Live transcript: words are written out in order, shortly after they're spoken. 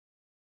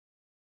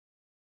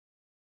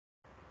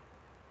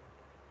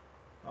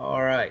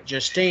right,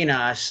 Justina,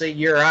 I see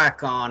your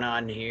icon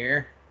on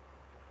here.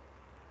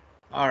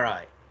 All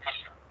right.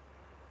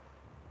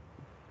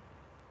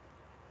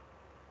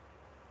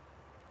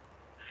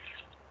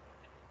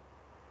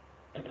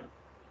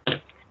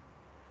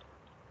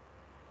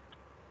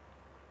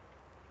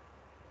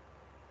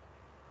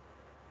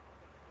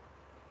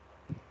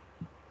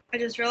 I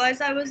just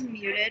realized I was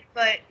muted,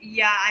 but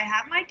yeah, I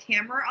have my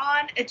camera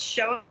on. It's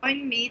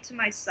showing me to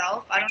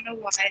myself. I don't know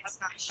why it's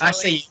not I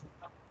showing. see.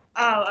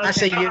 Oh, I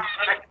see okay. you.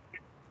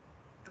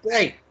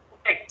 Great.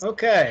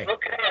 Okay.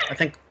 I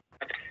think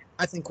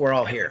I think we're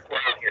all here.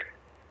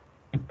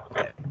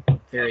 Okay.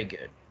 Very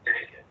good.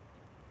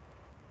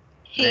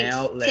 Hey,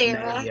 Now let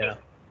Sarah.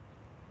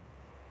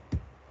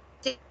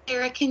 me.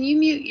 Sarah, can you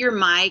mute your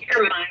mic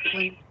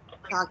when you're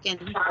talking,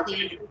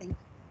 please?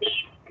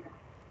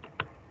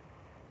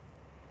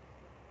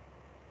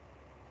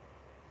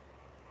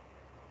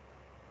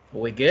 Are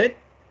we good?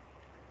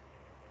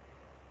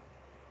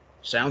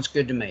 Sounds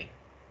good to me.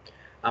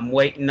 I'm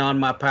waiting on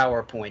my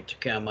PowerPoint to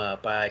come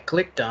up. I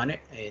clicked on it,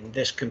 and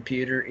this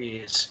computer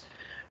is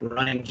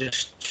running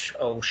just,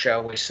 oh,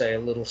 shall we say, a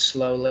little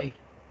slowly.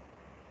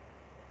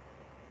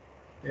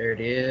 There it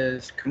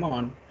is. Come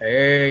on.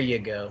 There you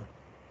go.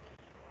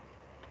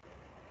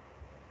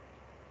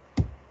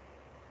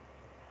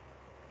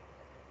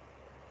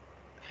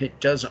 It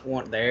doesn't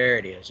want, there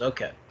it is.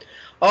 Okay.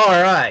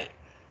 All right.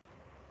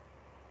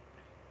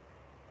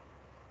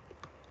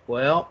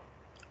 Well,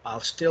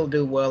 I'll still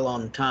do well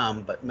on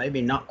time, but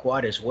maybe not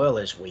quite as well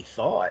as we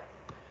thought.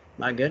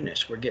 My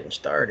goodness, we're getting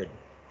started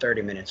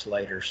 30 minutes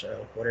later,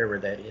 so whatever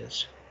that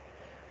is.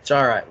 It's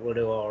all right. We'll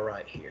do all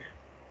right here.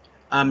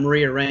 I'm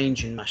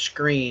rearranging my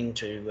screen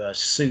to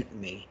suit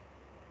me.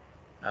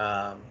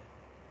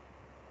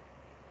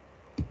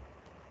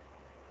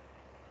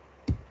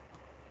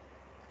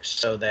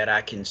 So that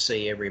I can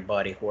see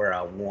everybody where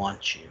I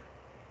want you.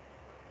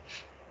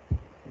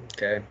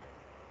 Okay.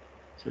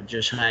 So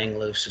just hang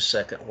loose a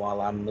second while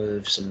I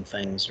move some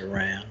things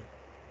around.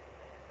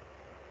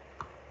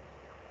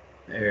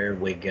 There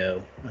we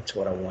go. That's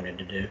what I wanted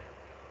to do.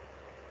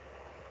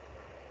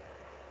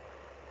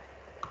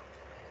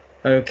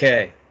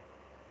 Okay.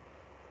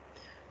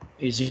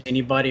 Is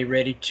anybody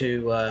ready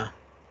to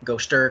go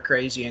stir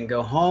crazy and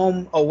go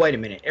home? Oh, wait a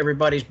minute.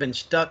 Everybody's been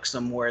stuck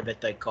somewhere that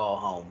they call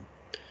home.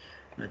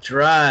 That's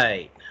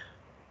right.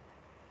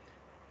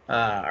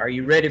 Are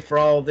you ready for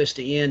all this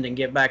to end and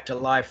get back to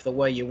life the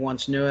way you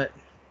once knew it?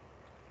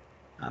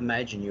 I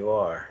imagine you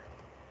are.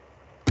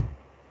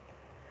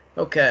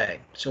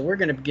 Okay, so we're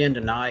going to begin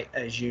tonight,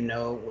 as you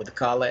know, with a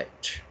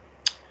collect.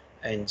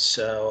 And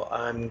so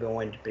I'm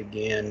going to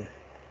begin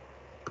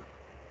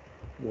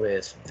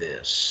with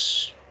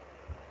this.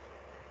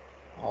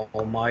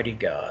 Almighty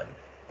God,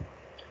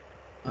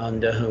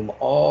 unto whom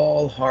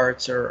all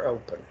hearts are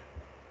open.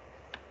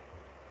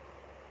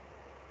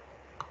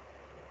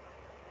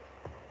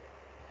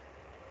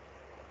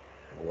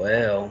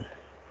 Well,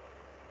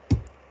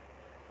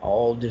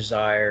 all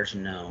desires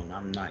known.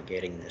 I'm not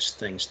getting this.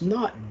 Thing's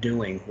not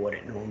doing what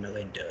it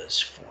normally does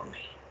for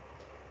me.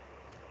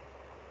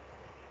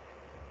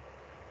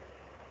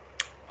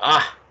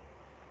 Ah,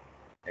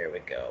 there we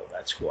go.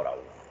 That's what I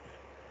want.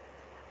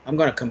 I'm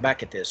going to come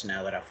back at this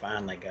now that I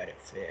finally got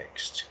it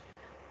fixed.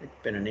 It's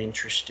been an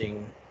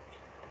interesting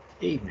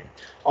evening.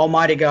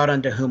 Almighty God,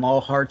 unto whom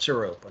all hearts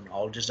are open,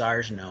 all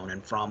desires known,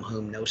 and from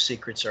whom no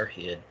secrets are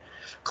hid,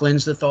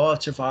 cleanse the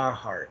thoughts of our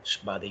hearts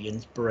by the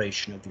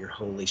inspiration of your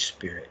Holy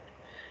Spirit,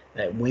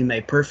 that we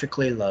may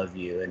perfectly love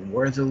you and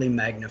worthily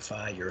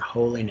magnify your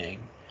holy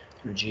name,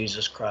 through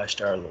Jesus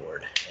Christ our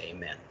Lord.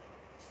 Amen.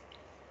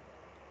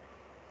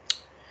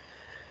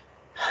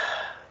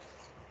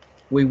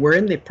 We were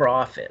in the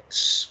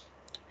prophets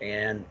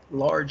and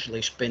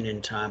largely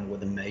spending time with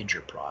the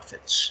major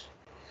prophets.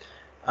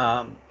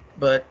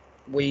 But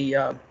we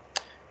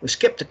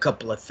skipped a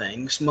couple of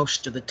things.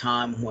 Most of the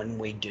time when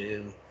we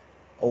do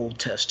Old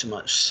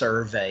Testament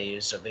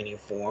surveys of any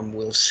form,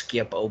 we'll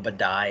skip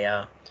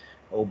Obadiah.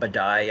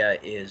 Obadiah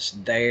is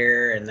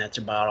there, and that's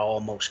about all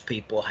most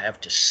people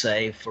have to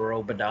say for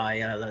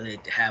Obadiah.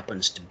 It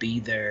happens to be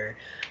there.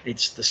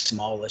 It's the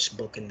smallest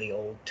book in the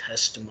Old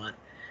Testament.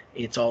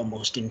 It's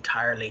almost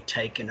entirely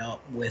taken up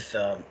with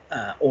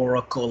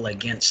oracle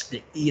against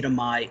the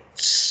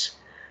Edomites,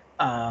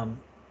 and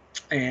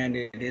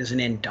it is an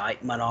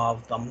indictment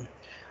of them.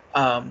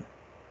 Um,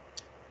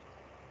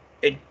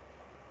 it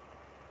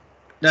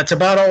That's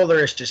about all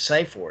there is to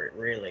say for it,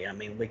 really. I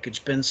mean, we could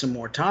spend some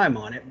more time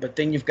on it, but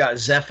then you've got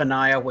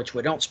Zephaniah, which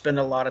we don't spend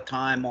a lot of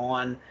time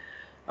on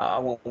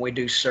when we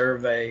do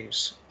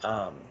surveys.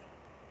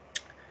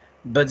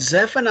 But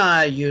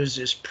Zephaniah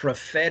uses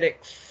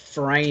prophetic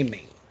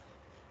framing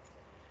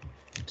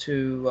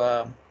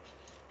to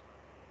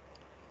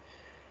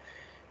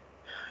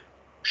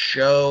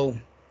show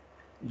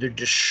the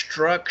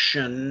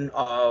destruction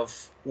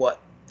of what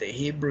the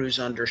Hebrews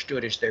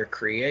understood as their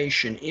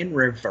creation in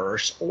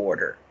reverse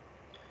order.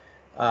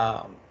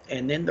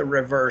 And in the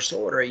reverse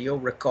order, you'll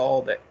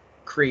recall that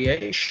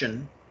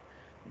creation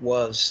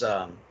was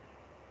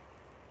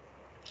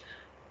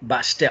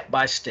by step,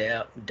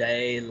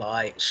 day,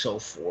 light, so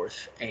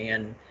forth.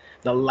 And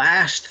the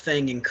last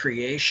thing in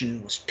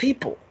creation was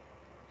people.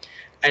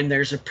 And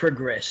there's a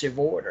progressive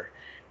order.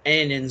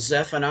 And in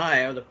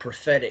Zephaniah, the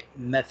prophetic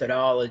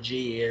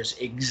methodology is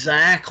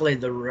exactly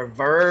the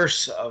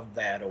reverse of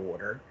that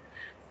order,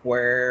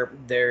 where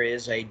there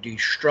is a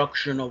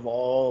destruction of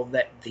all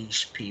that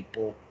these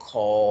people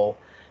call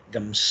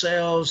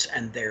themselves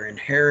and their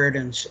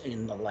inheritance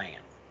in the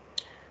land.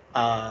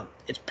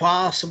 It's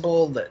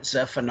possible that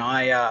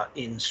Zephaniah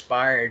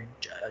inspired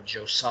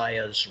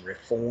Josiah's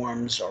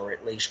reforms, or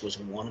at least was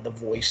one of the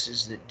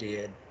voices that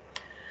did.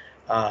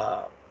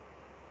 Uh,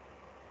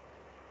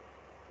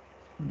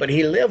 but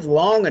he lived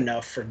long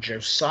enough for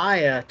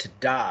Josiah to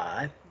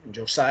die.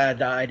 Josiah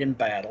died in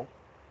battle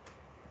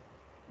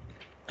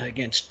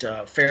against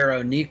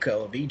Pharaoh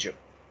Necho of Egypt.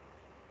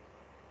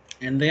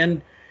 And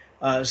then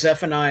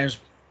Zephaniah's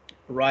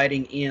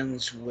writing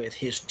ends with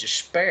his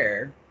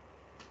despair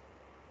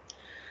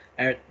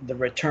at the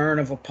return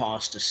of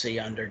apostasy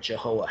under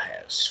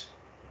Jehoahaz.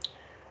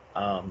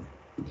 And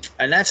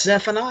that's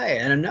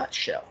Zephaniah in a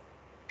nutshell.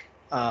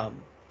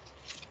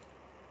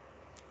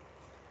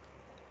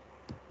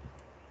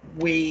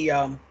 We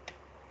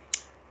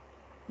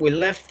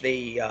left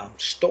the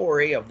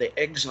story of the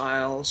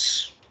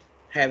exiles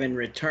having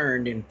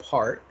returned in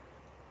part.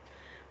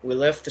 We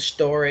left the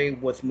story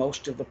with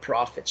most of the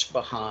prophets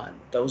behind.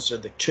 Those are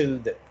the two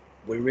that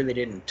we really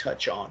didn't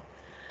touch on.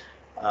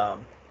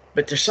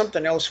 But there's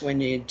something else we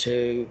need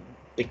to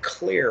be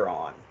clear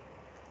on.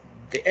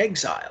 The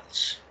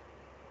exiles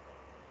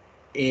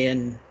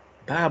in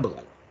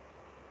Babylon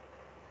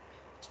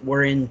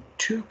were in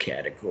two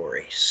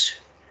categories.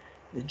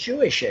 The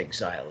Jewish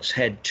exiles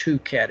had two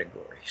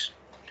categories.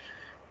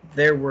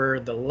 There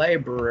were the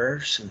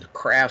laborers and the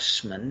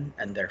craftsmen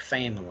and their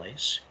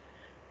families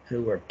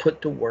who were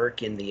put to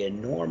work in the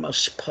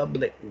enormous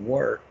public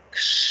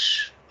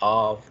works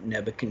of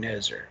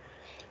Nebuchadnezzar,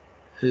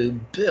 who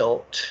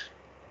built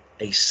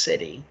a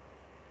city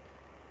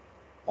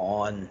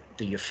on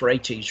the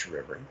Euphrates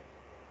River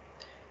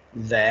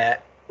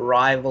that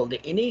rivaled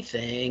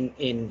anything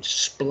in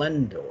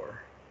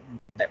splendor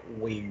that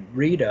we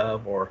read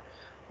of or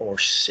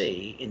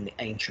see in the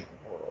ancient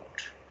world.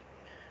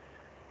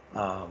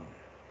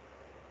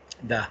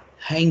 The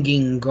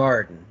hanging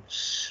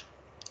gardens,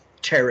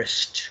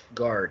 terraced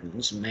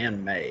gardens,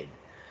 man-made,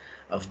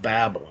 of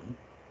Babylon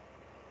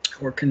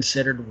were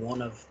considered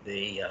one of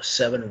the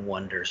seven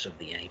wonders of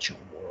the ancient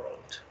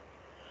world.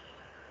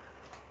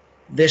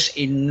 This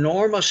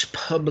enormous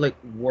public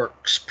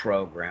works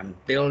program,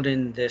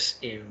 building this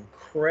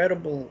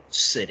incredible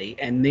city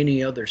and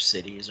many other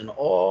cities, and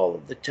all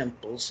of the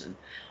temples and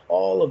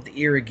all of the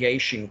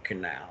irrigation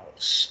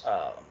canals.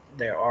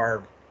 There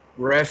are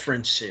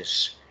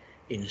references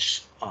in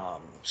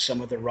some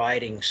of the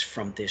writings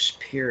from this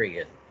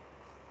period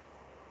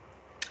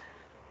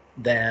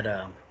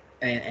that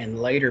and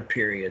later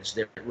periods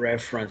that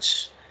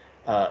reference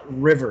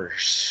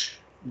rivers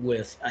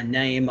with a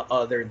name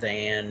other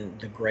than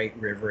the great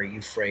river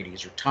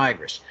Euphrates or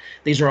Tigris.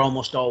 These are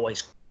almost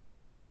always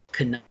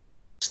canals.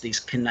 These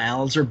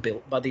canals are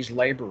built by these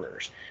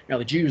laborers. Now,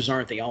 the Jews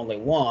aren't the only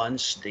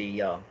ones.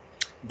 The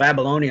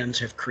Babylonians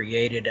have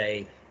created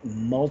a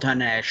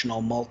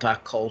multinational,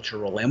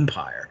 multicultural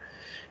empire.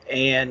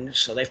 And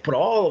so they've put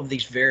all of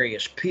these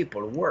various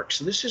people to work.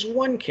 So this is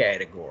one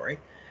category.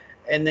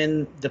 And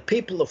then the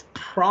people of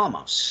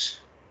promise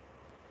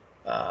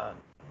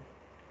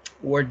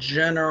were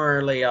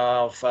generally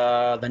of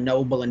the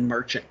noble and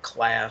merchant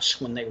class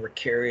when they were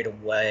carried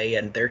away,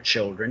 and their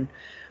children.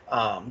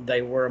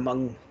 They were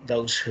among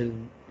those who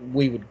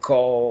we would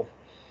call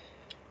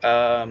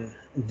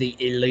the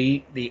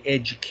elite, the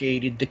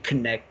educated, the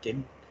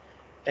connected.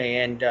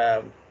 And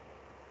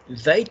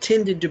they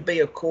tended to be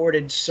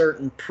accorded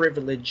certain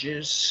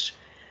privileges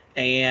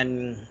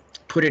and,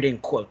 put it in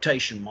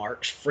quotation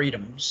marks,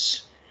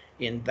 freedoms,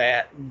 in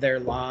that their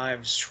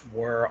lives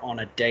were on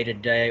a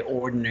day-to-day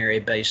ordinary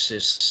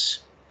basis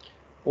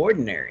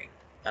ordinary.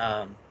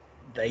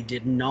 They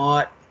did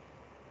not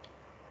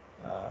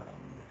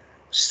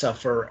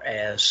suffer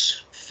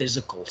as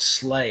physical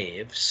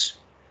slaves.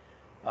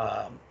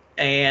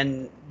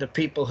 And the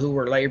people who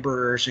were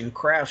laborers and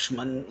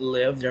craftsmen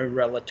lived a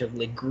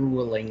relatively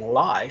grueling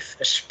life,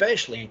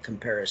 especially in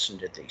comparison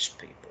to these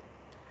people.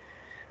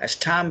 As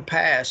time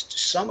passed,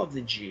 some of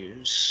the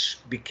Jews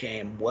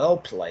became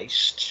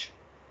well-placed,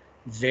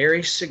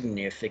 very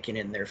significant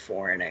in their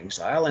foreign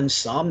exile, and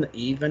some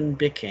even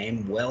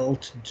became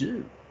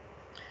well-to-do.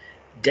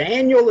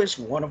 Daniel is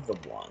one of the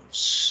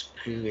ones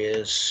who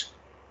is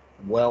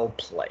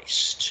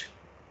well-placed.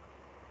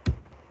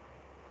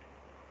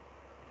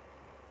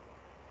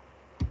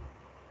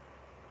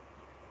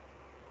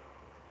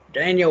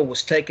 Daniel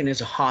was taken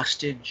as a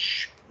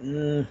hostage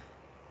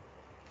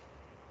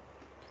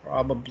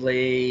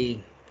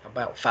probably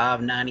about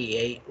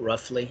 598,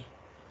 roughly.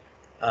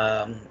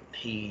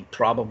 He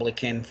probably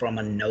came from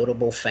a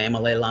notable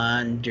family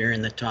line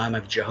during the time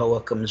of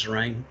Jehoiakim's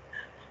reign.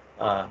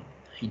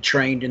 He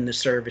trained in the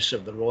service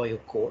of the royal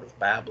court of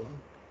Babylon.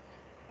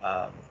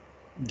 Um,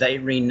 they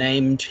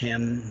renamed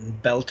him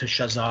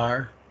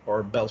Belteshazzar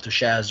or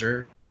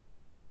Belteshazzar.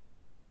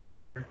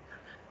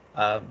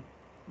 The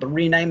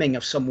renaming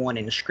of someone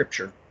in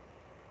Scripture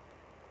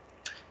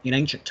in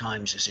ancient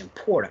times is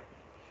important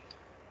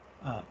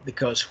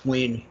because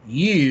when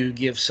you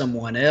give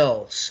someone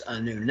else a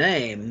new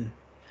name,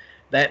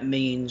 that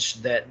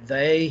means that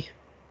they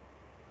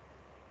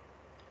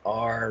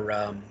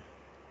are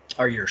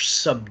your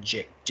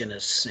subject in a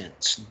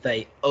sense.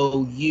 They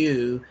owe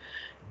you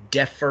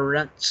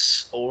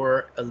deference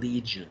or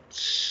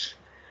allegiance.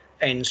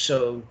 And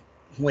so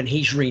when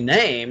he's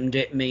renamed,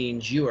 it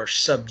means you are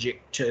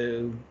subject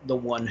to the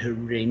one who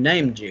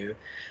renamed you.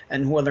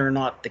 And whether or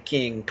not the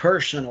king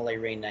personally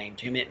renamed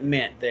him, it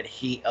meant that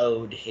he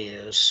owed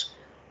his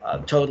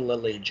total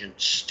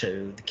allegiance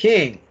to the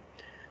king.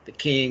 The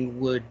king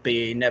would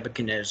be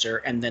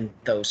Nebuchadnezzar and then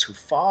those who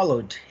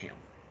followed him.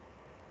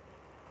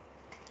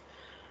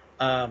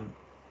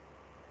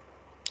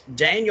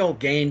 Daniel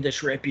gained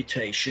this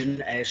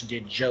reputation, as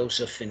did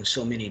Joseph in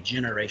so many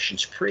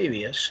generations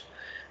previous,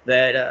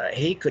 that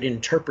he could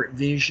interpret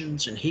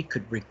visions and he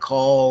could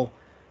recall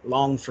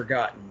long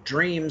forgotten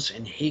dreams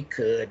and he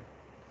could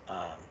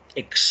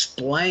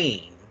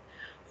explain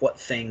what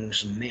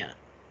things meant.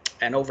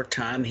 And over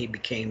time he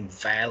became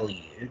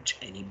valued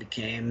and he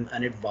became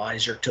an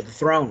advisor to the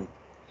throne.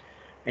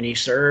 And he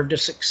served a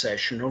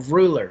succession of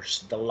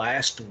rulers. The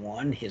last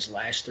one, his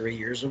last 3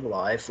 years of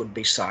life, would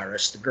be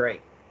Cyrus the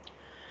Great.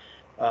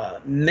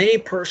 Many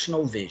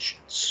personal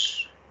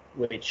visions,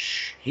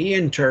 which he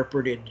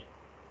interpreted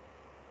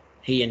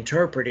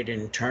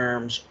in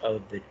terms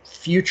of the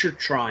future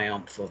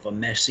triumph of a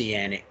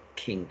messianic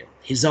kingdom.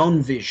 His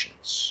own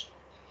visions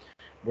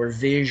were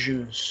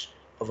visions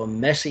of a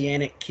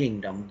messianic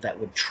kingdom that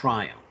would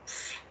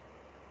triumph.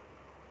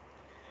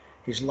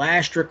 His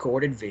last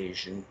recorded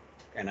vision,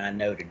 and I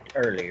noted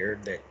earlier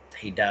that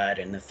he died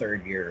in the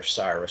 3rd year of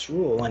Cyrus'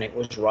 rule, and it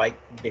was right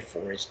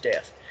before his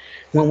death.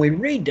 When we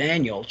read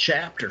Daniel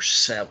chapter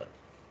 7,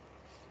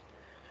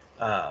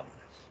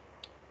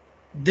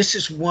 this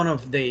is one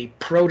of the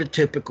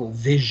prototypical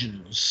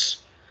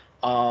visions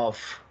of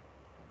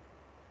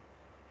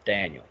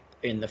Daniel.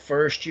 In the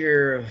 1st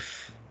year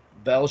of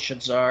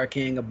Belshazzar,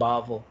 king of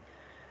Babel,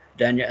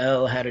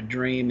 Daniel had a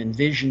dream and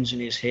visions in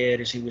his head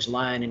as he was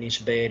lying in his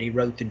bed. He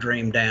wrote the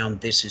dream down.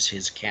 This is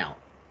his account.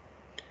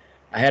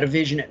 I had a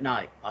vision at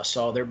night. I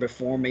saw there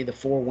before me the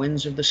 4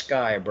 winds of the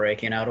sky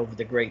breaking out over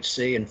the great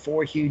sea, and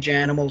 4 huge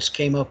animals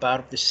came up out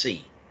of the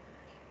sea,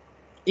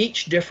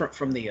 each different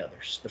from the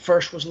others. The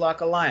first was like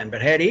a lion,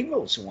 but had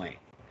eagle's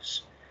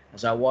wings.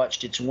 As I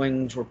watched, its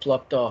wings were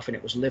plucked off, and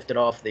it was lifted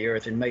off the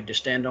earth and made to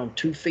stand on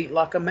 2 feet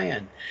like a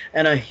man,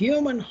 and a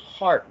human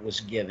heart was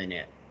given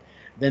it.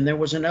 Then there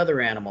was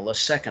another animal, a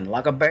second,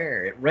 like a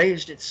bear. It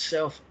raised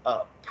itself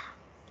up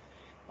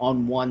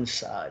on one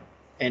side,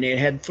 and it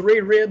had 3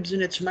 ribs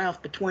in its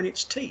mouth between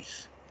its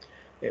teeth.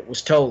 It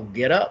was told,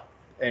 get up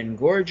and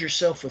gorge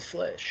yourself with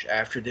flesh.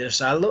 After this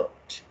I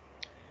looked,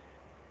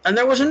 and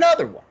there was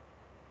another one,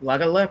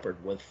 like a leopard,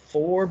 with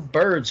 4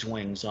 birds'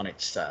 wings on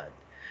its side.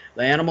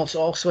 The animals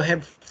also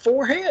had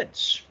 4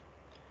 heads,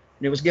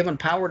 and it was given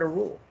power to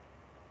rule.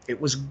 It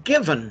was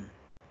given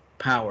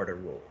power to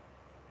rule.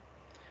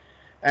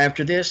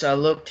 After this I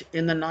looked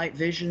in the night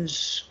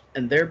visions,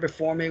 and there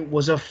before me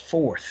was a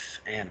 4th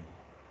animal,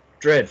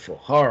 dreadful,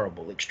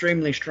 horrible,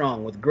 extremely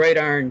strong, with great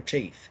iron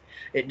teeth.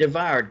 It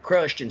devoured,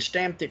 crushed, and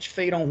stamped its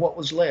feet on what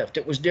was left.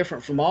 It was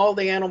different from all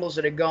the animals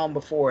that had gone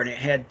before, and it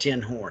had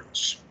 10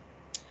 horns.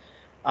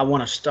 I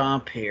want to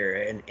stop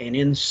here and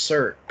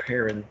insert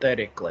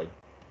parenthetically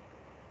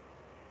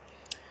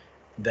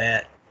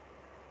that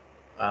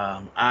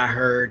I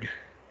heard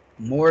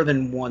more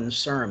than one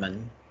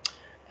sermon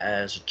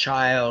as a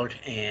child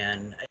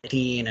and a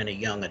teen and a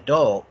young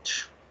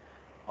adult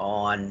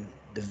on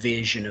the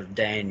vision of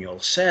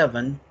Daniel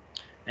 7,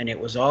 and it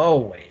was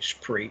always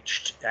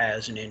preached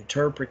as an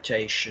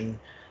interpretation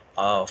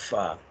of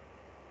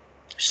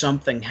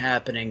something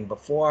happening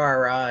before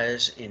our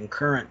eyes in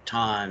current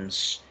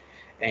times,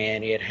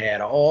 and it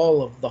had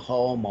all of the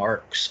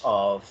hallmarks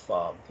of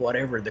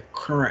whatever the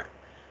current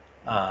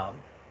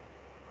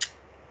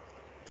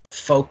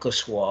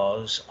focus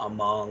was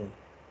among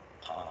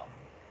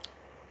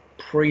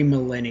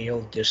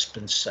premillennial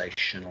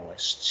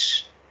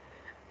dispensationalists.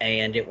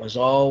 And it was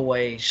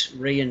always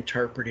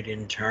reinterpreted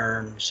in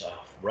terms of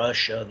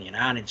Russia, the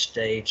United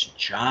States,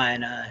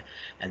 China,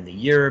 and the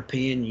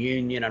European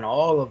Union, and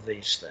all of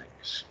these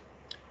things.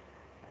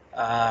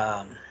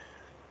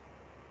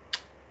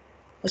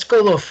 Let's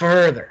go a little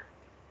further.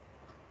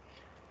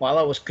 While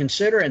I was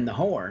considering the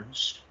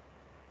horns,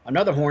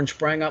 another horn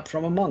sprang up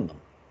from among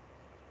them,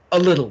 a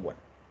little one,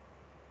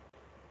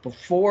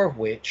 before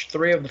which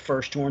 3 of the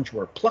first horns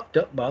were plucked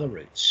up by the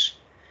roots.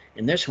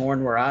 In this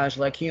horn were eyes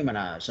like human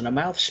eyes, and a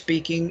mouth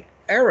speaking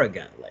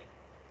arrogantly.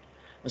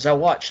 As I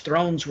watched,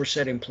 thrones were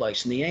set in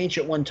place, and the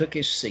Ancient One took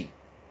his seat.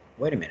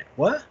 Wait a minute,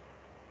 what?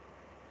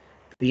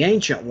 The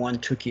Ancient One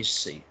took his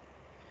seat.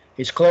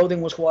 His clothing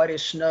was white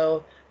as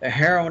snow. The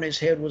hair on his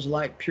head was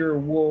like pure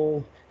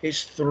wool.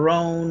 His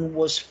throne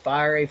was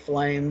fiery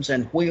flames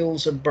and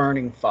wheels of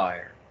burning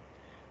fire.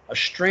 A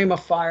stream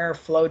of fire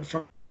flowed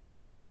from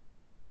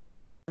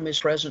his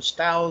presence.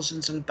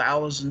 Thousands and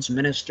thousands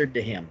ministered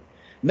to him.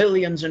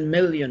 Millions and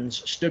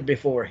millions stood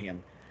before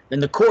him.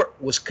 Then the court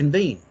was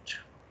convened,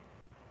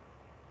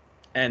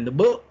 and the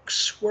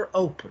books were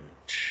opened.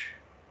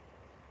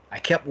 I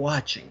kept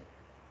watching.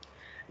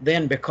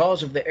 Then,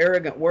 because of the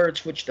arrogant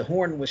words which the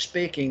horn was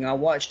speaking, I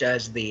watched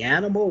as the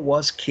animal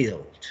was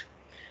killed.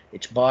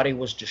 Its body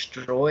was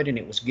destroyed, and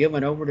it was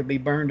given over to be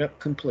burned up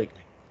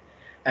completely.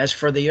 As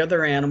for the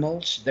other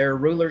animals, their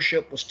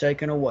rulership was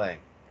taken away,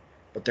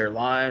 but their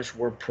lives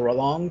were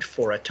prolonged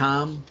for a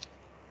time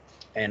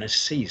and a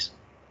season.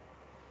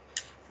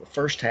 The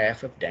first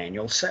half of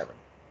Daniel 7.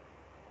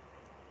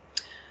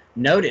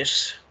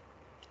 Notice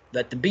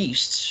that the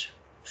beasts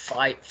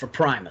fight for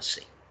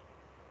primacy.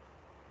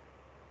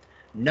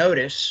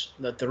 Notice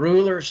that the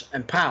rulers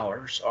and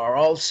powers are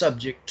all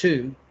subject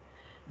to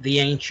the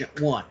Ancient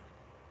One.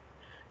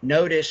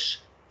 Notice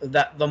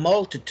that the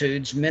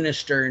multitudes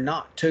minister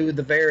not to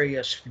the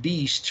various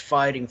beasts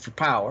fighting for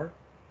power,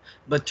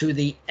 but to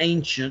the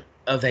Ancient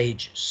of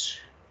Ages.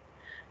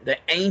 The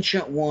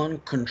Ancient One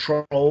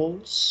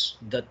controls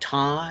the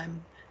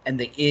time and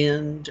the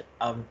end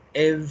of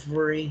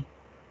every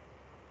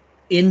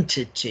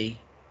entity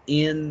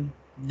in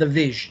the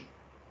vision.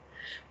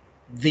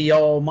 The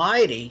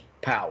Almighty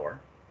power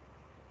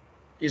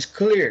is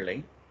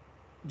clearly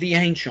the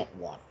Ancient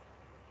One,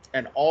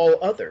 and all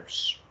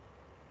others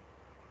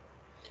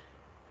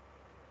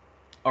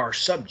are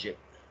subject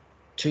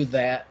to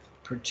that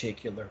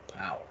particular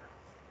power.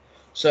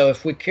 So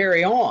if we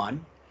carry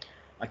on,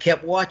 I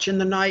kept watching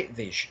the night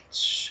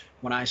visions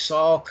when I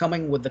saw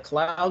coming with the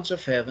clouds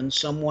of heaven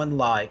someone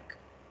like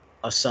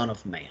a son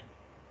of man.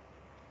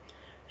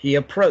 He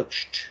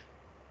approached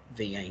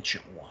the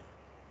Ancient One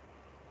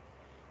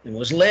and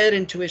was led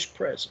into his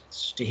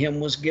presence. To him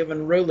was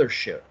given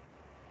rulership.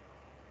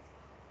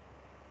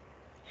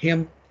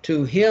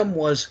 To him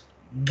was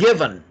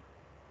given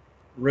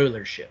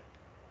rulership,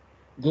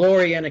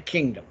 glory, and a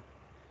kingdom,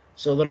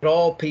 so that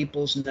all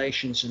peoples,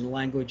 nations, and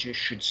languages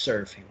should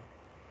serve him.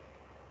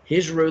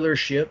 His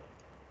rulership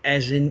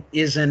is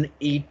an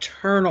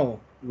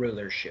eternal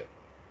rulership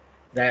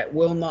that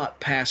will not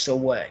pass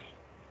away,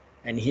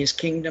 and his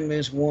kingdom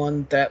is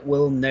one that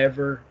will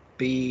never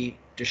be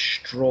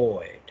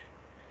destroyed.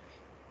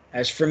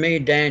 As for me,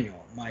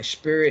 Daniel, my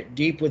spirit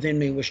deep within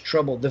me was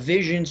troubled. The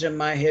visions in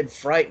my head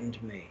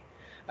frightened me.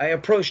 I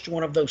approached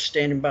one of those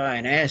standing by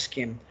and asked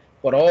him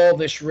what all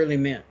this really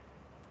meant.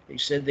 He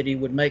said that he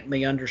would make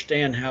me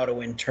understand how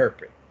to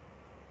interpret.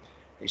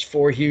 These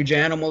four huge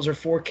animals are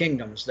four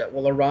kingdoms that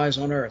will arise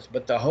on earth,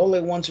 but the holy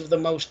ones of the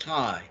Most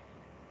High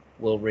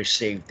will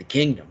receive the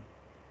kingdom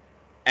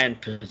and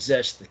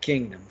possess the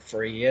kingdom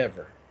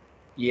forever.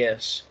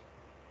 Yes,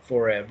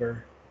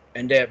 forever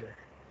and ever.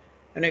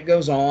 And it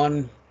goes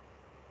on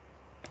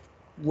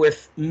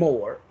with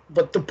more.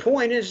 But the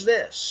point is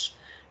this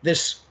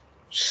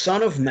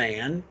Son of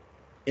Man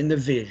in the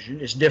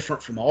vision is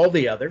different from all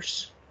the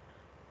others.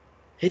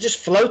 He just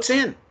floats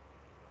in,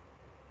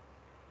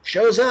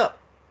 shows up,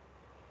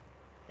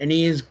 and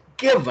he is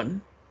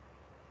given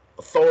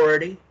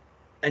authority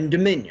and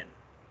dominion,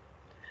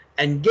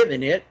 and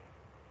given it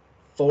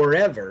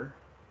forever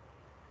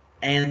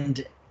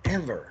and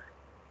ever.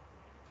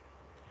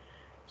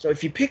 So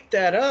if you pick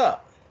that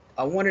up,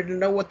 I wanted to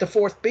know what the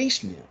fourth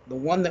beast meant, the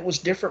one that was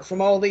different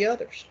from all the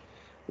others,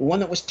 the one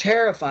that was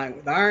terrifying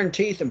with iron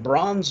teeth and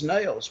bronze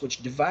nails,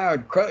 which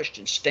devoured, crushed,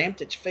 and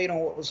stamped its feet on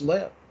what was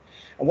left,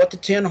 and what the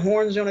 10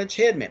 horns on its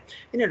head meant.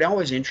 Isn't it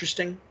always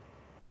interesting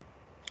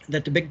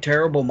that the big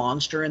terrible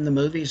monster in the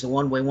movie is the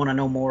one we want to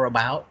know more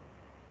about,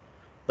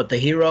 but the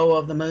hero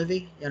of the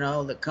movie,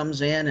 that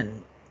comes in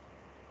and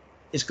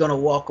is going to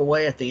walk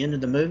away at the end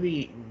of the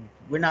movie,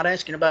 we're not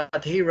asking about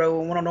the hero,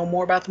 we want to know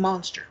more about the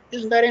monster.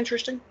 Isn't that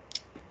interesting?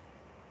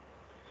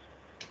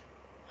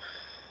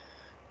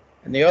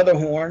 And the other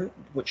horn,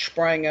 which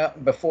sprang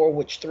up, before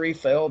which 3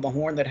 fell, the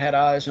horn that had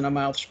eyes and a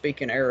mouth,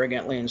 speaking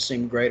arrogantly and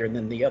seemed greater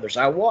than the others.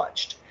 I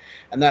watched,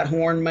 and that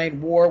horn made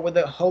war with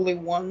the holy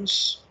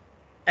ones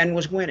and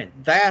was winning.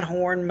 That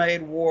horn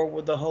made war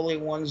with the holy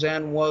ones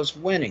and was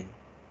winning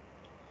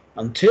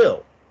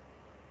until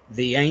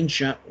the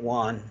Ancient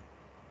One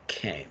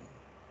came.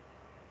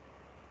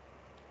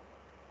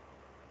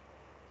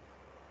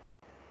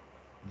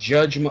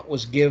 Judgment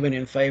was given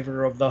in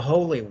favor of the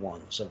holy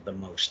ones of the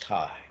Most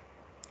High.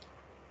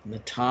 And the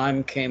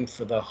time came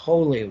for the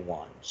holy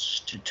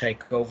ones to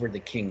take over the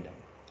kingdom.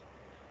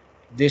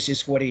 This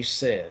is what he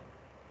said.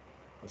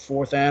 The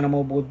fourth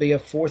animal will be a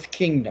fourth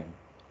kingdom.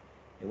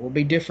 It will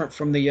be different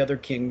from the other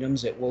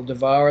kingdoms. It will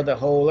devour the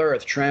whole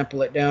earth,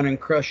 trample it down, and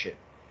crush it.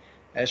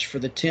 As for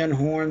the 10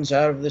 horns,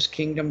 out of this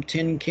kingdom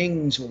 10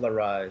 kings will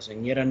arise,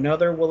 and yet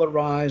another will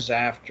arise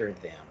after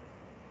them.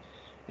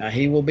 Now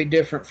he will be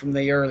different from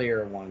the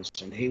earlier ones,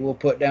 and he will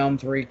put down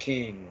 3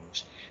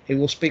 kings. He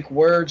will speak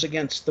words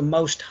against the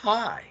Most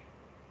High,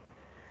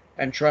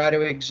 and try to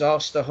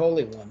exhaust the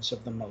holy ones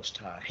of the Most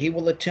High. He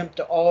will attempt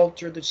to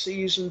alter the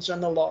seasons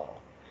and the law,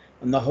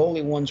 and the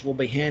holy ones will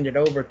be handed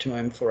over to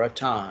him for a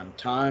time,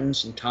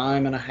 times and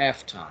time and a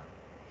half time.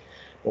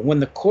 But when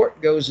the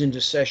court goes into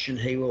session,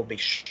 he will be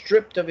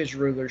stripped of his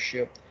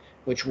rulership,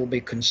 which will be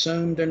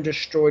consumed and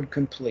destroyed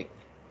completely.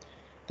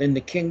 Then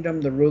the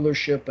kingdom, the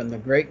rulership, and the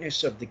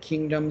greatness of the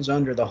kingdoms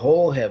under the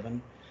whole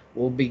heaven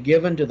will be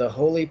given to the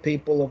holy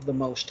people of the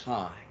Most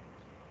High.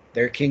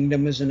 Their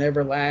kingdom is an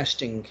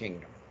everlasting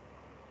kingdom,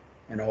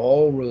 and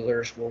all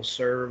rulers will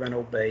serve and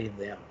obey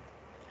them.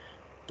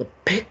 The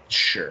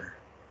picture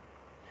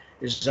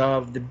is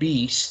of the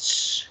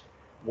beasts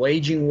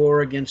waging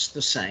war against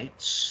the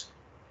saints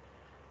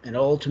and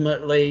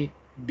ultimately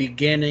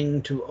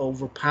beginning to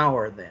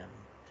overpower them.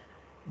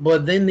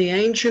 But then the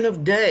Ancient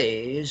of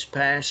Days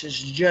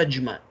passes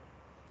judgment.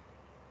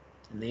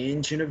 And the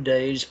Ancient of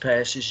Days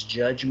passes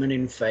judgment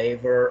in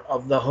favor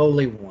of the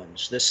holy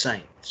ones, the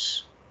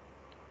saints.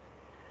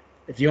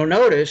 If you'll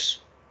notice,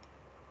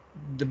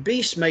 the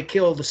beast may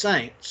kill the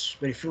saints,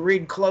 but if you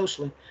read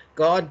closely,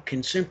 God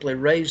can simply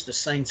raise the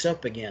saints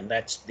up again.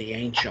 That's the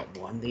Ancient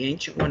One. The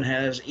Ancient One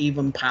has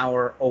even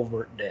power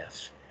over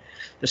death.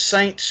 The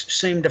saints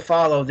seem to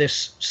follow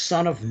this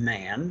Son of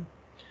Man,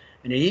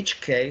 and in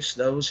each case,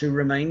 those who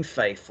remain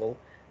faithful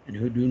and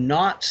who do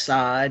not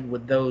side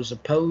with those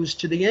opposed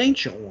to the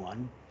Ancient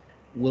One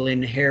will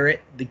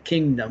inherit the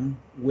kingdom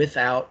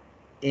without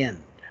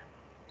end.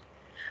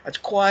 That's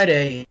quite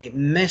a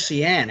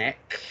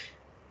messianic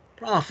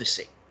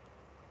prophecy.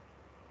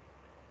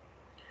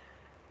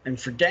 And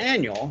for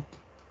Daniel,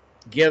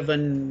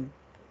 given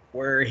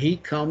where he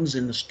comes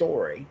in the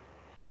story,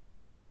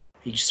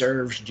 he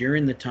serves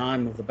during the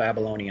time of the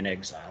Babylonian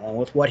exile, and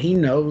with what he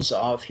knows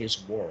of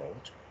his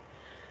world,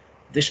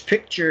 this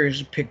picture is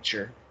a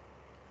picture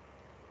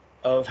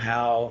of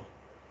how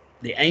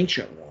the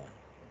Ancient One,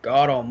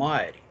 God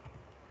Almighty,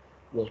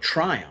 will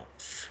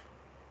triumph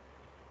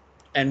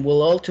and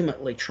will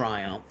ultimately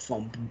triumph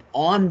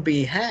on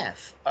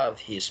behalf of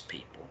his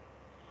people,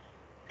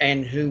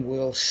 and who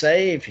will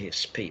save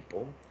his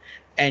people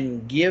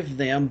and give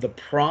them the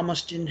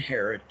promised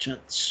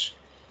inheritance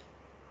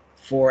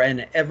for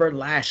an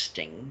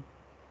everlasting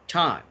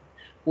time,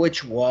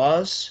 which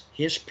was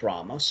his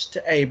promise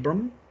to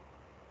Abram.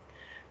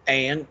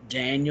 And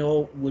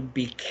Daniel would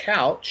be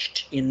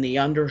couched in the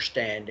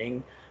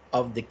understanding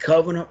of the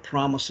covenant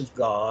promise of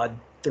God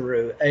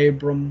through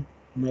Abram,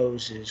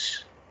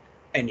 Moses,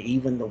 and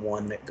even the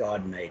one that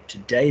God made to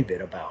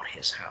David about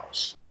his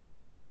house.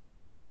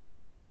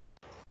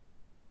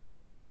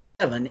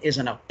 7 is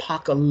an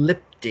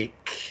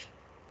apocalyptic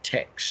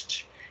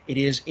text. It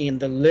is in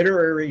the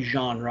literary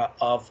genre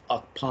of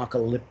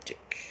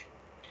apocalyptic.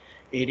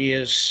 It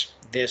is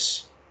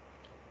this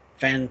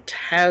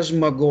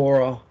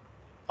phantasmagoria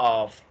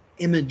of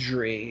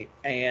imagery,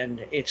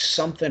 and it's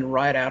something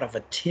right out of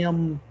a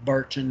Tim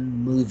Burton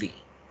movie.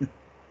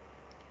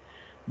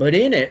 But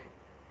in it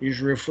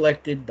is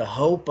reflected the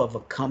hope of a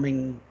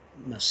coming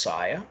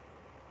Messiah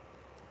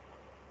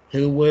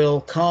who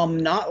will come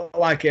not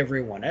like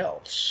everyone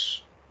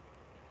else,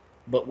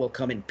 but will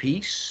come in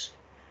peace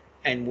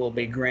and will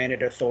be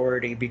granted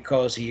authority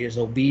because he is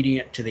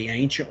obedient to the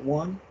Ancient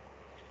One,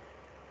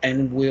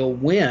 and will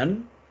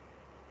win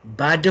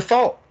by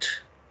default,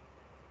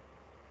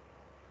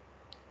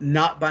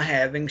 not by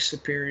having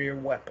superior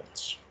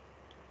weapons.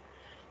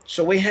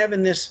 So we have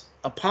in this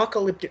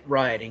apocalyptic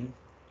writing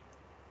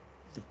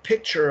the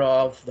picture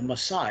of the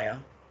Messiah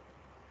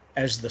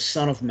as the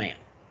Son of Man.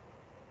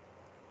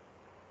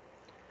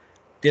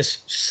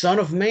 This Son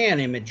of Man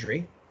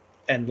imagery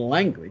and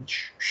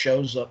language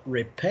shows up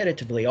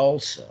repetitively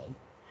also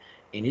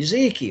in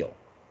Ezekiel.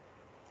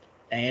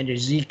 And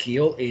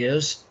Ezekiel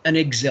is an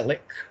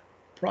exilic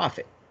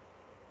prophet.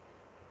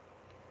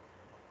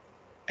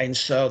 And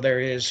so there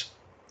is,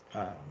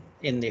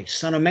 in the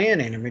Son of Man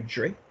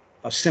imagery,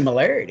 a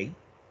similarity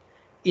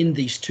in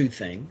these two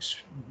things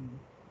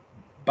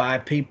by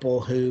people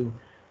who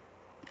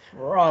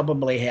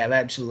probably have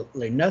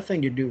absolutely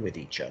nothing to do with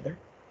each other.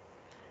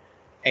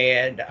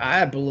 And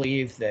I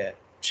believe that,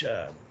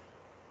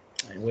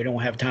 and we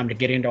don't have time to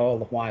get into all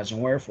the whys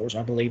and wherefores,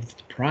 I believe that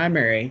the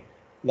primary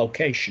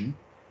location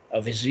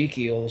of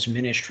Ezekiel's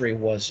ministry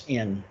was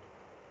in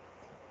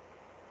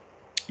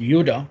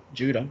Judah,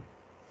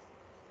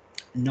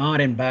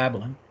 not in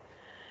Babylon.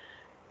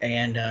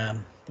 And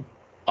the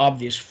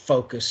obvious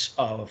focus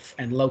of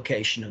and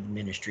location of the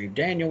ministry of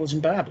Daniel was in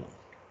Babylon.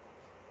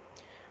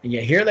 And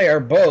yet here they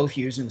are both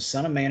using the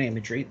Son of Man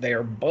imagery. They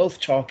are both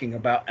talking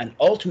about an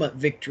ultimate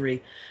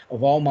victory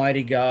of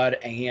Almighty God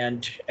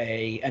and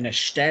an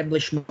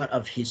establishment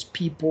of his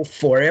people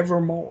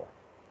forevermore.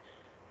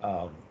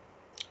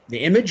 The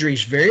imagery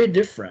is very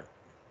different,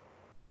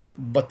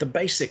 but the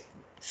basic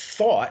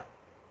thought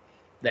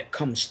that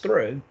comes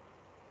through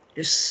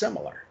is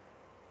similar.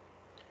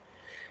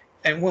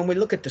 And when we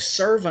look at the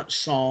servant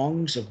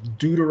songs of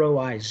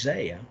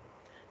Deutero-Isaiah,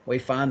 we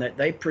find that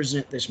they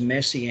present this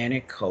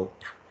messianic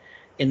hope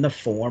in the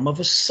form of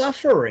a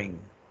suffering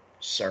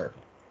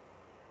servant.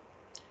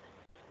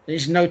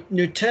 These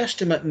New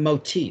Testament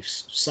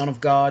motifs, Son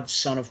of God,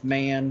 Son of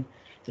Man,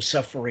 the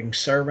suffering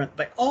servant,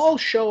 they all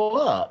show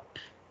up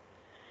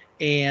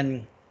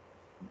in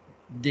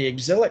the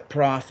exilic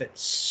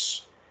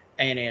prophets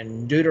and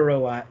in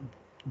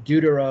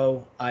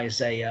Deutero,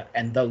 Isaiah,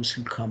 and those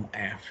who come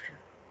after.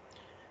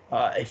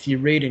 If you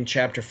read in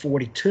chapter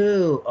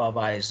 42 of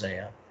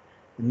Isaiah,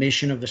 the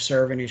mission of the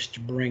servant is to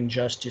bring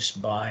justice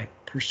by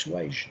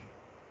persuasion.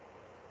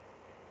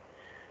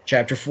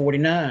 Chapter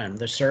 49,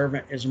 the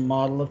servant is a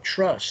model of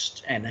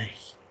trust, and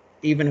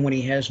even when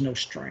he has no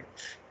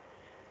strength,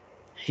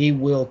 he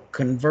will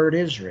convert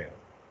Israel.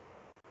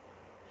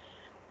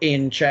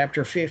 In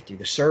chapter 50,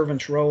 the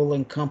servant's role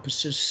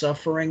encompasses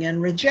suffering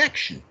and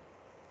rejection.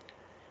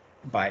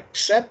 By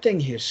accepting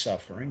his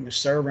suffering, the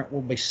servant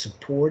will be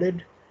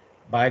supported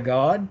by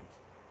God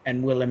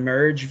and will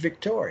emerge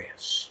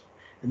victorious.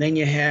 And then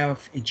you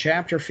have in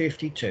chapter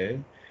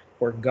 52,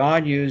 where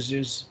God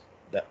uses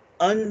the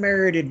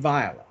unmerited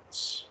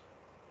violence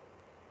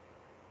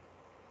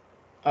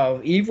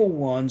of evil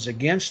ones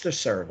against the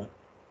servant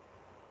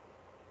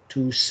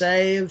to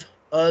save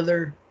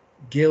other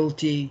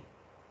guilty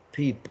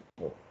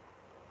people.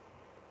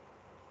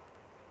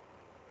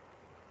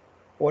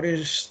 What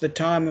is the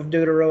time of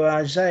Deutero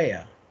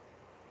Isaiah?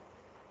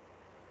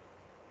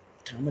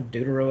 The time of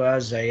Deutero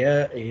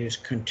Isaiah is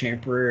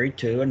contemporary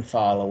to and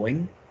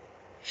following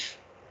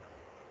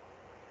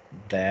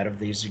that of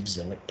these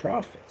exilic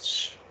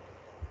prophets.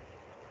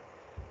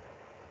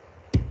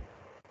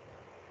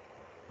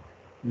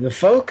 The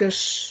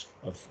focus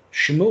of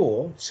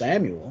Samuel,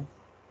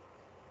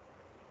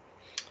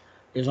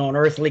 is on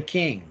earthly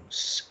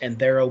kings and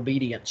their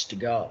obedience to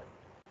God.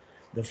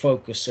 The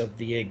focus of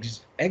the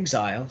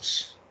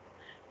exiles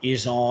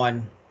is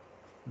on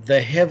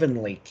the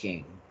heavenly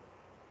king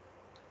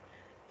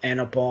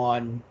and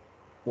upon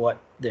what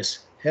this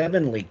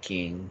heavenly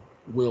king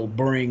will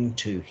bring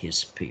to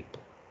his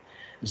people.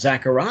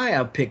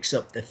 Zechariah picks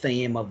up the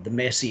theme of the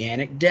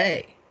Messianic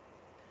day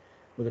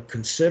with a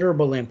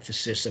considerable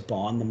emphasis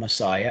upon the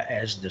Messiah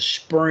as the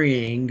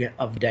spring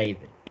of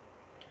David.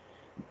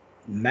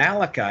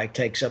 Malachi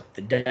takes up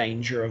the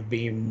danger of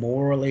being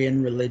morally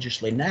and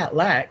religiously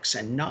lax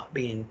and not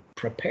being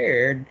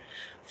prepared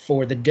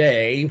for the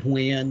day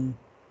when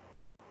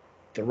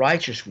the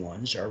righteous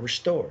ones are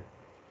restored.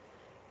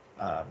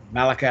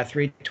 Malachi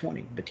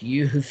 3:20, but to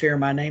you who fear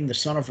my name, the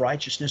Son of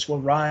Righteousness will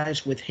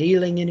rise with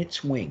healing in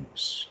its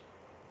wings.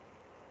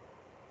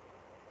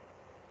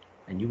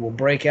 And you will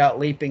break out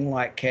leaping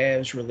like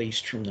calves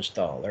released from the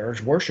stall.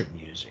 There's worship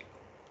music,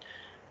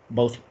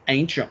 both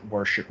ancient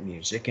worship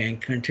music and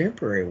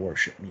contemporary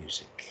worship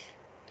music,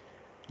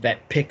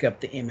 that pick up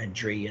the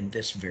imagery in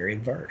this very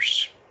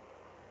verse.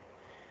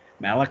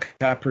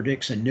 Malachi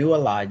predicts a new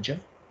Elijah.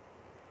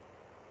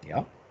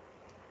 Yep.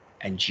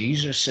 And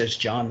Jesus says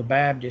John the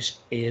Baptist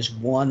is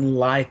one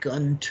like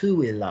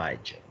unto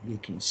Elijah. You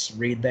can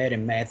read that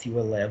in Matthew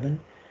 11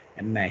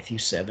 and Matthew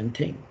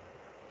 17.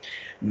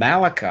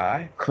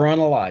 Malachi,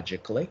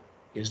 chronologically,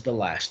 is the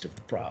last of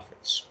the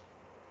prophets.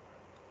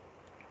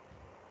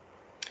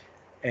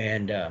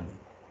 And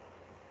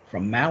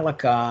from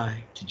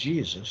Malachi to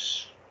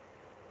Jesus,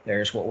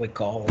 there's what we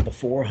call the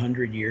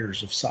 400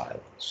 years of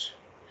silence.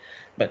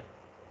 But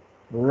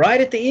right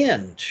at the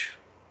end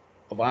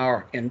of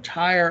our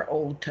entire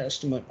Old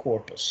Testament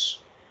corpus,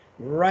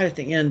 right at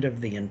the end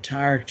of the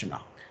entire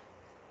Tanakh,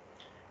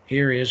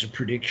 here is a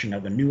prediction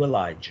of a new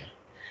Elijah.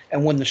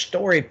 And when the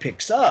story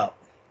picks up,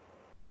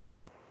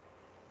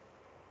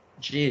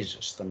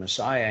 Jesus, the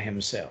Messiah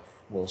himself,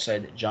 will say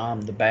that John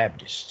the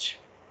Baptist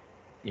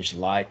is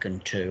like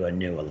unto a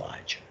new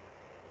Elijah.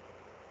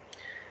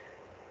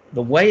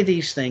 The way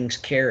these things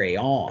carry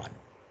on,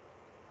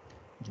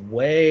 the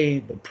way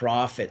the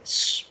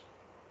prophets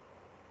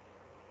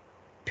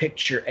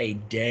picture a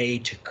day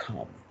to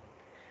come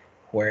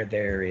where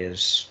there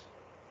is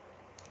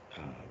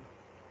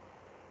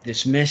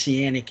this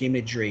messianic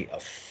imagery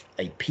of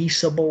a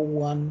peaceable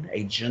one,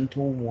 a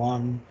gentle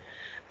one,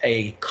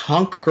 a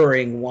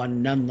conquering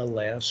one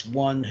nonetheless,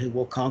 one who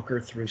will conquer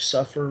through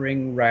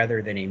suffering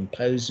rather than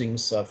imposing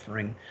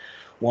suffering,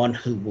 one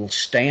who will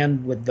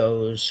stand with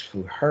those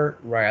who hurt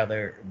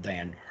rather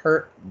than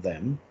hurt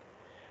them.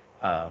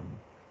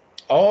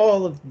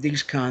 All of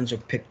these kinds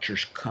of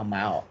pictures come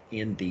out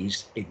in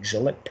these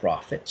exilic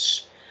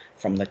prophets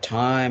from the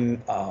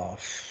time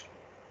of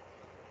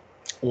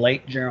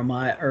late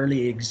Jeremiah,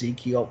 early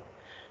Ezekiel,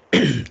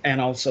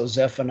 and also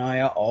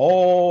Zephaniah,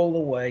 all the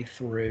way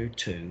through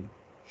to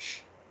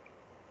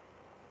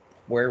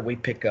where we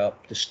pick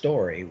up the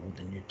story with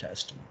the New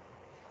Testament.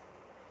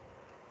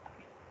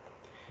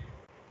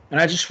 And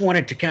I just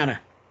wanted to kind of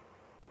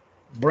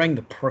bring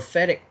the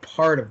prophetic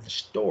part of the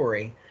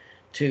story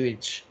to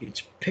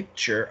its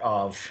picture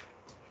of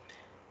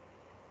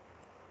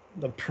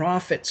the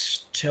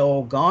prophets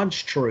tell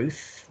God's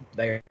truth.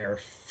 They are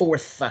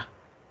forth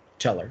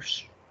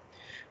tellers.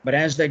 But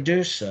as they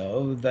do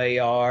so, they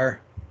are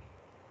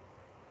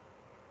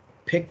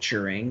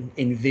picturing,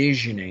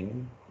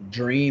 envisioning,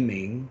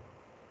 dreaming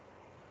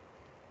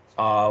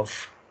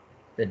of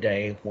the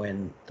day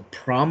when the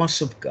promise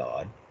of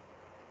God,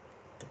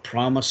 the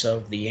promise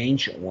of the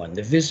Ancient One,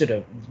 the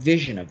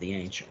vision of the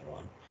Ancient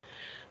One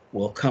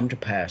will come to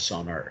pass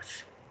on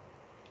earth.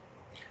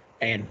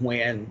 And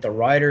when the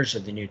writers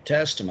of the New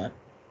Testament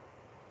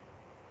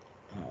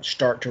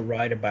start to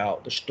write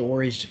about the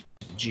stories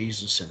of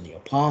Jesus and the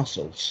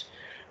apostles,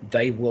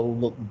 they will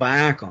look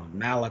back on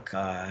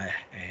Malachi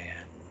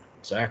and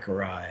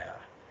Zechariah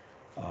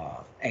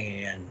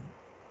and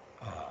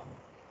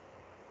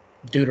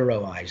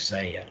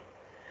Deutero-Isaiah,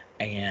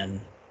 and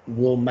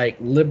will make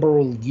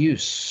liberal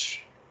use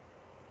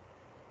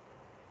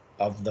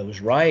of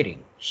those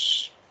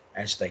writings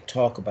as they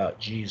talk about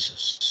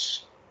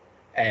Jesus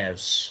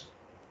as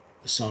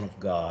the Son of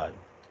God,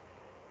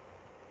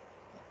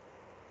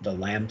 the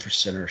Lamb for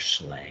sinners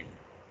slain,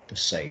 the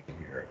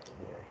Savior of the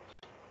world.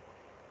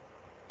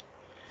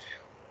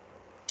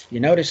 You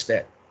notice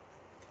that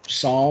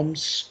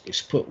Psalms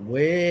is put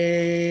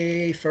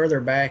way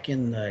further back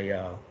in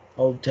the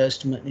Old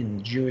Testament in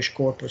the Jewish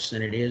corpus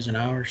than it is in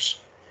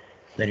ours,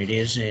 than it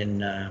is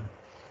in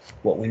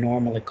what we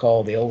normally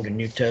call the Old and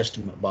New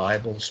Testament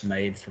Bibles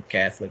made for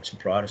Catholics and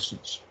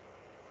Protestants.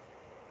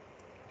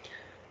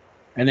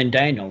 And then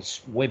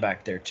Daniel's way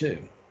back there too.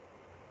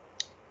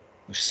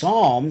 The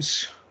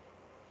Psalms,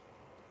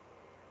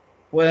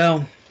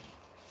 well,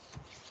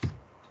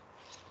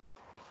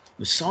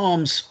 the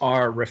Psalms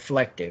are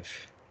reflective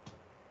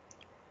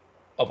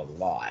of a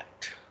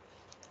lot.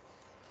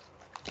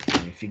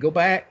 And if you go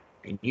back,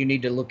 and you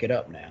need to look it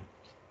up now,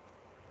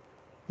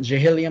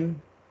 Jehilium,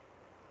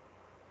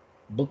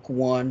 Book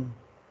 1.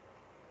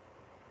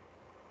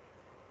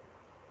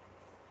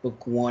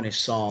 Book 1 is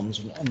Psalms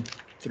 1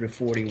 through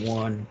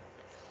 41.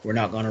 We're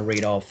not going to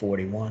read all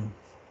 41.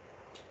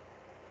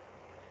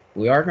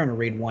 We are going to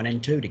read 1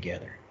 and 2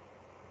 together.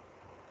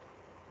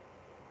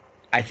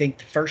 I think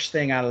the first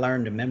thing I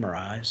learned to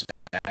memorize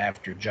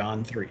after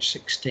John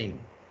 3:16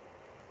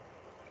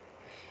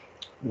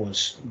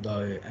 was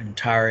the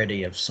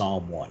entirety of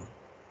Psalm 1.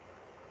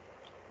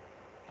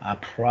 I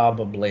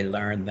probably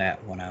learned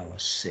that when I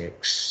was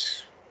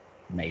 6,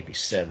 maybe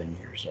 7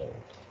 years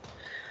old.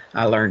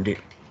 I learned it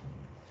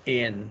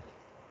in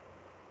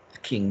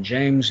King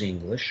James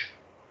English,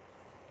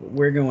 but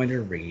we're going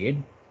to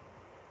read,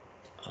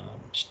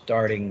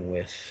 starting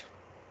with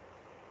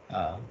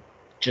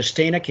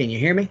Justina, can you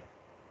hear me?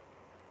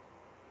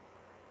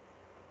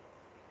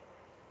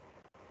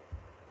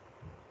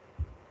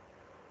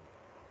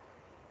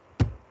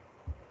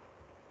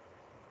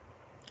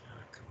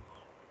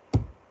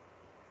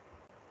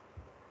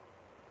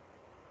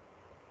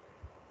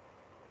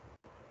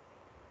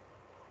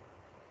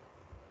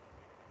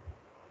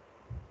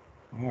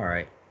 All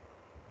right.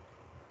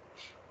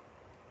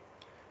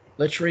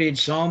 Let's read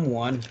Psalm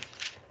 1,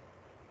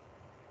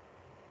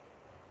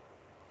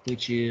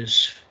 which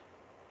is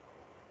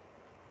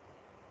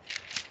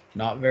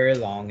not very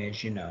long,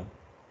 as you know,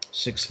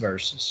 6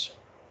 verses.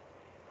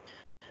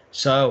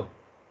 So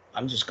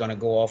I'm just going to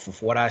go off of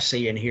what I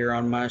see and hear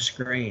on my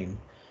screen.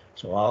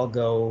 So I'll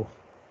go,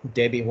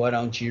 Debbie, why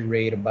don't you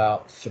read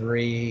about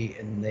 3,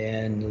 and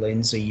then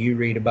Lindsley, you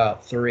read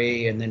about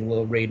 3, and then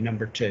we'll read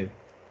number 2.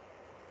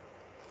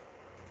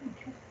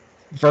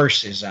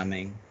 Verses, I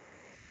mean.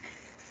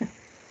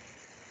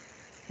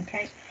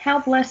 Okay. How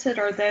blessed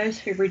are those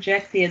who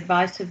reject the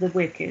advice of the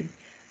wicked,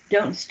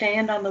 don't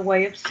stand on the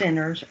way of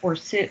sinners, or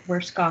sit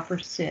where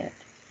scoffers sit.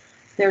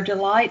 Their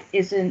delight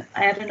is in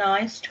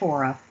Adonai's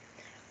Torah.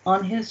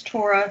 On his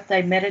Torah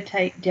they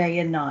meditate day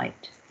and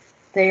night.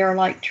 They are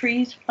like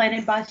trees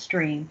planted by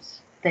streams.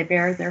 They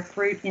bear their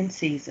fruit in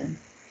season.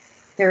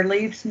 Their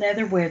leaves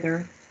never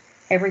wither.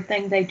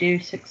 Everything they do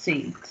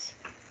succeeds.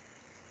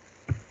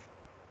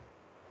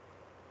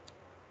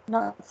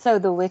 Not so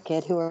the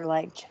wicked, who are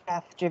like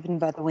chaff driven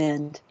by the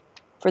wind.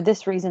 For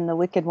this reason the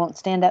wicked won't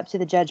stand up to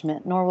the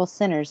judgment, nor will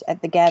sinners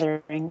at the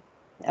gathering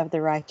of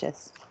the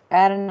righteous.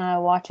 Adonai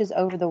watches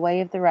over the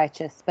way of the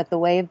righteous, but the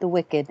way of the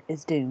wicked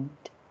is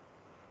doomed.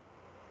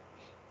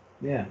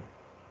 Yeah.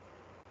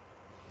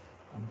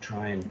 I'm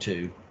trying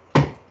to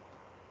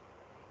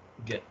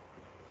get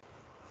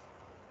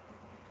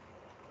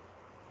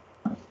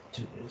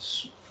to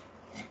this.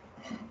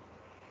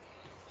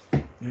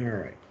 All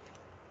right.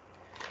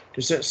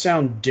 Does that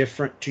sound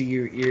different to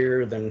your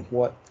ear than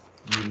what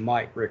you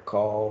might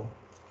recall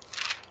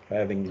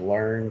having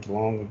learned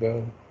long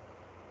ago?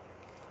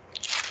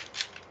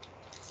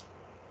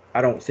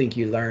 I don't think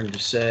you learned to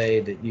say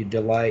that you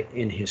delight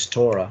in his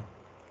Torah.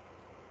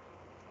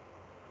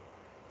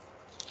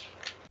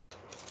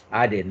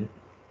 I didn't.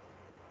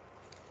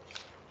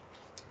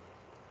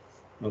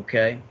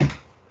 Okay.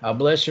 How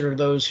blessed are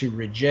those who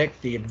reject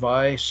the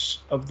advice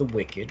of the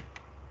wicked,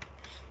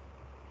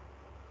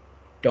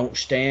 don't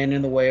stand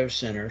in the way of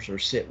sinners, or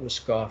sit with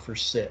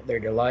scoffers sit. Their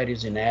delight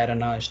is in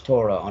Adonai's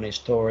Torah. On his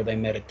Torah they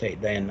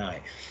meditate day and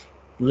night.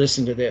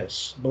 Listen to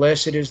this.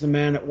 Blessed is the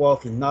man that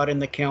walketh not in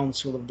the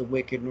counsel of the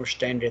wicked, nor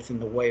standeth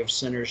in the way of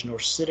sinners, nor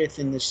sitteth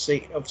in the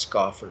seat of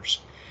scoffers.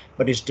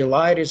 But his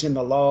delight is in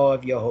the law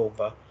of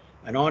Jehovah,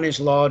 and on his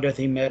law doth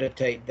he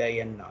meditate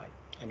day and night.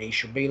 And he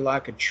shall be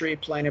like a tree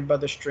planted by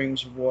the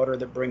streams of water,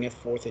 that bringeth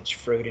forth its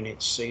fruit in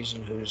its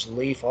season, whose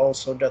leaf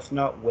also doth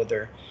not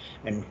wither,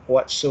 and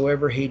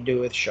whatsoever he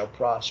doeth shall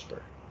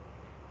prosper.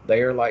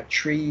 They are like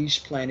trees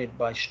planted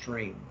by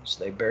streams.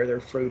 They bear their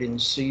fruit in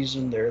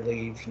season, their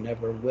leaves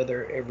never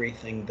wither,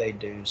 everything they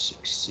do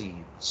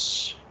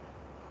succeeds.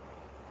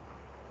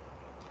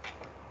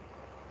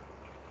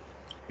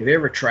 Have you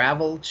ever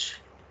traveled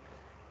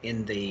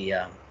in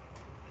the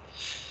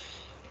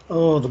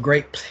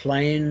Great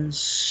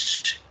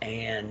Plains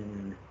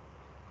and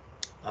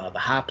the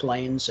high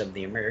plains of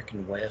the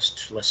American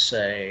West? Let's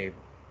say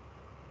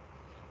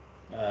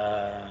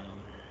uh,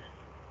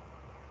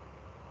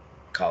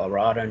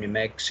 Colorado, New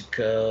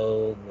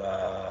Mexico,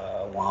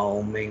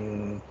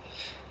 Wyoming,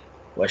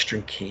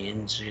 western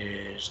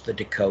Kansas, the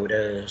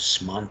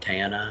Dakotas,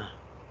 Montana.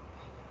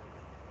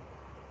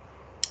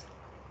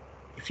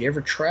 If you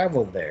ever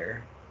travel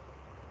there,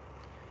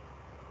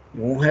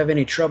 you won't have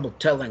any trouble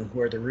telling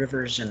where the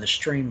rivers and the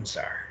streams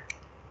are,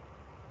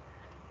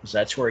 because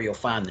that's where you'll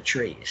find the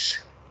trees.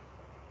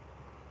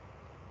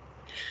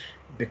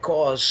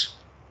 Because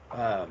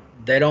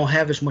they don't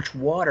have as much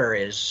water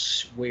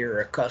as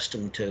we're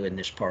accustomed to in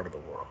this part of the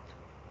world.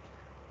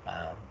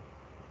 Uh,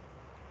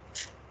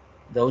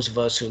 those of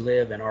us who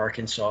live in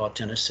Arkansas,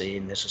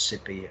 Tennessee,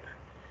 Mississippi,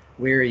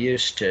 we're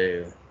used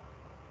to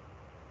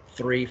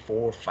 3,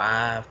 4,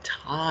 5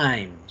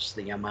 times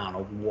the amount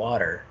of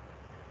water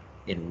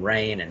in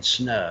rain and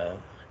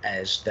snow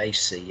as they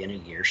see in a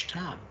year's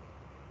time.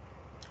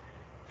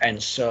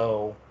 And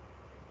so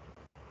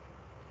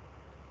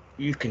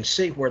you can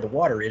see where the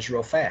water is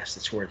real fast.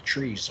 It's where the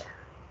trees are.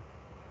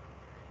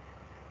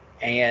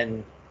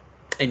 And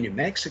in New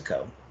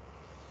Mexico,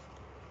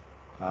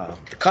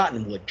 the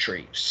cottonwood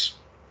trees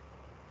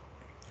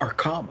are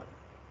common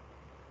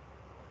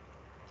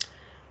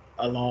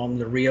along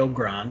the Rio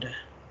Grande,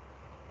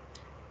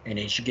 and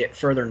as you get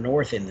further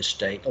north in the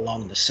state,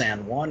 along the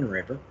San Juan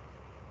River.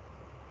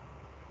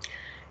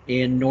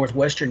 In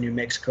northwestern New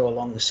Mexico,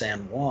 along the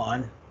San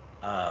Juan,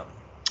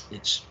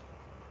 it's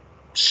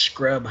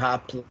scrub, high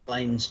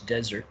plains,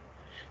 desert.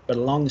 But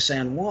along the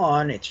San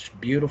Juan, it's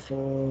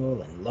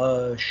beautiful and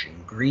lush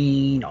and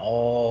green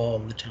all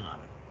the time,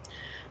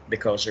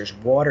 because there's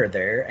water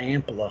there,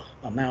 ample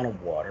amount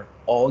of water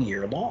all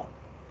year long.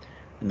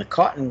 And the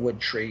cottonwood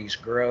trees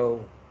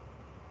grow,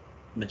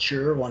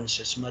 mature ones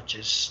as much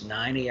as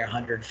 90 or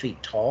 100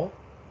 feet tall.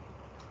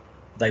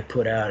 They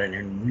put out an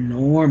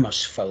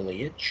enormous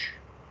foliage,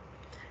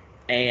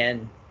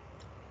 and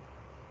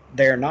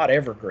they're not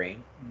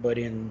evergreen, but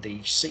in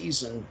the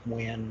season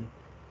when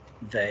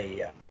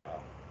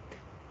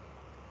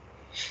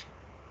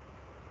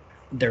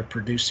they're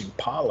producing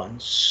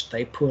pollens,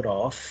 they put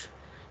off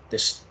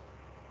this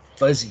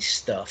fuzzy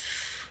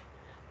stuff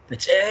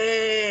that's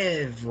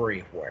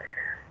everywhere.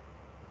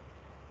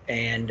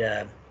 And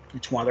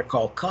it's why they're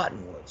called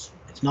cottonwoods.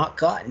 It's not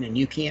cotton, and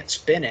you can't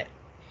spin it,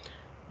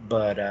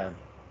 but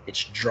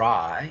it's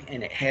dry,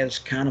 and it has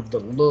kind of the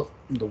look,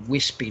 the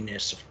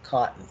wispiness of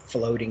cotton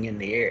floating in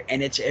the air,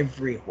 and it's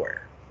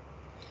everywhere.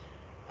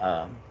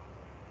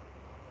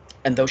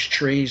 And those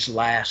trees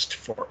last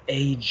for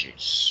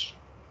ages.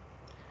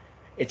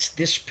 It's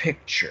this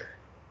picture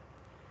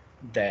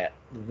that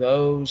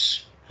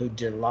those who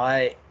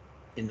delight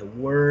in the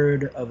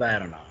word of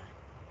Adonai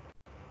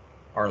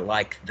are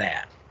like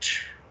that.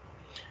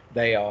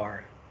 They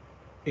are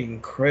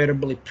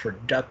incredibly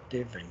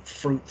productive and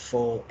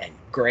fruitful and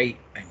great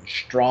and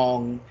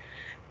strong,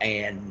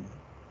 and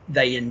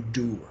they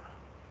endure.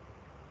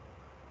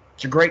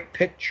 It's a great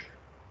picture.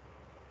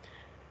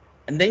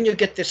 And then you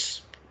get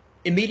this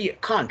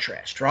immediate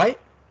contrast, right?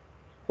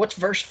 What's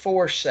verse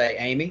 4 say,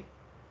 Amy?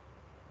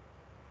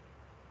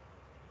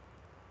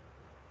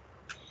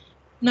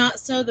 Not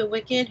so the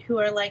wicked, who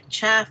are like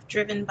chaff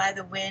driven by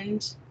the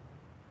wind.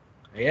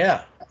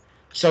 Yeah.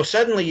 So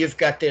suddenly you've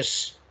got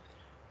this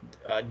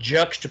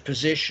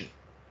juxtaposition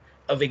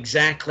of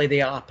exactly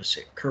the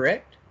opposite,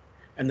 correct?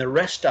 And the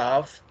rest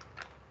of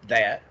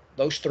that,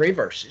 those 3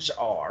 verses,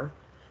 are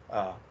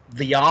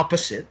the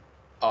opposite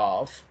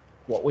of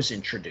what was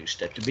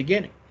introduced at the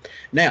beginning.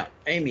 Now,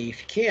 Amy,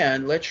 if you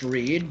can, let's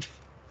read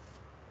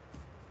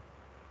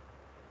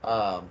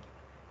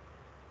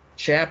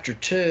chapter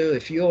 2.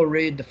 If you'll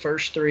read the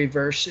first 3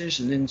 verses,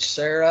 and then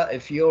Sarah,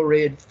 if you'll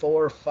read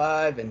 4,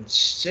 5, and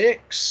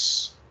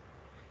 6.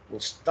 We'll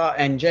start,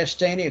 and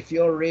Justine, if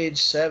you'll read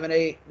 7,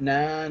 8,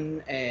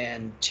 9,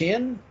 and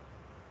 10.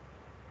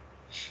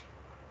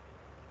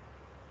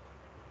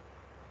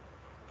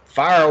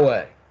 Fire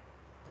away.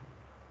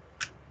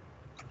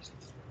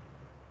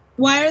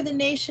 Why are the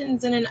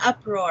nations in an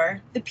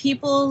uproar? The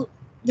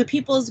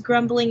peoples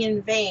grumbling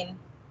in vain.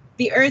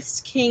 The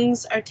earth's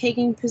kings are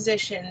taking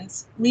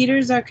positions.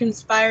 Leaders are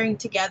conspiring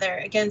together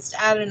against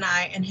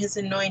Adonai and his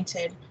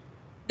anointed.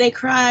 They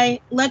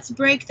cry, "Let's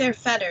break their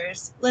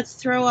fetters. Let's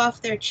throw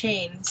off their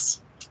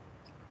chains."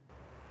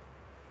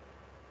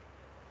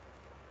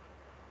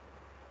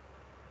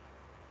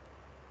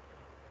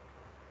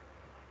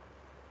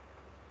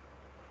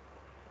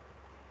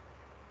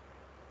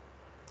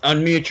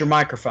 Unmute your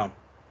microphone.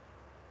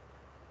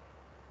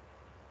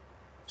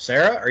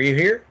 Sarah, are you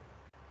here?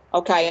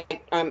 Okay,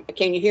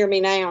 can you hear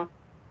me now?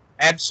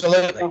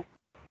 Absolutely.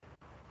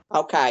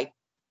 Okay.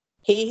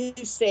 He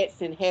who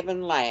sits in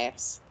heaven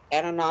laughs.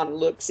 Adonai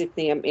looks at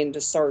them in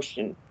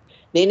desertion.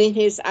 Then in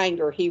his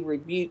anger he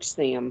rebukes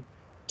them,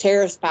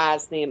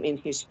 terrifies them in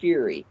his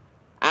fury.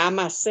 I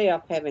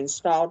myself have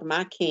installed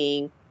my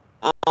king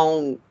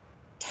on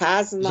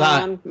Zion.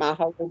 Tazalon,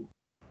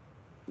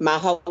 my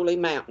holy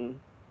mountain.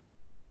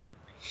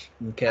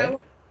 Okay. I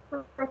will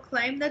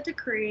proclaim the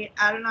decree.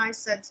 Adonai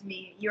said to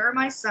me, "You are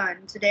my son.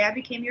 Today I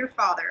became your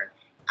father.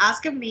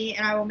 Ask of me,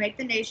 and I will make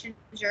the nations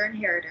your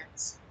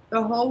inheritance.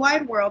 The whole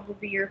wide world will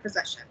be your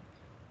possession.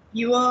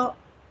 You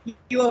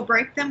will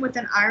break them with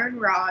an iron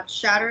rod,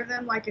 shatter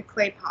them like a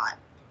clay pot.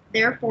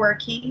 Therefore,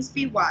 kings,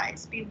 be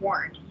wise, be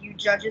warned, you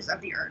judges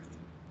of the earth."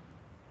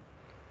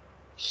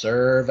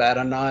 Serve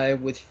Adonai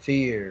with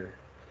fear.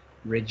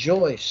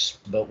 Rejoice,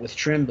 but with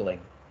trembling.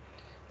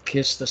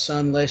 Kiss the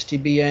Son, lest he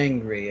be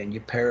angry, and you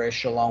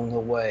perish along the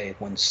way,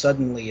 when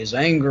suddenly his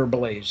anger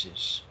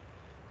blazes.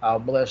 How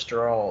blessed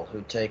are all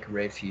who take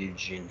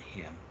refuge in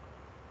him.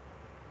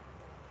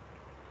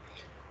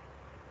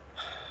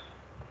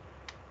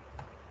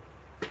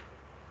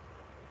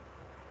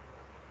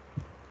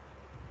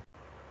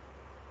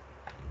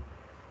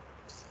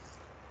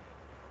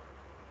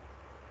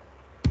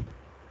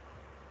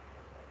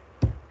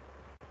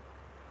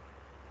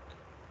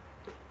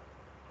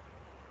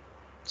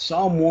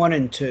 Psalm 1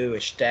 and 2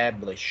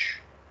 establish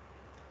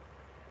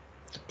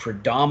the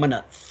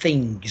predominant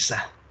things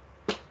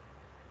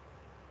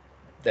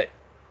that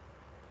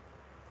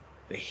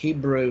the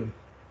Hebrew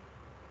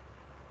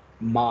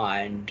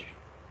mind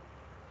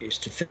is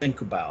to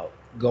think about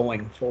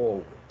going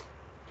forward.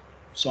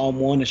 Psalm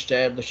 1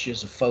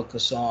 establishes a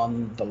focus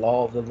on the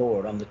law of the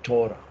Lord, on the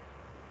Torah.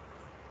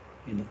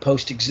 In the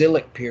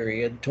post-exilic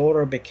period,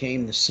 Torah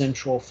became the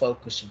central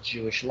focus of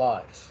Jewish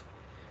life.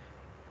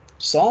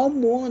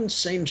 Psalm 1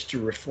 seems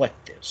to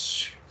reflect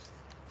this.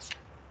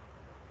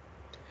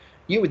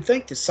 You would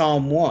think that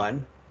Psalm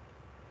 1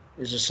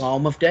 is a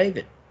psalm of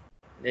David.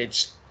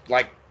 It's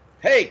like,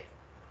 hey,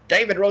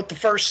 David wrote the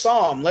first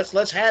psalm.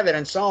 Let's have it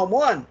in Psalm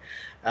 1.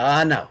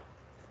 No,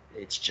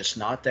 it's just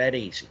not that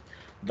easy.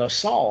 The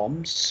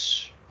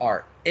Psalms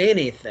are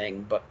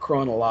anything but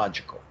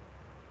chronological.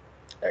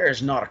 There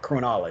is not a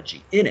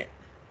chronology in it.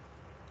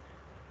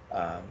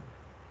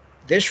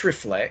 This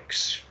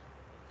reflects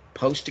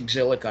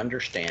post-exilic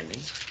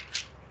understanding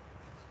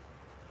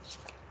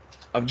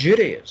of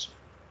Judaism.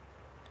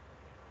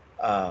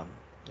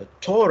 The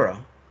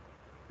Torah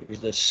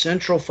is the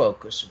central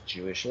focus of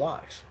Jewish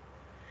life.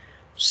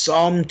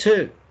 Psalm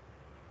 2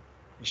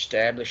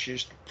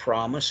 establishes the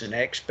promise and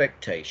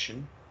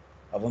expectation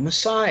of a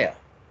Messiah,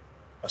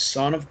 a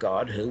Son of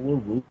God who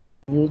will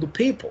rule the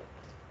people,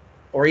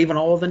 or even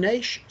all the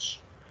nations.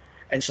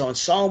 And so in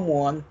Psalm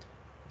 1,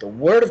 the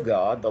Word of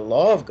God, the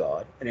law of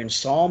God, and in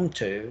Psalm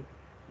 2,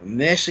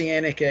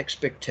 messianic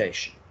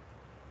expectation.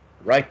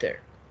 Right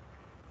there.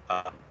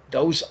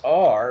 Those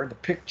are the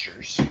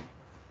pictures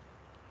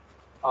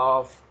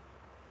of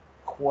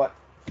what,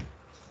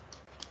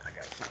 I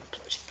gotta find a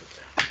place to put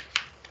that,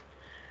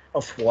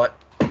 of what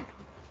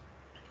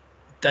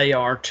they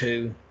are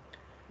to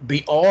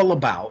be all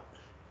about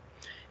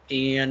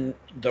in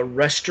the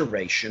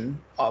restoration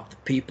of the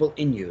people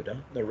in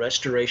Judah, the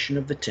restoration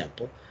of the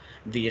temple,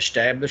 the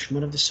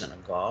establishment of the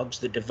synagogues,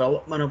 the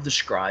development of the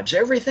scribes.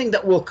 Everything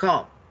that will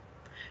come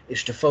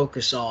is to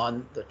focus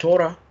on the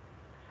Torah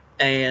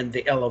and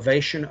the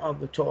elevation of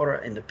the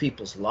Torah in the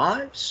people's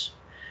lives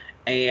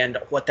and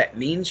what that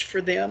means for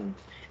them,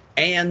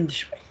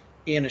 and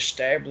in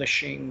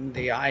establishing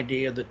the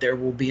idea that there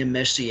will be a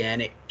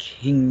messianic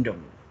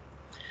kingdom,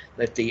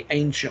 that the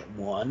Ancient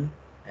One,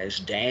 as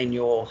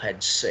Daniel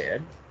had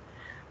said,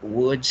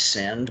 would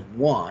send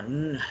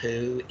one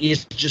who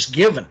is just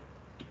given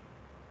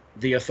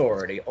the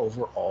authority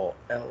over all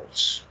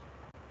else.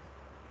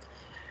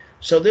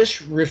 So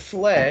this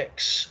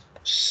reflects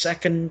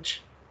Second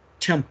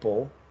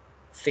Temple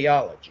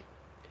theology.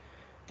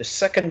 The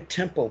Second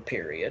Temple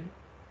period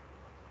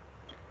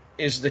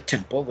is the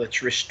temple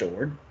that's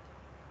restored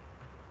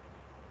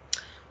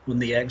when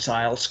the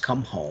exiles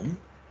come home,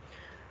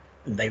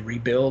 and they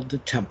rebuild the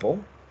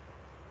temple,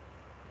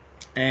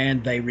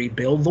 and they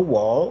rebuild the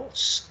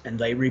walls, and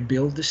they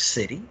rebuild the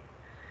city.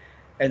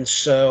 And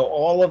so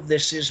all of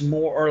this is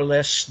more or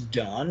less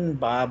done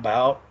by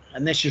about,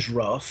 and this is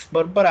rough,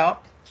 but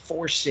about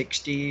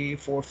 460,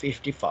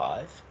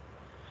 455.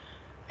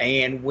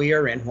 And we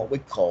are in what we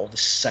call the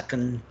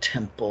Second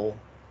Temple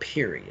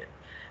period.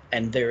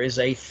 And there is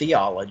a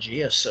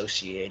theology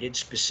associated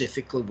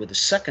specifically with the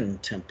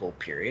Second Temple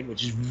period,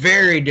 which is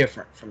very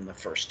different from the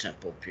First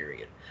Temple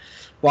period.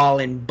 While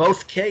in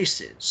both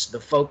cases, the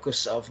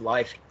focus of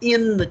life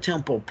in the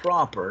temple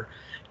proper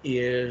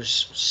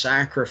is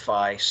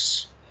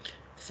sacrifice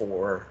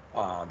for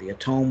the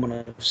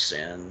atonement of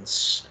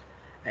sins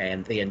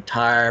and the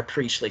entire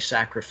priestly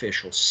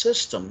sacrificial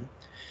system,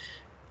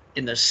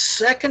 in the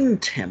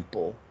Second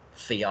Temple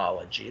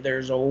theology,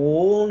 there's a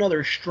whole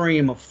other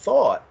stream of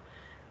thought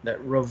that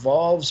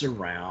revolves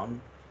around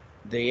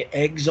the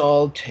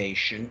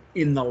exaltation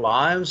in the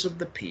lives of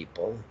the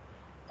people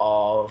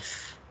of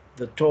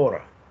the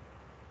Torah.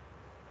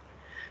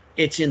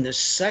 It's in the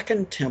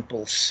Second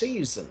Temple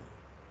season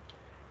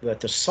that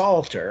the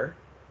Psalter,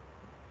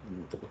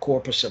 the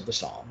corpus of the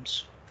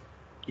Psalms,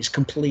 is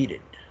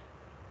completed.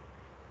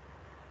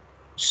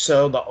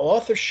 So the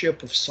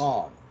authorship of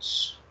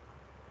Psalms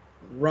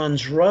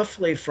runs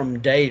roughly from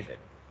David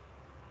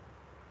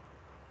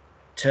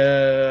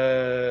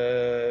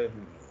to,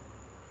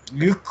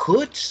 you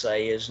could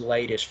say, as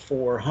late as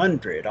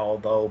 400,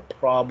 although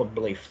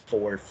probably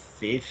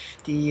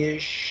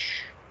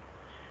 450-ish.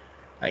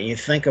 You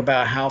think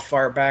about how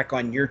far back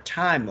on your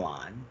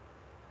timeline,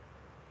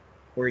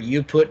 where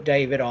you put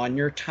David on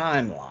your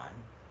timeline,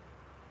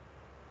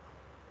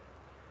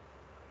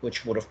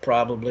 which would have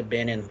probably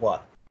been in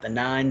what, the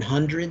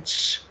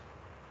 900s?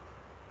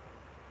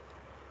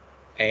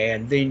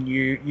 And then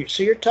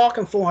so you're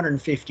talking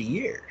 450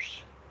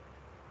 years.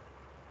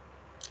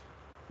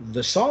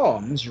 The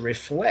Psalms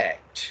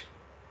reflect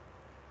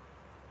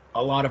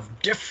a lot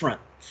of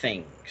different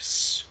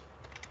things.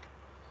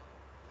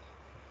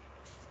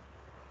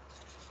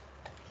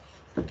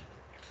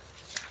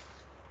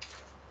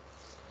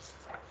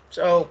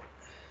 So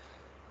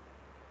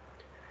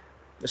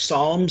the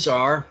Psalms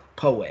are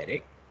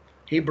poetic.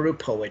 Hebrew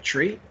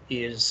poetry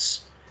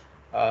is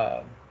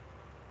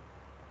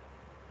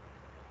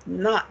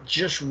not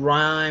just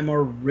rhyme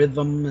or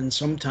rhythm, and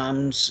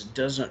sometimes it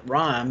doesn't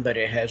rhyme, but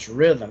it has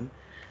rhythm.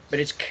 But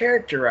it's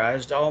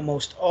characterized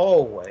almost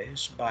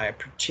always by a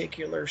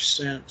particular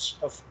sense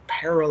of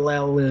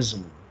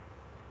parallelism.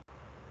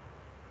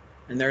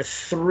 And there are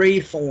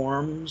three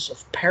forms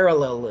of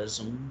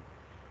parallelism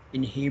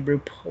in Hebrew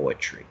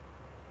poetry.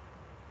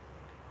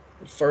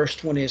 The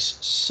first one is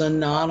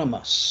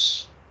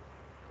synonymous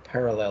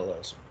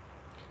parallelism.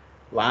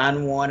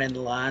 Line 1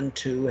 and line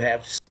 2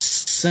 have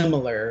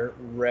similar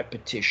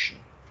repetition.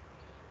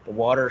 The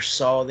waters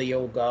saw thee,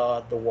 O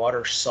God, the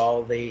waters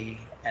saw thee,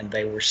 and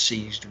they were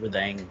seized with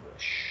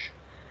anguish.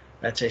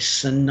 That's a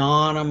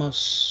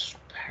synonymous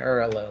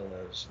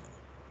parallelism.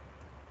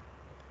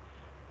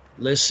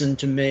 Listen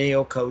to me,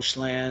 O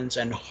coastlands,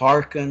 and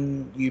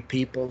hearken, you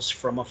peoples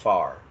from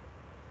afar.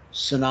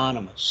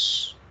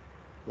 Synonymous.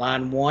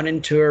 Line 1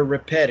 and 2 are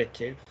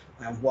repetitive,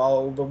 and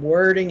while the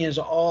wording is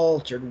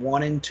altered,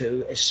 1 and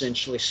 2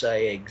 essentially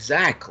say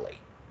exactly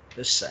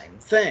the same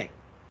thing.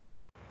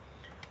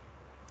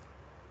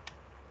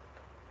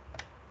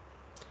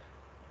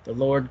 The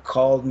Lord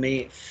called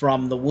me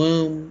from the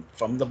womb,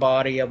 from the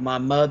body of my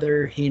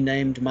mother. He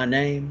named my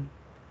name.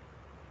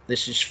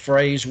 This is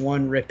phrase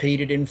 1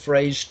 repeated in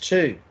phrase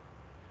 2.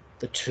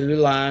 The two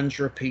lines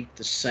repeat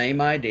the same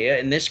idea.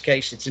 In this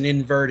case, it's an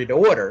inverted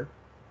order.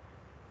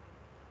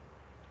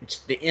 It's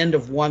the end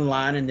of one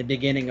line and the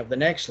beginning of the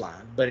next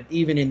line. But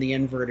even in the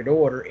inverted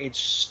order, it's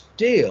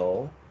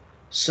still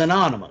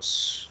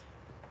synonymous.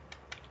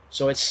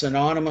 So it's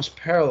synonymous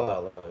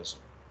parallelism.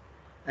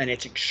 And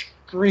it's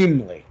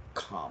extremely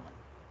common.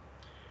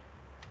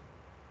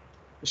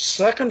 The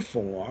second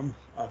form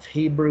of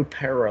Hebrew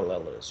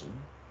parallelism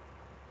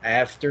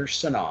after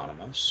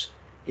synonymous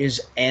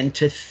is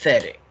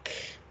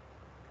antithetic,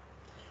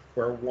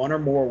 where one or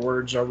more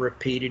words are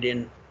repeated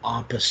in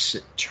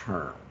opposite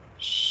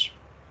terms.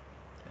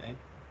 Okay?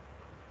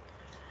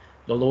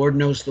 The Lord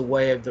knows the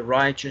way of the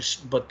righteous,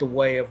 but the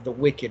way of the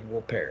wicked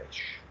will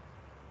perish.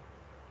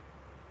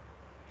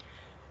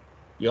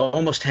 You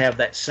almost have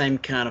that same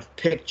kind of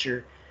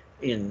picture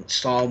in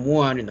Psalm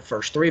 1 in the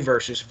first 3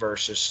 verses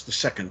versus the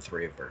second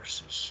 3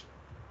 verses.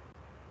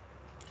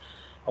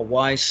 A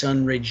wise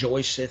son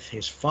rejoiceth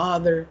his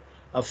father,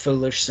 a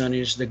foolish son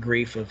is the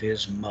grief of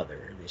his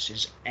mother. This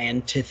is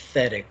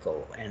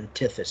antithetical,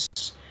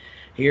 antithesis.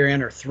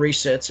 Herein are 3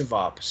 sets of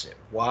opposite: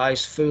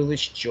 wise,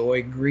 foolish,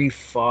 joy, grief,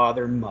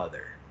 father,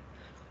 mother.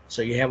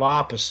 So you have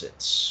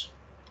opposites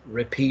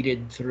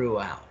repeated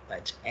throughout.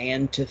 That's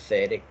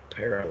antithetic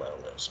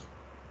parallelism.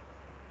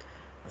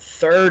 A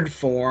third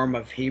form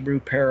of Hebrew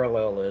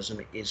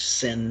parallelism is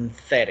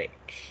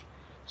synthetic.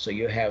 So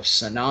you have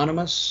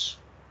synonymous,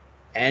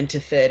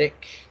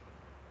 antithetic,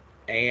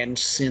 and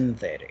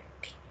synthetic,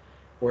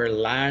 where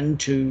line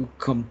 2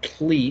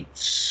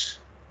 completes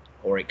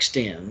or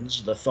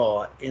extends the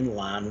thought in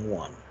line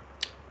 1.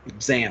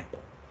 Example: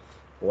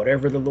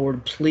 whatever the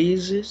Lord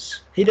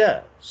pleases, he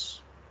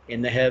does,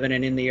 in the heaven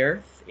and in the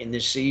earth, in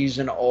the seas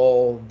and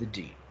all the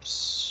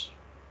deeps.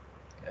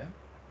 Okay?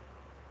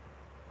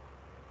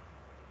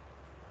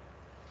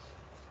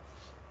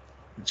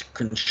 It's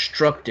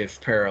constructive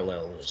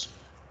parallelism,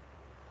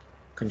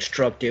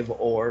 constructive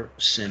or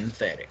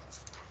synthetic.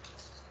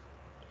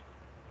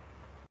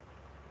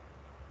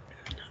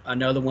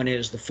 Another one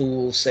is: the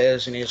fool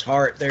says in his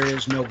heart, there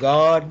is no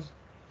God.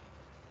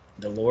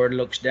 The Lord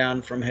looks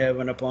down from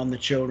heaven upon the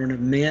children of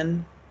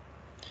men.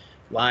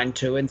 Line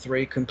 2 and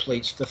 3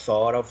 completes the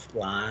thought of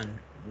line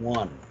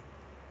 1.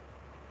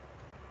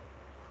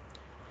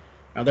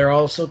 Now there are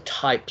also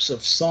types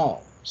of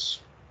psalms.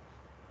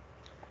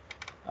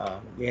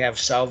 We have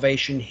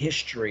salvation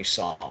history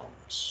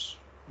psalms.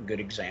 A good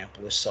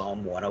example is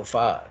Psalm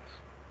 105.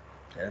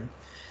 Okay?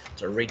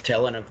 It's a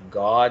retelling of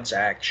God's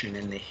action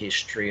in the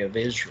history of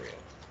Israel.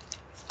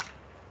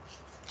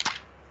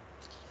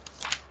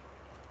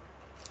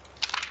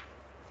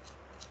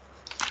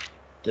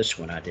 This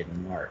one I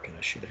didn't mark, and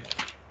I should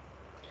have.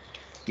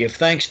 Give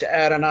thanks to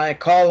Adonai,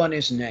 call on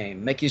his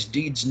name, make his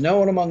deeds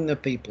known among the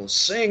people,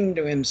 sing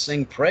to him,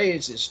 sing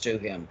praises to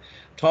him,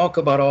 talk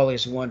about all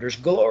his wonders,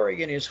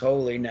 glory in his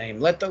holy name.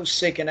 Let those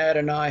seeking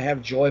Adonai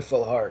have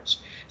joyful hearts.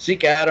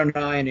 Seek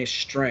Adonai in his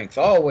strength,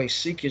 always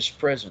seek his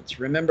presence.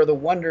 Remember the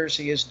wonders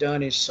he has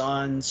done, his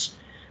signs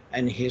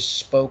and his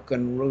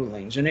spoken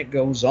rulings. And it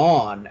goes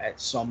on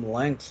at some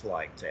length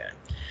like that.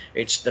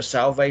 It's the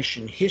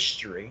salvation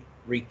history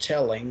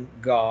retelling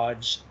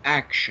God's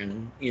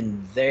action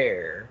in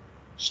their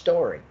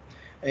story.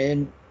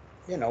 And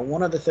you know,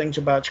 one of the things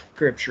about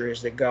scripture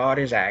is that God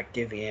is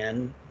active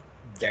in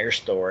their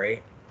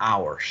story,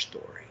 our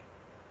story.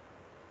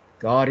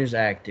 God is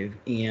active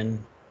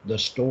in the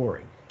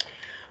story.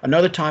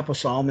 Another type of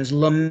psalm is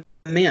lament.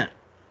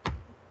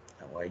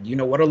 You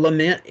know what a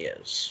lament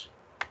is.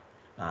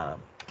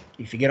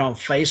 If you get on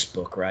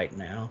Facebook right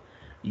now,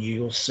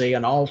 you'll see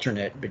an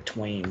alternate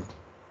between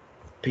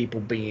people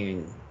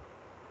being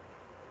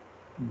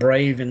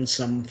brave in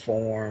some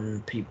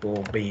form,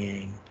 people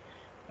being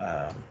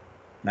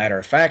matter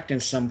of fact in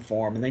some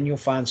form, and then you'll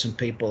find some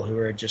people who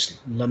are just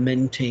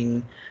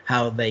lamenting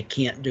how they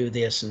can't do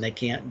this and they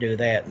can't do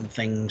that and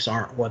things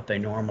aren't what they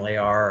normally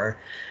are.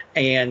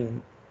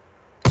 And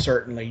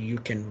certainly you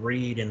can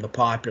read in the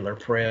popular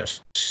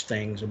press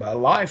things about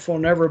life will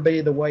never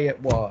be the way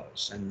it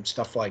was and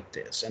stuff like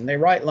this, and they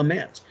write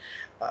laments.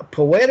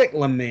 Poetic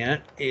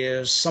lament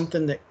is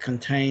something that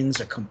contains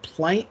a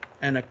complaint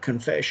and a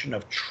confession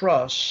of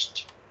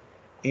trust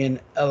in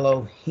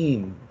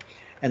Elohim.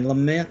 And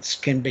laments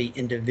can be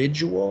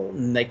individual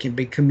and they can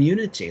be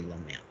community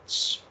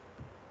laments.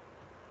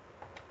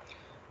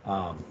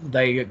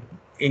 They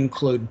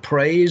include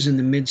praise in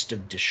the midst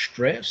of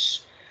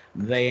distress.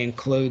 They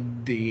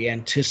include the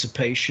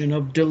anticipation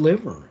of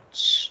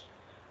deliverance.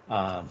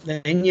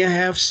 Then you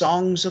have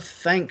songs of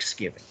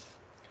thanksgiving.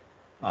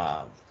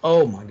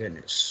 Oh my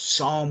goodness,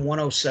 Psalm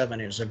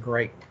 107 is a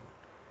great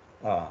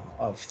one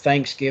of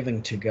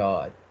thanksgiving to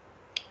God.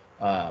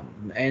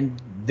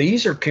 And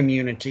these are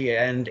community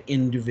and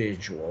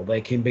individual.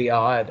 They can be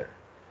either.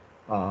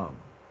 And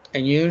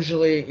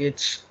usually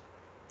it's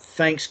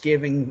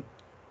thanksgiving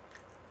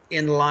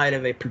in light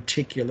of a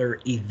particular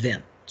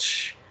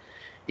event,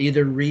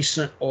 either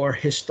recent or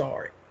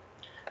historic.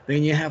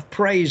 Then you have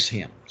praise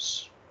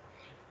hymns.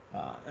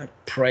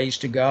 Praise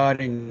to God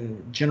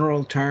in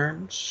general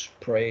terms,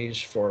 praise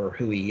for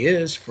who he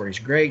is, for his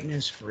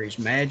greatness, for his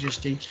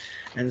majesty.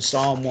 And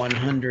Psalm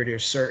 100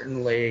 is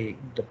certainly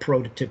the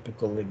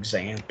prototypical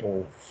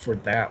example for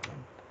that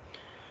one.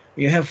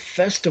 You have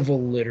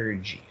festival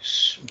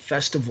liturgies,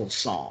 festival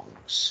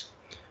songs,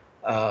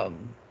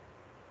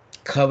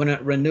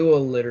 covenant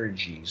renewal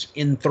liturgies,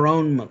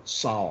 enthronement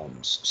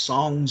psalms,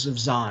 songs of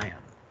Zion.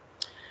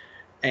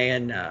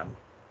 And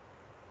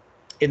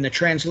in the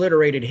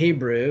transliterated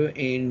Hebrew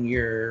in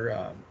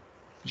your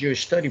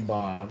Jewish study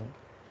Bible,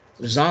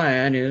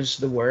 Zion is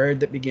the word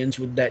that begins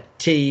with that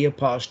T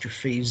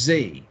apostrophe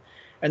Z,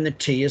 and the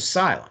T is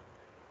silent.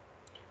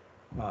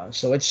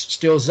 So it's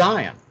still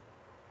Zion.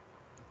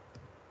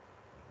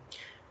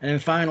 And then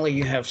finally,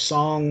 you have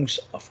songs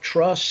of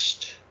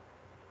trust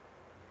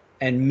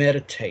and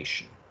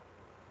meditation.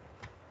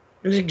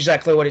 This is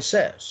exactly what it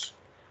says.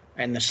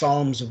 And the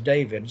Psalms of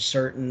David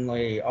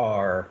certainly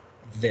are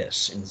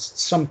this, in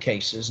some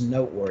cases,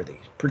 noteworthy,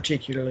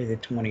 particularly the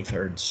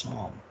 23rd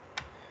Psalm.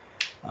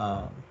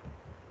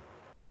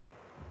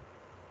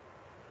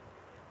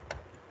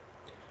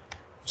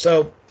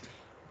 So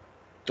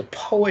the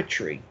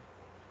poetry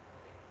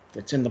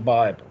that's in the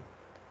Bible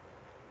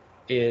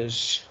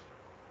is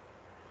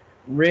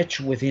rich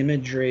with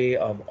imagery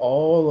of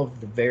all of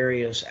the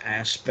various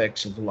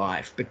aspects of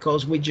life,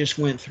 because we just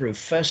went through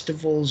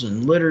festivals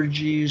and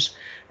liturgies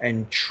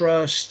and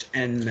trust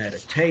and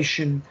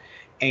meditation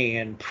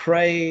and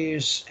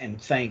praise and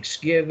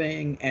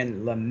thanksgiving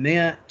and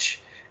lament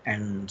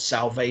and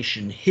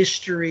salvation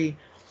history.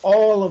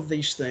 All of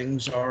these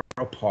things are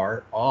a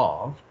part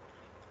of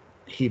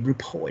Hebrew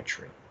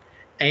poetry,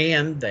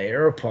 and they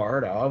are a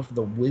part of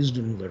the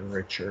wisdom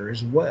literature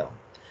as well.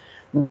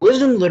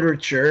 Wisdom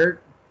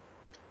literature,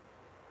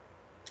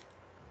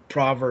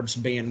 Proverbs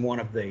being one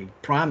of the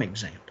prime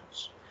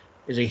examples,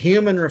 is a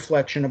human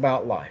reflection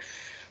about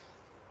life.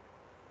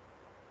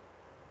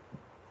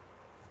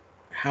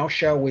 How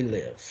shall we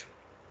live?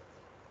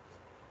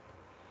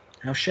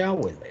 How shall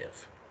we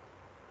live?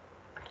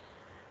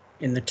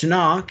 In the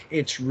Tanakh,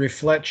 it's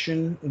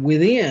reflection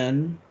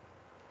within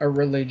a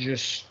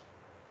religious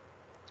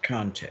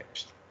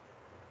context.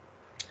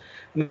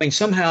 I mean,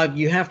 somehow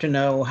you have to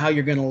know how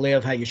you're going to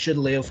live, how you should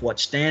live, what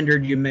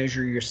standard you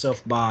measure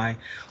yourself by,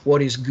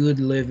 what is good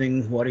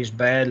living, what is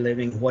bad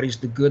living, what is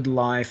the good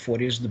life,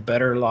 what is the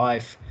better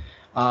life.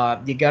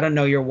 You got to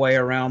know your way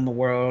around the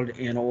world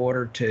in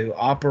order to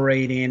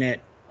operate in it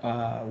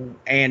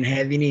and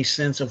have any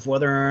sense of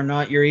whether or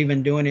not you're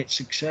even doing it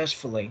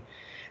successfully.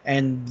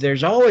 And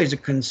there's always a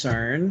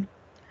concern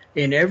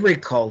in every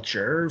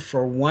culture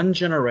for one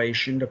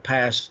generation to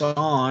pass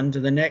on to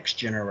the next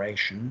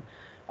generation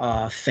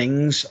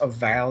things of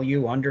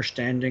value,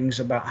 understandings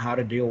about how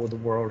to deal with the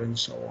world, and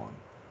so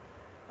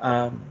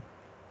on.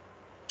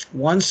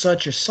 One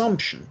such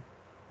assumption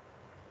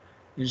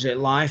is that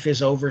life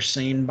is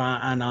overseen by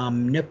an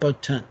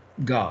omnipotent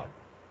God.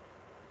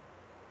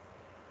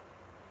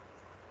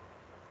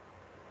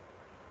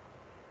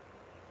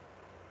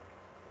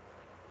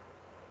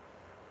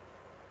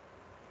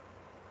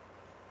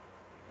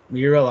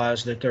 You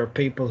realize that there are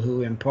people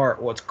who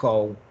impart what's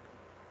called,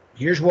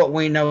 here's what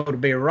we know to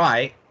be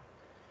right,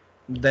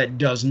 that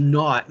does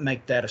not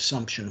make that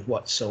assumption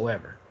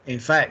whatsoever. In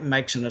fact,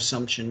 makes an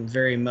assumption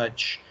very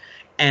much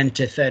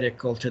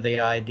antithetical to the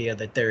idea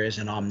that there is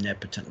an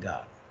omnipotent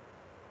God.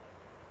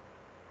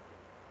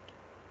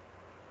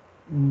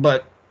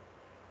 But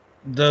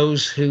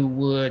those who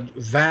would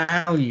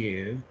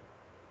value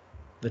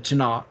the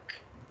Tanakh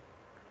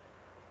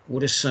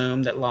would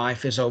assume that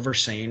life is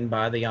overseen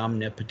by the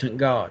omnipotent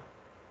God.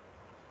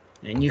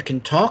 And you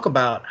can talk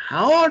about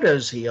how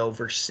does he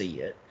oversee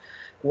it?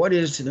 What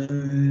is the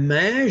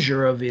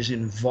measure of his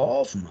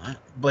involvement?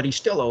 But he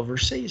still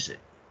oversees it.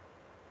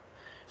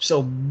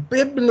 So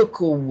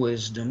biblical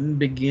wisdom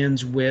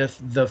begins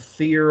with the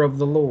fear of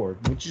the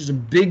Lord, which is a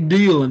big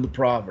deal in the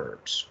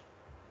Proverbs.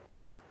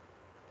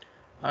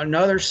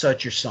 Another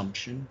such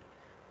assumption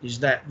is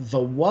that the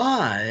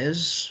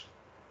wise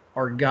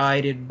are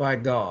guided by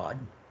God.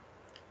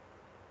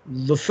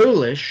 The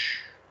foolish,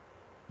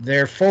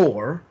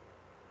 therefore,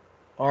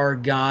 are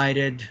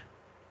guided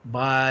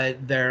by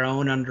their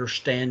own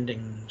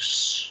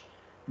understandings,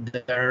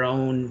 their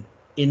own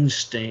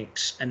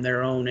instincts, and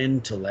their own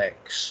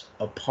intellects,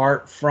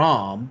 apart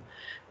from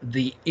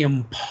the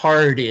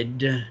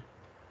imparted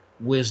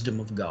wisdom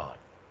of God.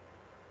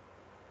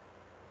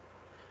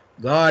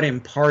 God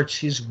imparts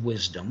his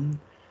wisdom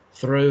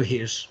through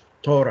his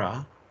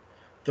Torah,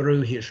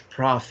 through his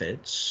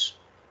prophets,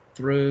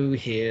 through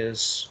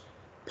his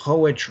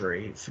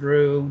poetry,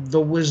 through the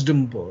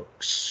wisdom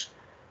books,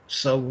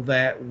 so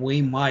that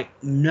we might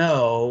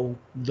know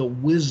the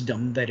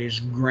wisdom that is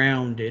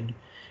grounded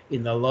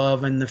in the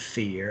love and the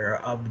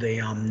fear of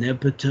the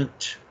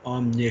omnipotent,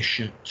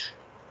 omniscient,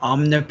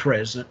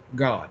 omnipresent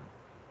God.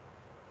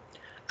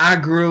 I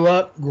grew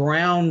up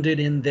grounded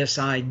in this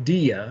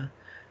idea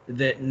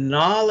that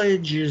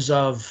knowledge is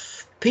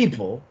of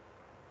people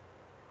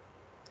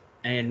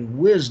and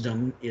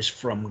wisdom is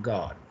from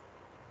God.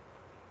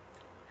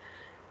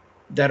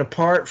 That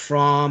apart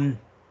from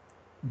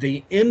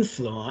the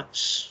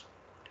influence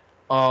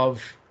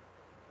of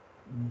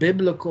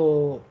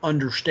biblical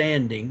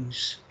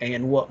understandings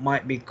and what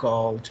might be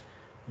called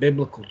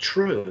biblical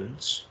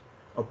truths,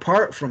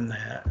 apart from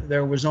that,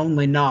 there was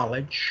only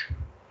knowledge,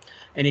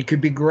 and it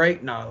could be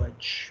great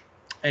knowledge,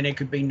 and it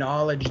could be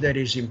knowledge that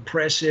is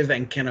impressive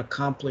and can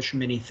accomplish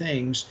many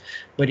things,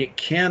 but it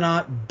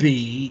cannot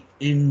be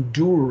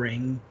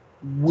enduring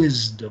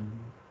wisdom.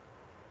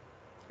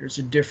 There's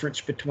a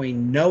difference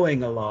between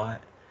knowing a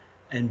lot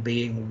and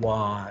being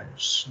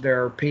wise.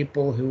 There are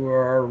people who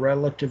are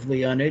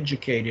relatively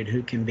uneducated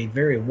who can be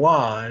very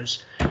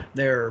wise.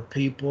 There are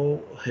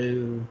people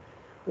who,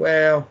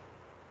 well,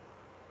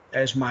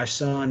 as my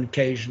son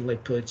occasionally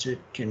puts it,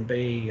 can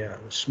be the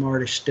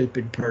smartest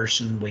stupid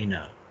person we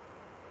know.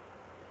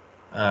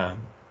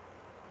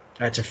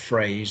 That's a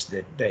phrase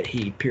that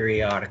he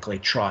periodically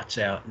trots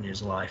out in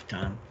his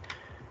lifetime.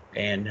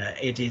 And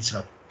it is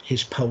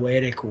his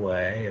poetic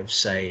way of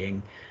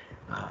saying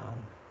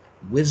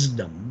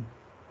wisdom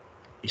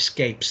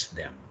escapes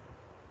them,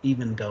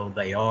 even though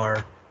they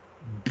are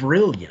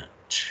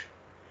brilliant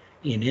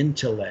in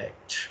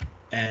intellect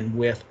and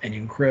with an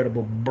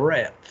incredible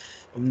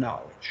breadth of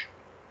knowledge.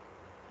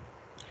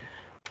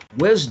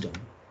 Wisdom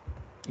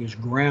is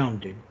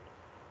grounded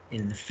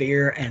in the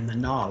fear and the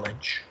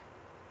knowledge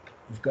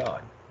of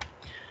God.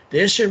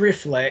 This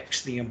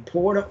reflects the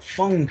important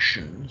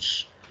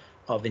functions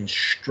of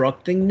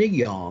instructing the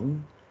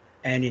young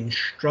and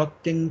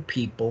instructing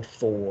people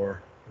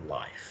for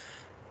life.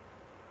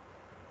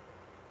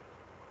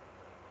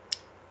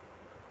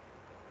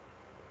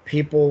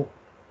 People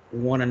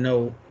want to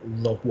know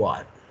the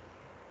what,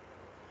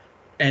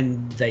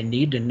 and they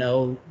need to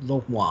know the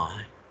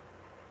why,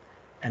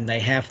 and they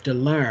have to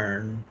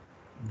learn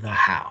the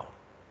how,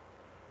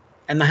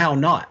 and the how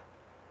not.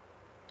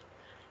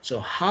 So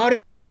how do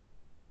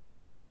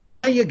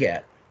you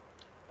get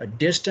a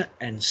distant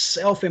and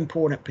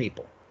self-important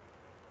people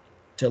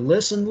to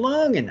listen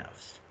long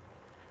enough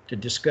to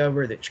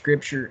discover that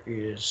Scripture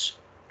is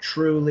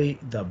truly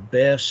the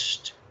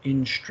best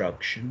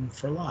instruction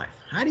for life?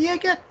 How do you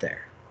get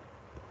there?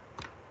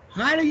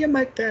 How do you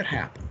make that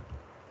happen?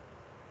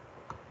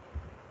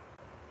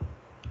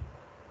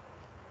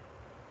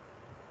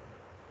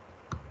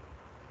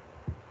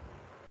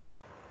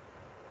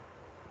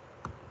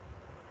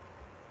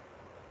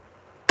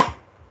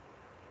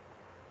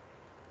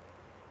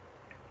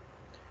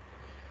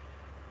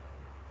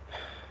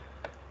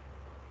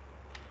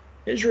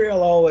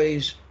 Israel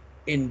always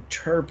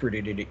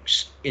interpreted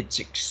its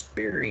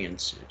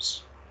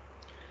experiences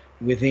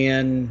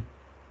within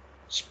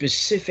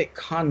specific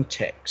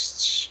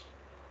contexts,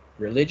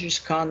 religious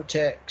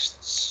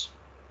contexts,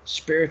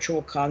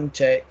 spiritual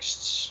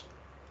contexts,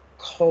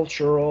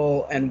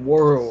 cultural and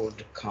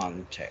world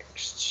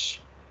contexts.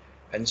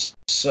 And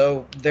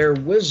so their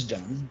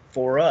wisdom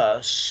for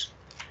us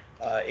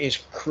is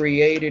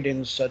created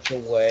in such a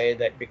way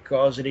that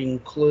because it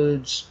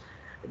includes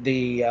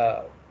the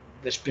uh,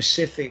 the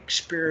specific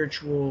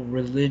spiritual,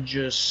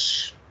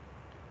 religious,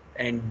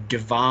 and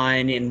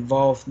divine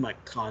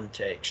involvement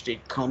context,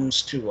 it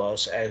comes to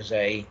us as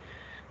a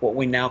what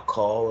we now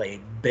call a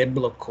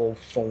biblical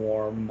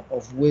form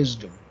of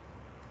wisdom.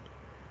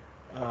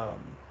 Um,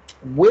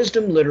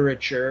 Wisdom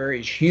literature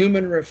is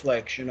human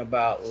reflection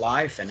about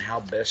life and how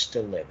best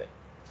to live it.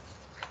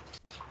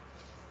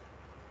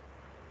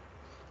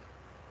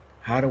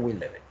 How do we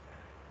live it?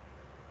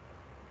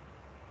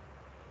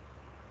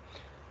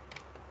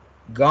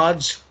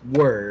 God's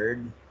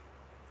word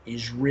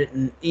is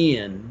written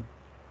in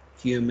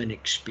human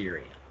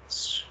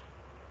experience.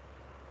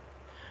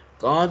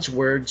 God's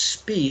word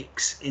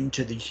speaks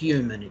into the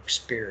human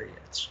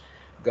experience.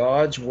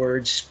 God's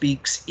word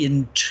speaks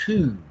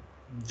into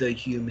the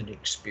human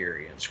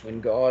experience.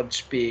 When God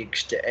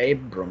speaks to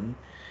Abram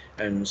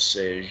and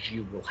says,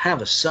 "You will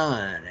have a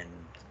son," and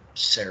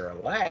Sarah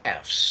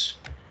laughs,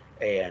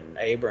 and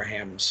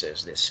Abraham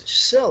says, "This is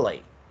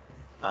silly."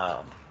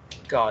 Um,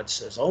 God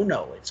says, "Oh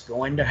no, it's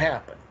going to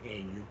happen,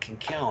 and you can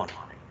count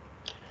on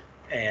it."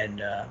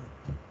 And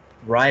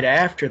right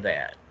after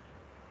that,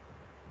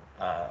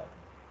 uh,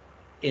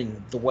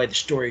 in the way the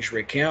story is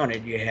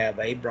recounted, you have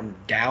Abram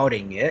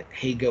doubting it.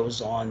 He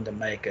goes on to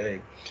make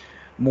a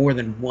more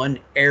than one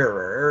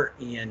error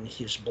in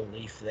his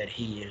belief that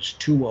he is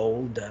too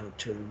old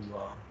to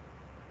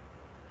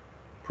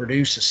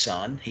produce a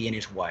son, he and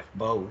his wife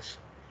both.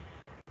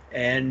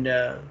 And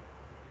the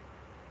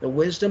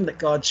wisdom that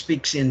God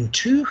speaks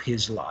into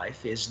his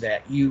life is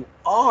that you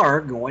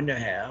are going to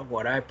have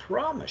what I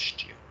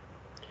promised you.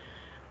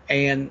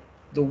 And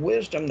the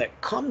wisdom that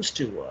comes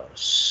to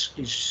us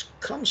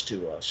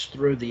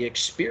through the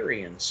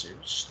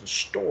experiences, the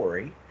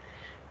story,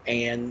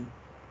 and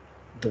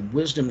the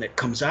wisdom that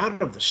comes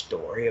out of the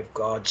story of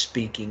God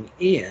speaking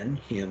in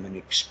human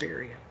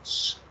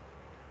experience.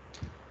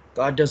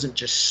 God doesn't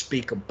just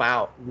speak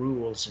about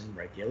rules and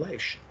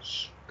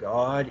regulations.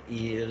 God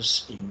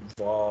is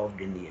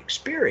involved in the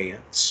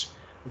experience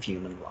of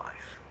human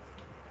life.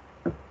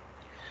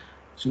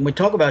 So when we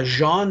talk about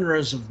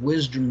genres of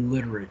wisdom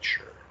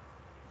literature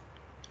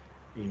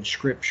in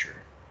Scripture,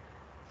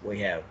 we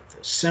have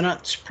the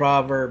sentence,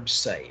 proverb,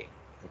 saying,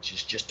 which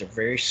is just a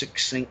very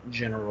succinct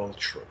general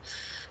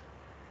truth.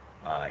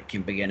 It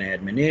can be an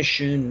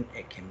admonition,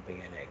 it can be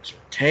an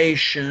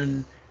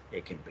exhortation,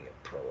 it can be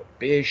a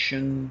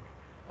prohibition.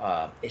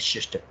 It's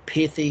just a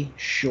pithy,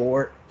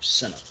 short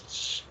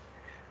sentence.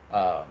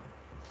 Um,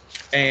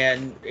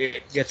 and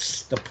it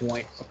gets the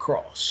point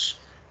across.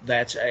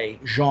 That's a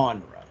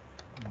genre.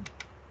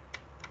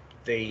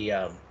 The,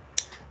 um,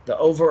 the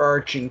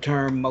overarching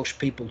term most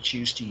people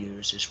choose to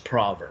use is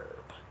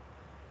proverb,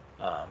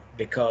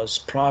 because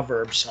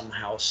proverb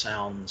somehow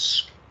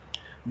sounds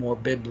more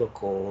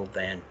biblical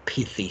than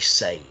pithy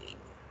saying.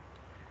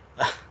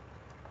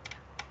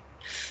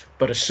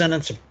 But a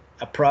sentence,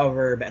 a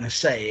proverb, and a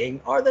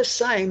saying are the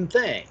same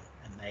thing,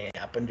 and they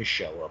happen to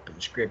show up in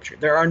Scripture.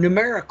 There are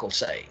numerical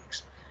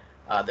sayings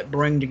that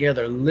bring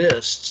together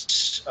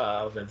lists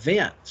of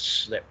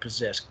events that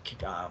possess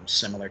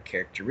similar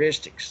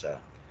characteristics.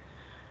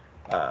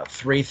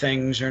 Three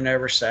things are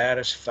never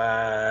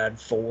satisfied,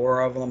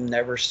 four of them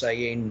never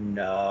say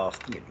enough.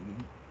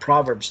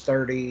 Proverbs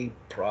 30,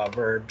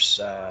 Proverbs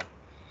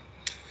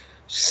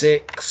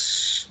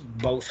 6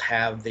 both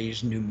have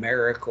these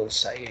numerical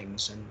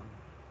sayings in them.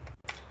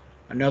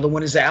 Another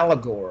one is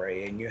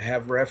allegory, and you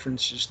have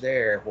references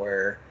there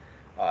where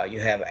you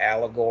have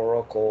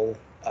allegorical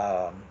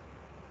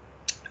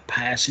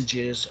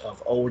passages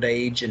of old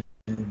age and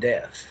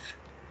death.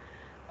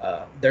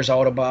 There's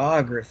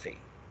autobiography,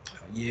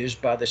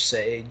 used by the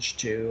sage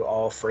to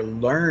offer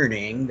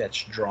learning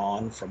that's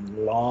drawn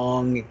from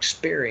long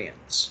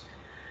experience.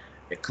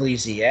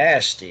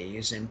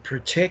 Ecclesiastes, in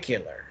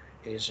particular,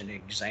 is an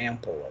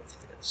example of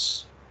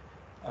this.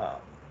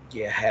 Um,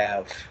 you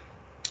have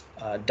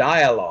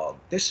dialogue.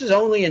 This is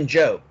only in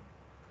Job.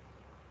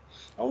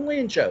 Only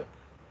in Job.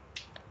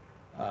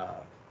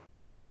 Uh,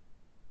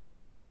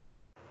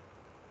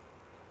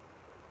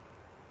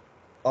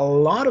 a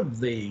lot of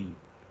the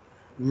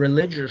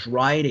religious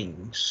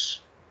writings,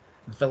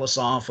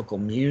 philosophical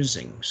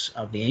musings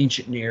of the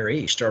ancient Near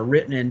East are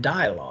written in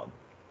dialogue.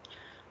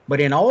 But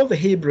in all of the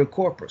Hebrew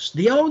corpus,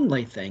 the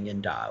only thing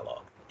in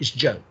dialogue is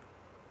Job.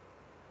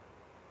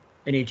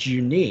 And it's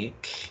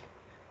unique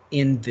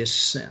in this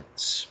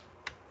sense.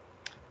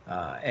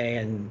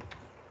 And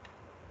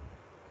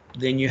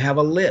then you have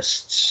a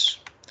lists,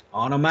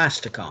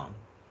 onomasticon,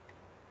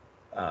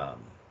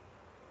 um,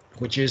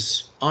 which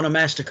is,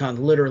 onomasticon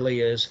literally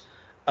is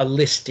a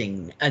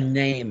listing, a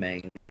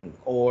naming,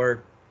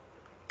 or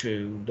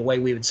to the way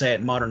we would say it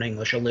in modern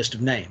English, a list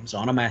of names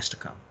on a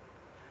masticon.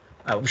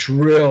 It was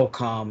real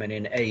common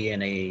in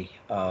A&E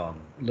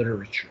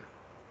literature.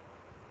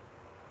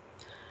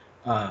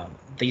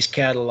 These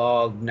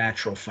catalog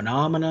natural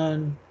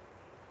phenomenon,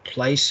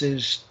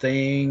 places,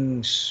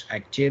 things,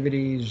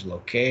 activities,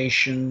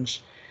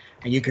 locations,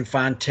 and you can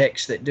find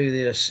texts that do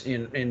this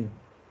in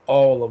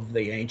all of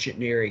the ancient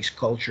Near East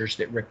cultures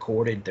that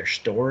recorded their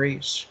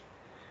stories.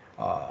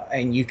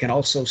 And you can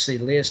also see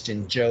lists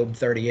in Job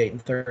 38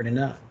 and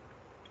 39.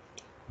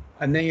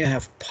 And then you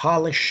have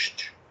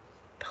polished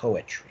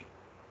poetry.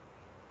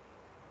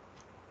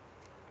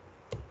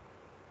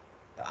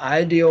 The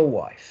ideal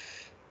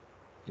wife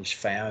is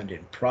found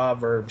in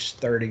Proverbs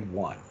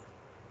 31.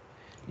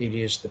 It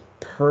is the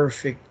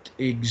perfect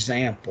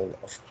example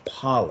of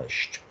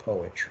polished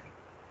poetry.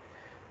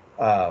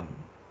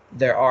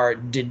 There are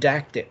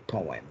didactic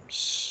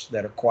poems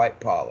that are quite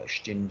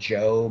polished in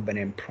Job and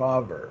in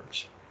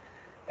Proverbs.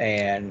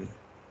 And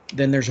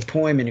then there's a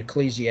poem in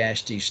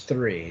Ecclesiastes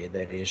 3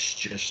 that is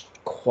just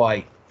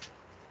quite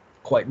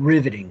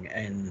riveting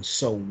and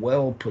so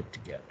well put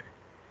together.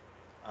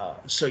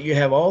 So you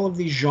have all of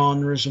these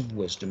genres of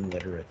wisdom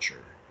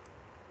literature.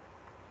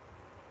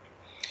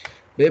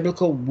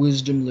 Biblical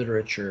wisdom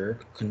literature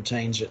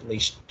contains at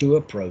least two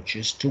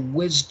approaches to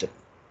wisdom.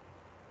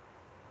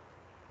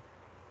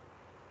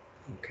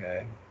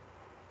 Okay.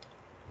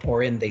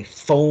 Or in the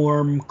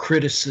form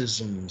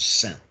criticism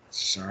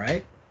sense, all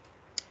right?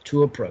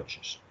 Two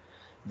approaches.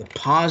 The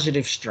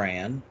positive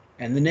strand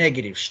and the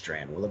negative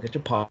strand. We'll look at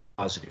the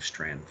positive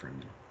strand for a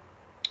minute.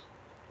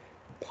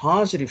 The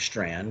positive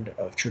strand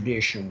of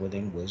tradition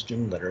within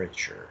wisdom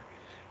literature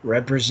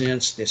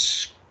represents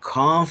this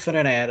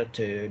confident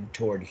attitude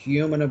toward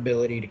human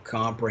ability to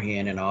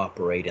comprehend and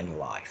operate in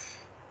life.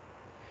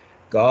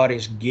 God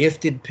has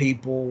gifted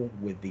people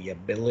with the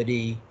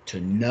ability to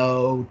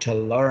know, to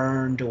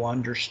learn, to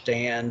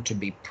understand, to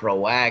be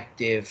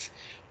proactive,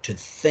 to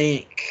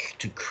think,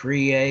 to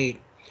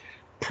create.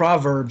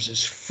 Proverbs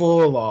is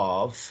full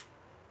of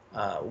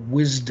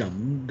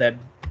wisdom that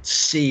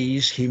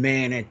sees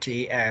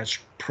humanity as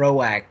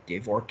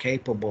proactive or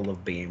capable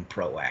of being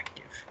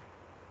proactive.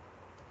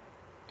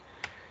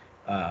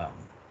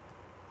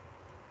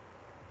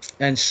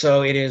 And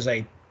so it is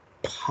a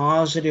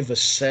positive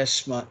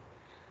assessment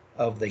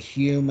of the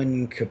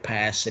human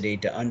capacity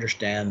to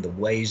understand the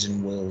ways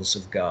and wills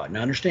of God.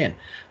 Now understand,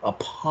 a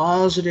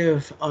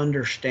positive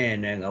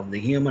understanding of the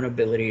human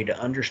ability to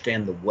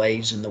understand the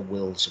ways and the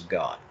wills of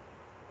God.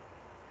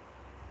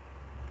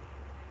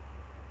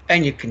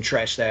 And you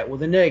contrast that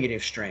with a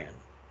negative strand,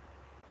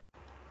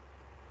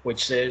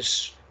 which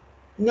says,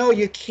 no,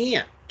 you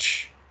can't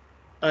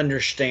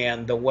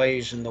understand the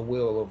ways and the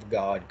will of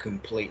God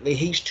completely.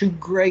 He's too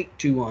great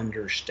to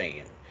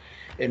understand.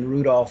 In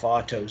Rudolf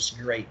Otto's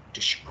great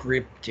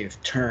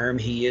descriptive term,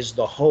 he is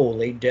the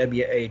holy,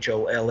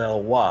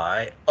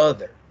 W-H-O-L-L-Y,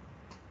 other.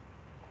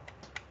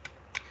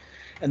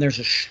 And there's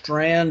a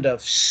strand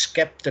of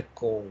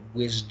skeptical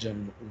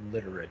wisdom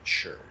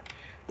literature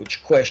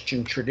which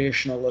questioned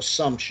traditional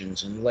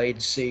assumptions and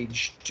laid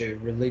siege to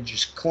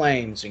religious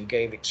claims and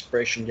gave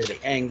expression to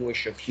the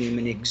anguish of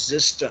human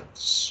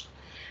existence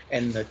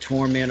and the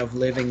torment of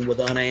living with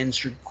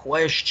unanswered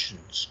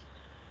questions.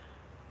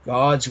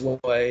 God's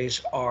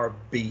ways are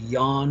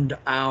beyond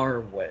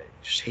our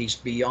ways. He's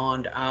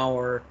beyond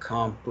our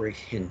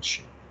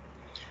comprehension.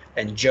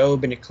 And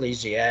Job and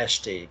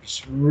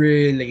Ecclesiastes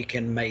really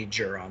can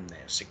major on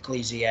this.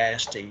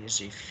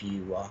 Ecclesiastes, if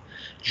you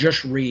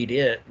just read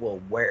it,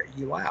 will wear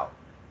you out.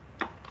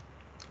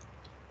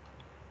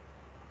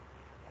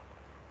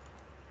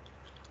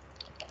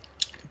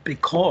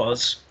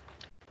 Because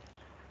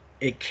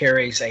it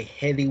carries a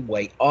heavy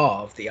weight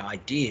of the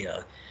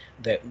idea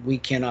that we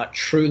cannot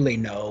truly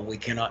know, we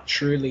cannot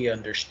truly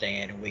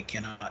understand, and we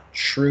cannot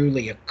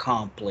truly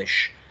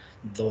accomplish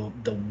the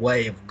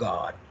way of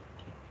God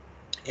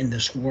in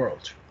this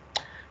world.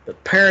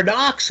 But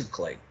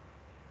paradoxically,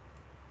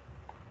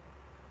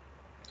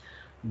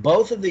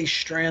 both of these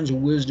strands of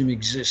wisdom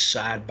exist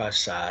side by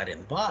side in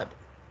the Bible.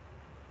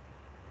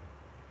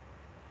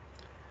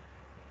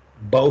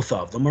 Both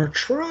of them are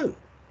true.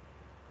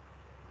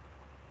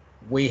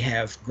 We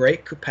have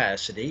great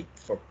capacity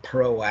for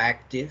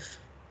proactive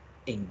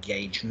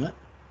engagement,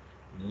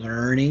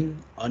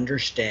 learning,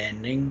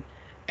 understanding,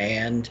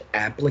 and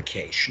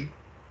application.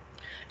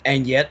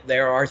 And yet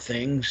there are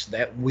things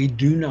that we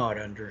do not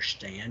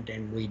understand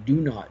and we do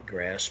not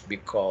grasp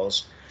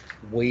because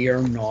we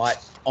are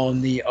not on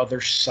the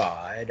other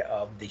side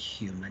of the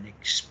human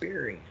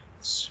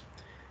experience.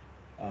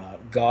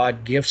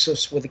 God gives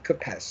us with the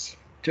capacity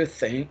to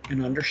think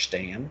and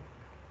understand,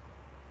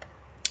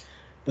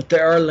 but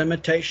there are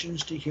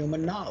limitations to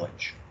human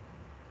knowledge.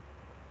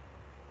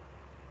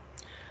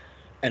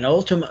 And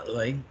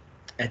ultimately,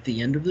 at the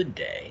end of the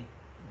day,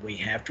 we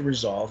have to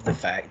resolve the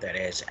fact that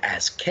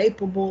as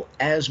capable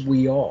as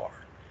we are,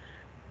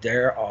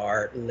 there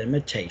are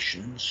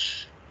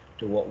limitations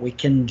to what we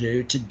can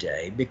do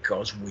today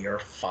because we are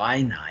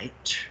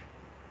finite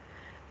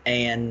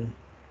And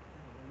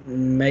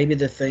maybe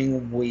the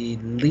thing we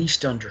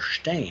least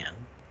understand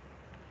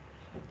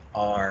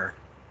are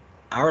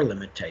our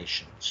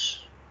limitations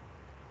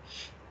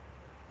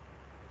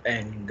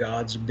and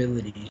God's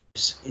abilities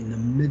in the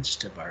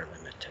midst of our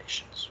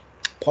limitations.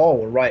 Paul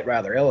will write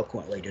rather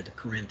eloquently to the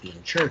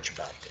Corinthian church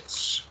about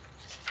this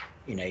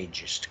in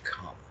ages to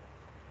come.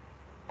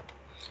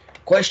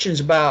 Questions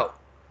about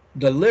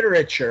the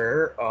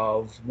literature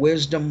of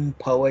wisdom,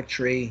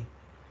 poetry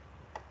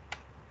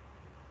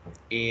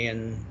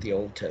in the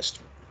Old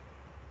Testament.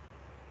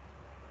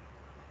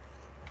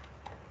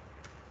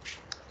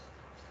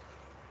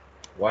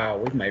 Wow,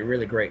 we've made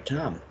really great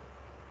time.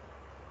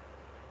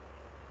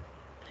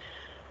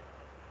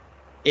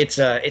 It's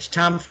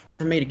time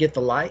for me to get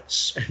the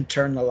lights and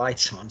turn the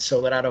lights on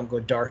so that I don't go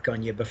dark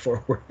on you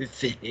before we're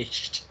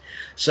finished.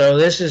 So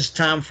this is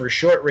time for a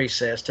short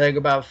recess. Take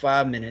about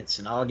 5 minutes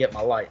and I'll get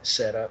my lights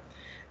set up,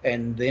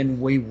 and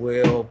then we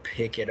will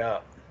pick it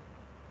up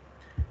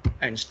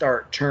and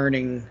start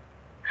turning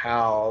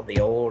how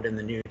the Old and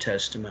the New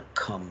Testament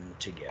come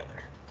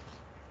together.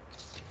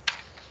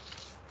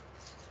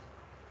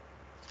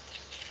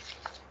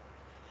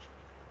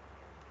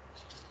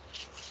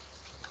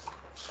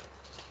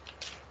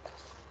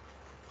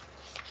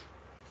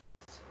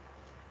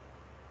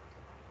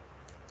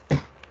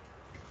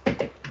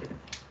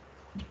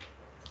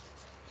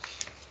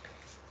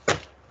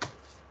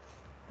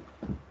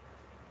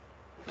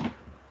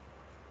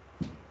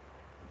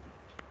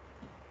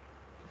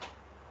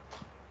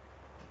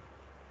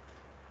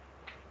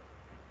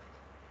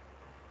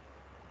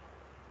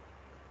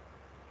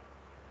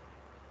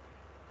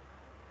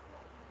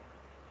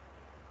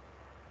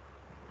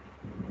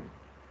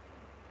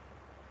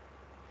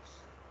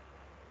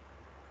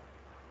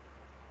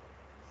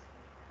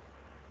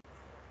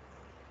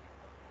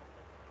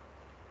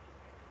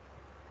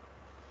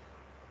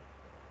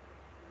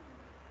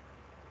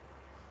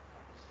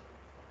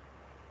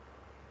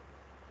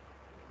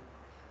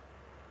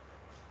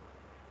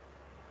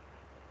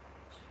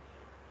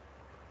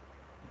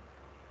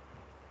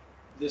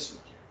 This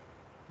one.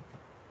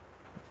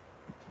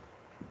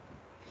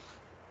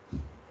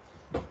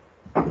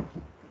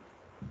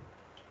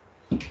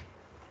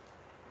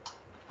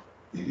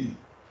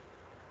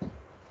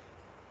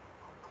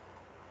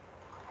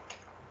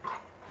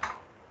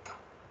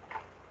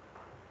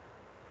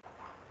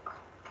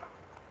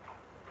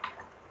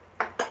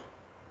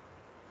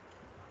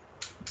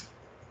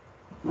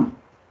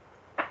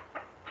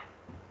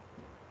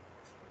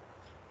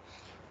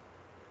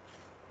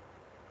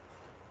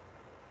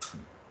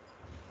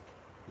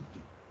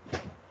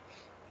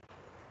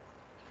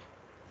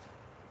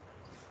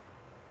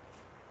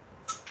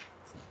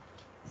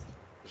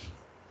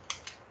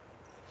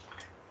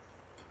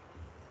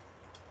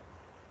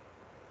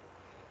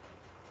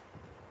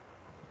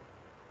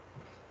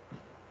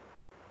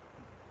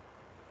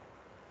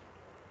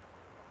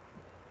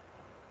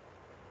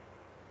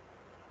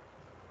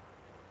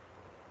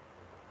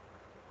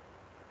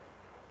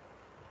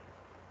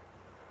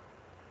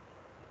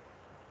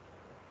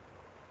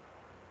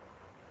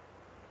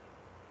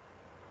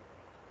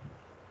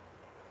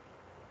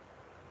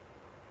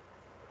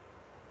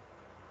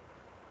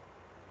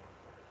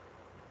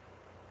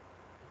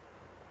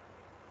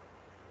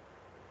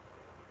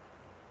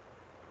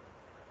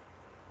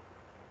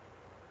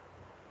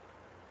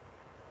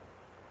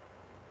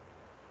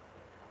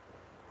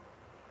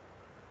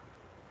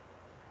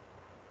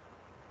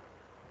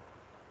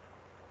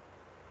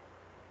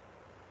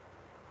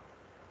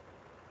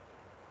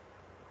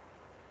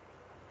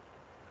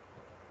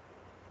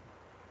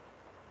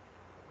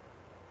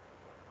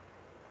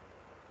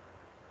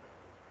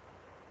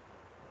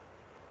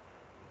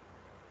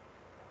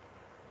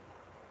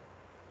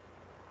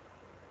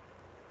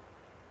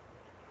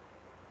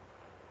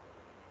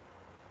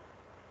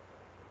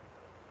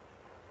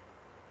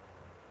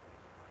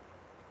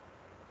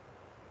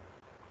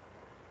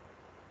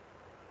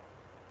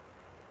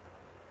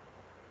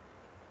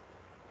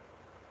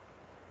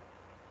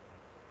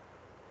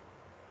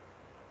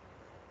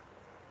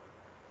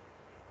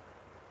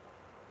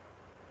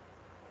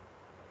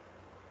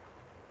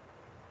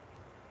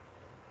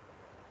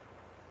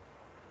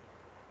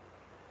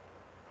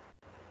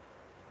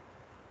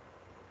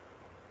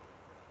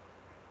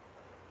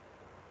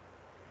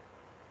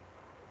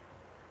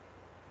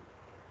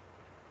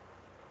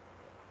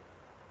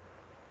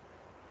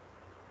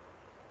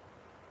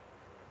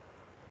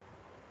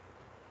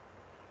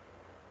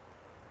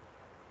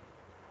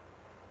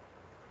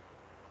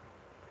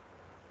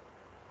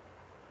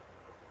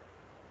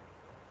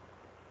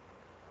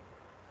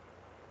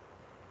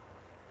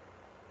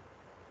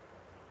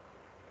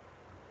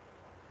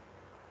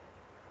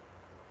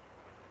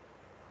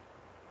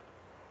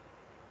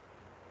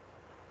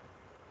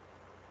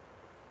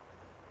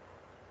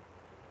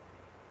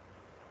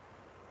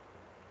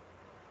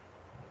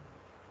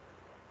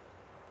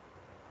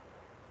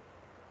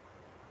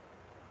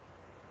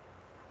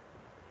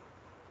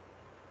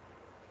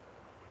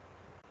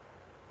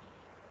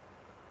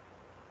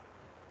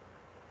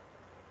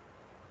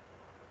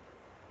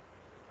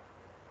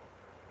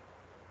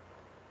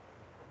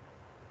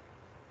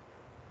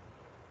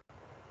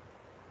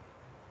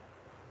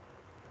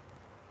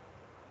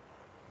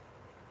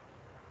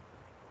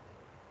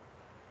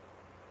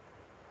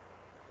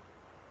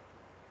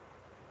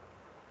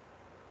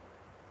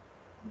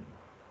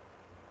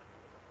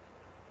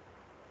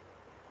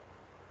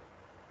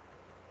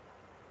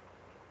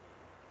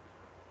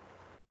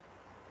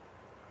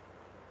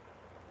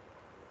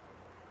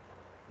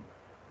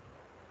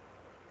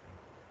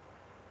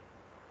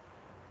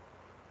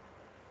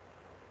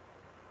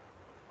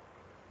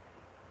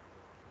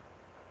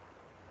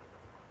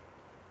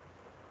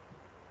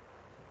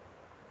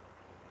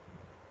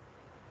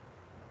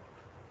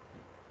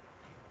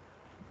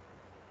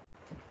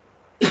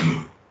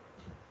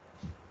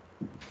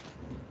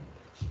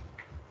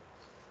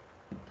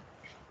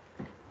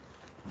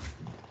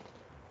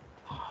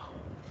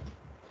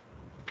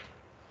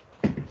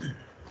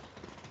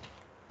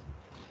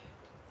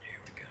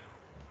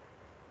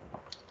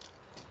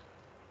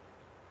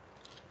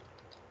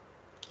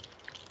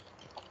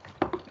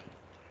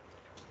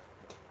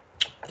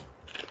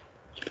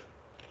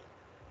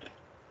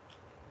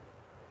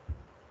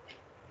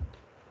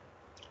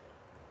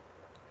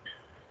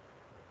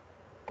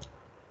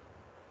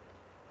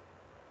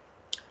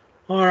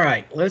 All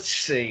right, let's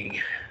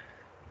see.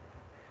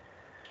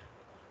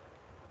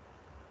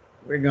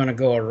 We're going to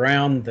go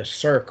around the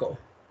circle.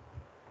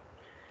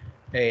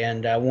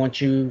 And I want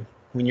you,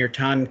 when your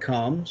time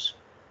comes,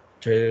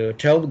 to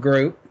tell the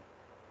group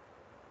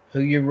who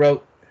you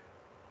wrote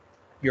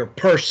your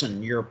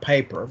person, your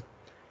paper.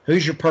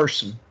 Who's your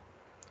person?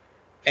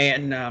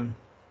 And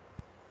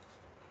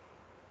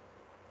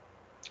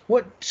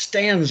what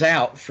stands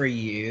out for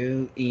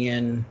you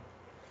in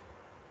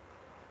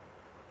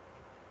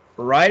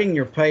writing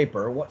your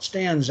paper? What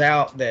stands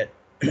out that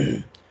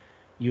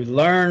you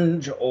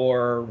learned,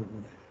 or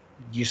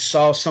you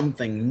saw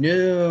something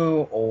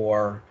new,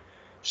 or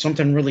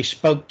something really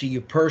spoke to you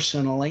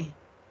personally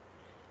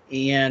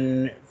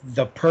in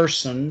the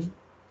person,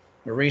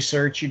 the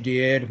research you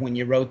did when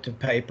you wrote the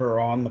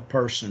paper on the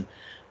person?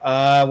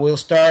 We'll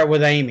start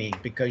with Amy,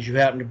 because you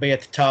happen to be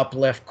at the top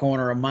left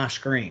corner of my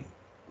screen.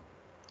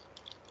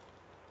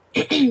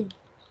 I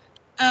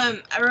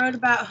wrote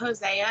about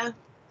Hosea,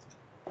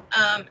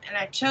 and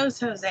I chose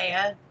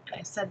Hosea, and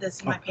I said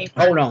this in my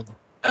paper. Hold on.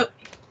 Oh.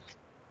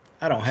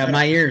 I don't have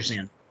my ears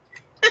in.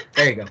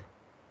 There you go.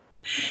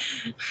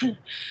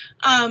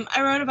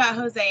 I wrote about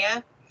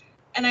Hosea,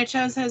 and I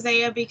chose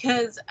Hosea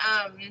because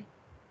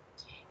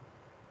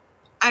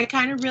I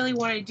kind of really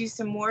want to do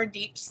some more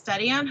deep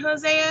study on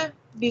Hosea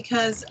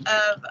because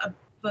of a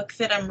book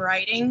that I'm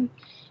writing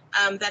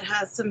that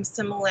has some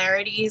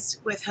similarities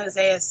with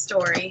Hosea's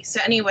story. So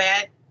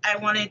anyway, I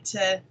wanted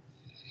to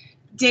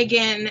dig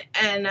in,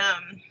 and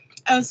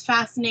I was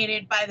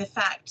fascinated by the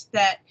fact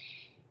that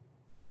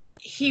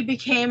he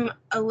became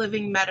a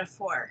living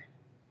metaphor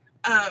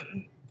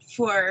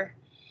for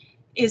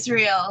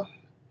Israel's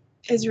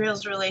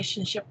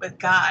relationship with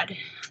God,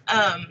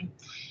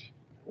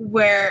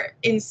 where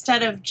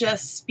instead of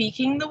just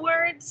speaking the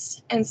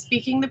words and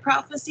speaking the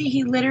prophecy,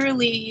 he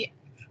literally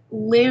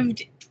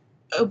lived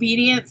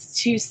obedience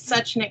to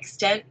such an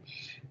extent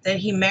that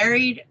he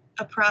married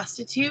a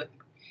prostitute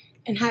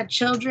and had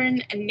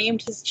children and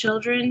named his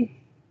children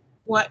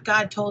what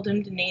God told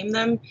him to name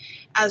them,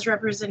 as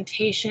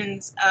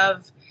representations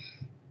of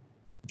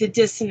the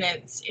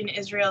dissonance in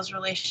Israel's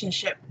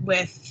relationship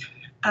with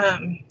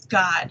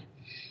God.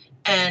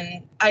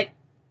 And I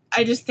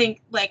just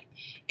think, like,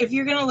 if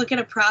you're going to look at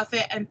a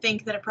prophet and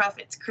think that a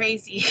prophet's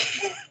crazy,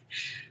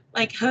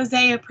 like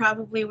Hosea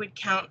probably would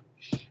count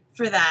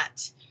for that.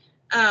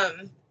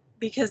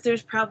 Because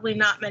there's probably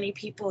not many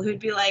people who'd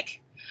be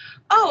like,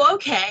 oh,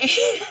 okay,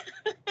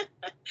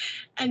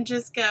 and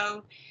just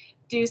go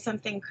do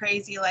something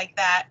crazy like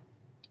that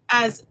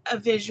as a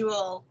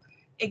visual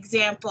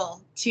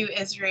example to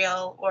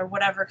Israel or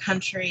whatever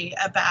country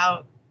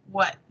about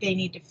what they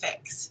need to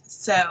fix.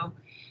 So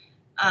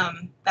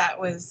that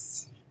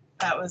was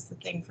the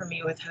thing for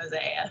me with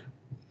Hosea.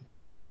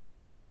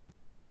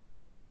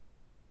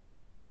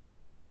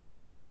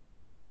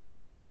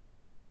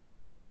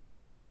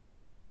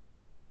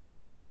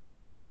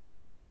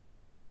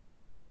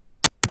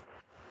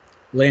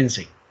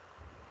 Lindsley.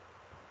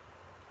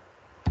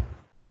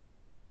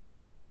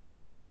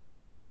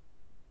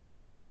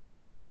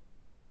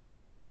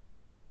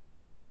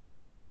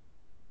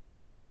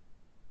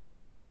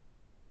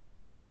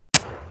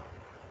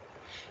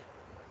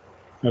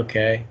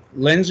 Okay.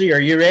 Lindsley,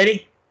 are you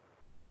ready?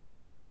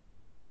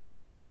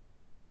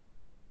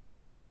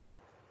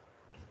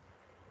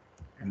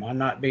 Am I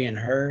not being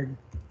heard?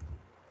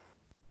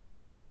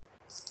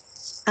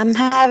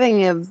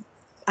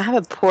 I have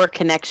a poor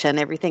connection.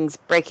 Everything's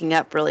breaking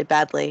up really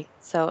badly.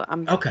 So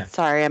I'm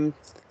sorry, I'm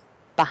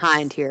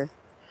behind here.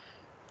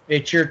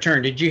 It's your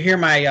turn. Did you hear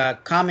my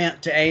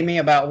comment to Amy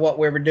about what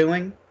we were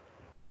doing?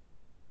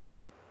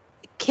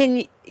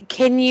 Can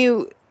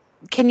you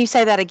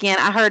say that again?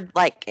 I heard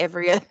like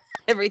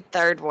every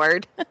third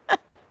word.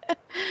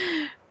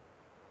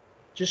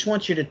 Just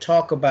want you to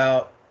talk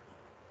about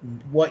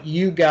what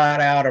you got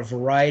out of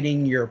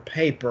writing your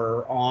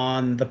paper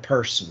on the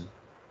person.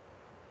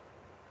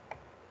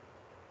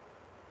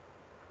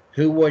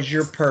 Who was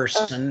your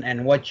person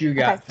and what you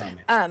got from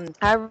it?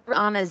 I wrote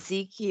on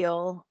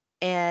Ezekiel,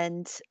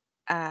 and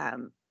I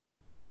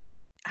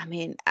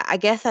mean, I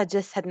guess I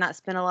just had not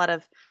spent a lot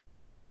of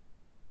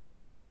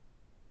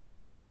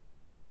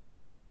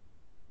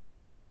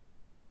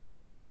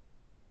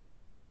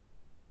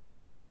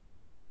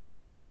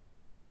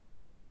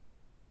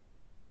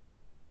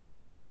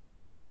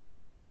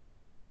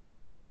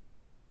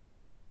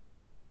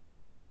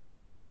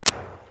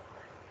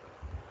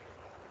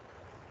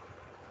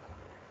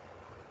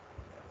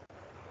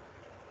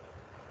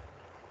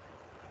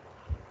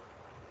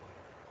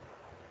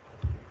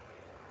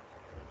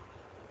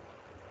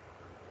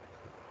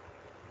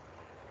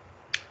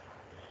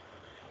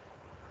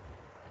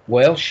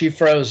Well, she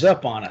froze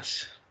up on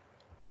us.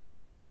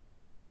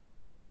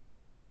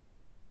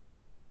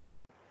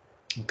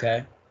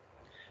 Okay.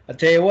 I'll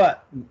tell you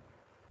what.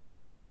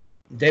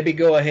 Debbie,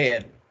 go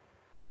ahead.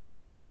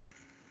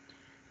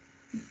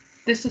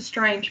 This is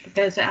strange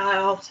because I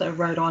also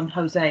wrote on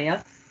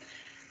Hosea.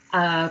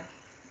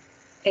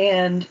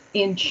 And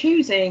in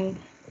choosing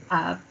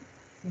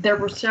there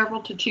were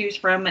several to choose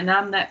from, and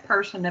I'm that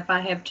person. If I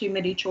have too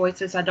many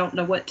choices, I don't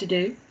know what to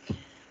do.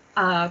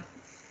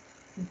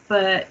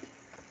 But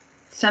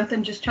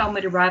something just told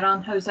me to write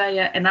on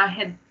Hosea, and I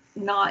had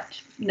not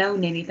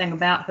known anything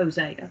about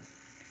Hosea,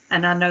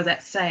 and I know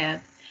that's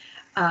sad.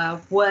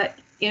 What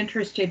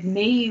interested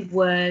me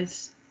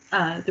was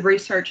the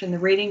research and the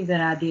reading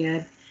that I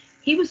did.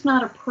 He was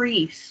not a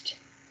priest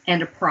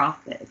and a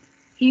prophet.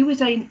 He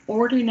was an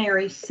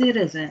ordinary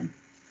citizen.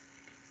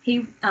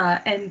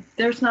 And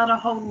there's not a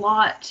whole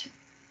lot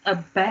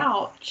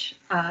about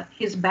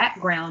his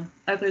background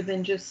other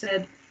than just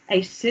said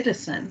a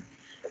citizen.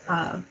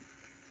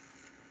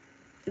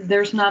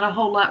 There's not a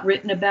whole lot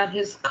written about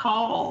his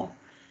call.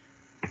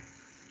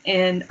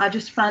 And I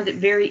just find it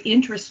very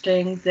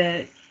interesting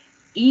that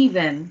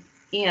even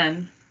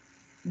in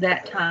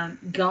that time,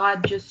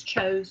 God just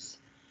chose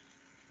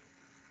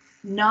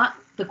not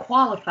the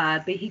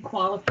qualified, but he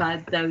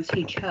qualified those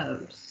he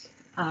chose.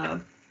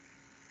 And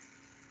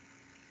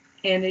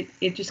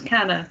it just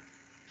kind of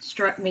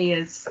struck me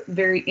as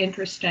very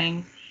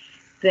interesting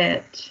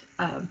that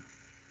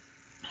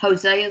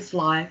Hosea's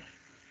life,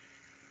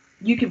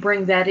 you could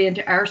bring that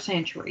into our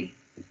century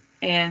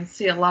and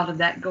see a lot of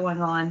that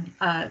going on.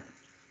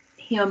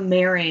 Him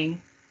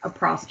marrying a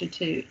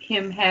prostitute,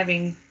 him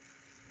having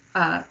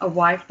a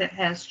wife that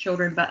has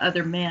children by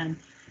other men.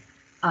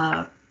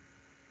 I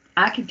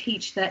could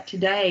teach that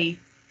today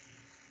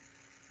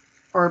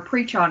or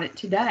preach on it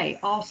today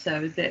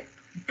also, that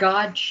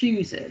God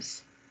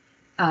chooses.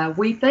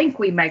 We think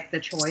we make the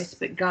choice,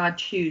 but God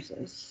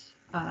chooses.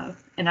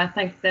 And I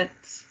think I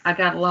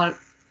got a lot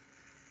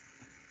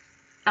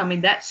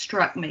of, that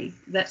struck me,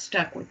 that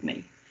stuck with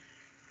me.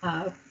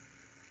 And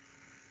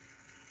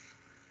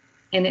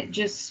it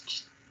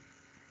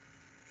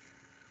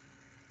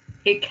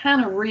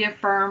kind of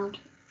reaffirmed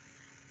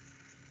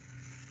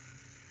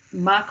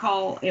my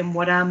call in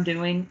what I'm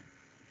doing,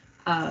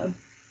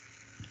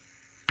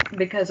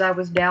 because I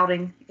was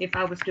doubting if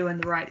I was doing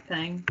the right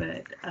thing.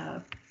 But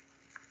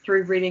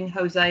through reading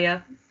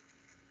Hosea,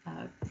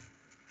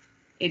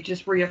 it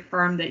just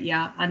reaffirmed that,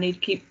 yeah, I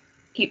need to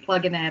keep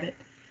plugging at it.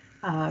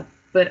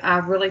 But I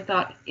really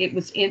thought it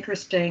was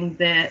interesting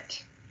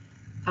that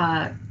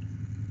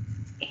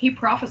he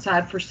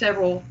prophesied through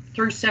several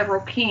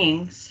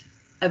kings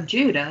of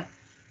Judah,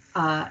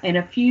 and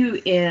a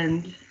few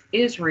in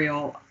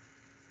Israel.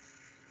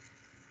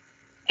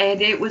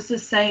 And it was the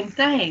same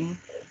thing.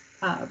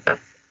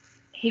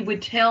 He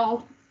would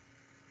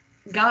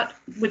God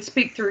would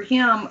speak through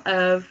him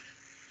of,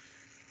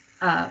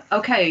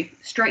 okay,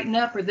 straighten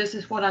up, or this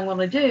is what I'm going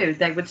to do.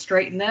 They would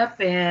straighten up,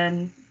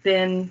 and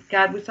then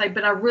God would say,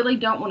 but I really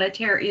don't want to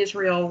tear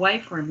Israel away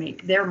from me.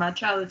 They're my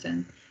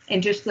chosen.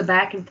 And just the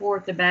back and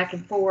forth.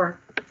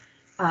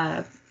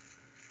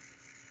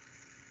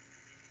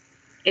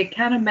 It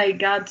kind of made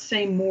God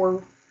seem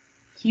more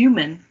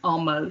human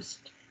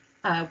almost,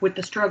 with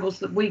the struggles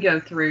that we go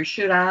through.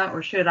 Should I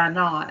or should I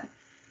not?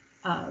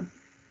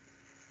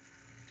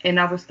 And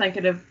I was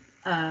thinking of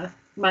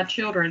my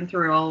children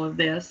through all of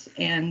this,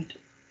 and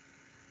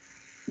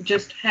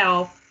just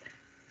how,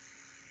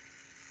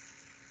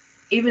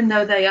 even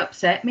though they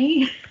upset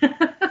me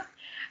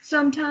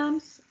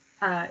sometimes,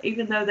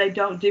 even though they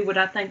don't do what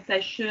I think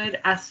they should,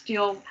 I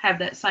still have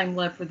that same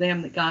love for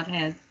them that God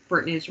had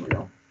for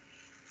Israel.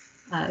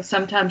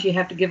 Sometimes you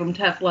have to give them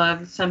tough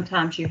love.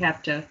 Sometimes you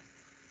have to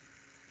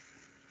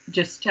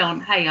just tell them,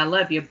 hey, I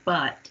love you,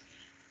 but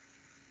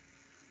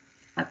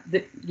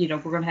we're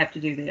going to have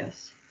to do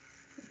this.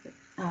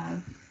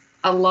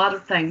 A lot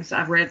of things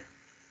I read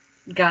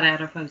got out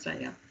of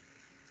Hosea.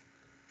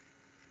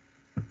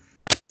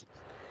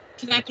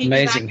 Can I It's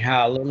amazing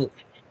how little,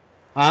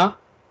 huh?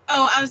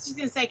 Oh, I was just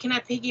going to say, can I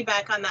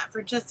piggyback on that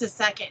for just a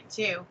second,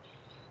 too?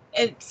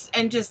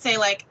 And just say,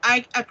 like,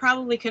 I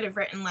probably could have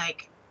written,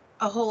 like,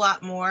 a whole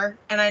lot more.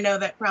 And I know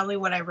that probably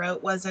what I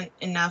wrote wasn't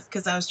enough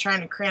because I was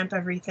trying to cramp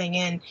everything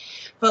in.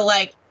 But,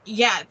 like,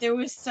 yeah, there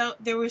was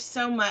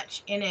so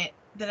much in it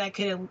that I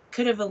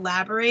could have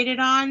elaborated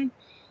on.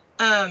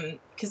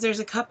 Because there's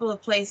a couple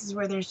of places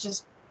where there's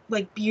just,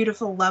 like,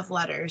 beautiful love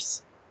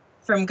letters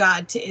from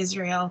God to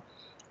Israel.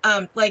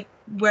 Like,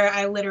 where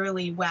I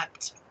literally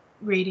wept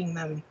reading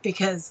them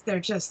because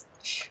they're just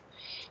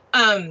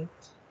and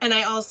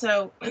I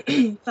also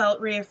felt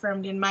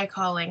reaffirmed in my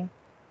calling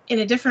in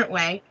a different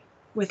way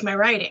with my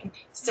writing.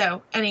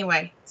 So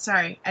anyway,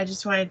 sorry, I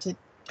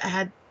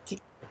had to.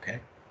 Okay,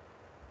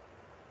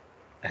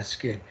 that's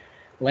good.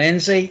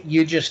 Lindsay,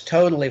 you just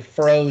totally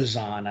froze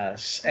on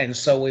us, and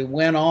so we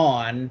went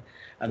on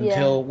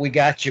until we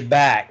got you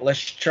back. Let's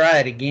try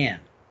it again.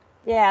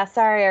 Yeah,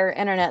 sorry, our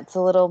internet's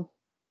a little,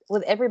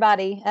 with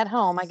everybody at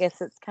home, I guess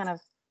it's kind of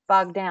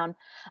bogged down.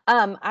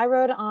 I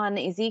wrote on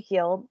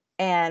Ezekiel,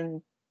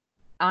 and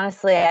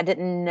honestly, I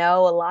didn't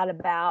know a lot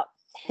about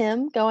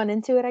him going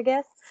into it, I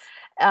guess.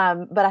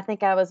 But I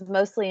think I was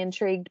mostly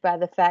intrigued by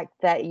the fact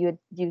that you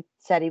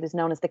said he was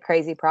known as the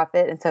crazy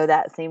prophet, and so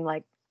that seemed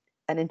like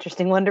an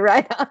interesting one to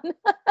write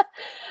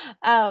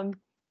on.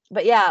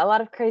 But yeah, a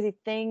lot of crazy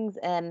things,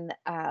 and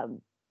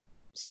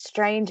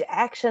strange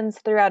actions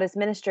throughout his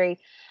ministry.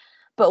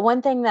 But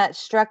one thing that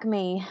struck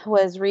me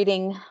was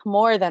reading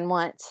more than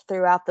once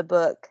throughout the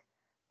book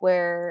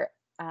where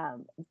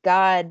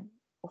God,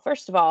 well,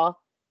 first of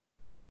all,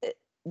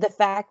 the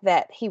fact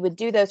that he would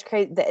do those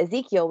crazy, that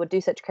Ezekiel would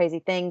do such crazy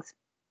things,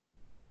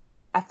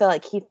 I feel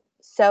like he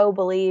so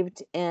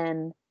believed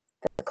in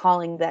the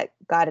calling that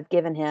God had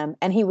given him,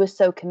 and he was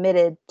so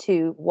committed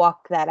to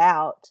walk that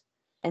out.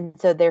 And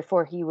so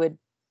therefore he would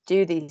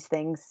do these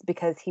things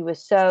because he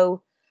was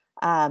so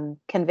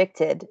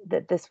convicted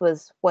that this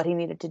was what he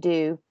needed to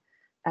do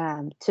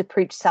to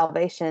preach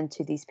salvation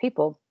to these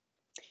people.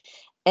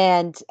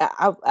 And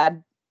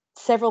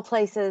several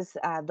places,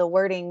 the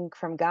wording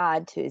from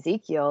God to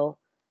Ezekiel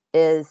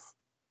is,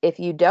 if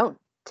you don't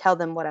tell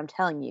them what I'm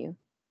telling you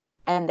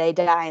and they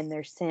die in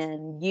their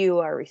sin, you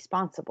are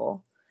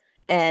responsible.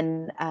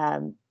 And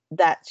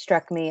that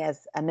struck me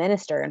as a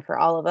minister, and for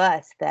all of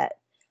us, that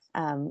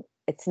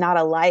it's not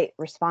a light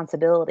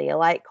responsibility, a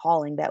light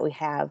calling that we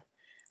have,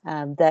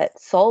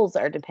 that souls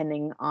are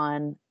depending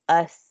on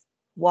us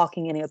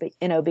walking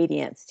in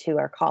obedience to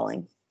our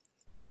calling.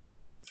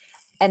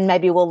 And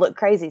maybe we'll look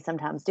crazy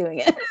sometimes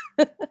doing it.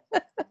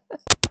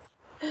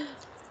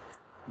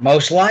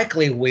 Most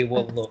likely we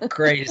will look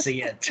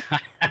crazy at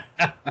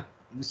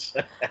times.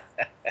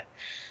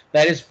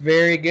 That is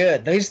very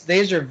good.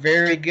 These are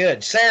very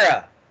good.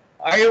 Sarah,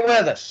 are you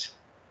with us?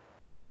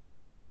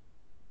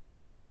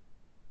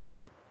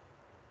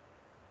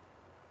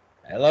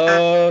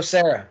 Hello,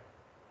 Sarah.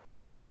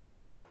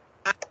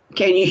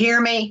 Can you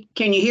hear me?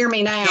 Can you hear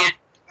me now?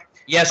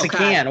 Yes, Okay. I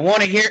can. I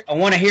want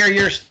to hear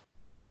yours.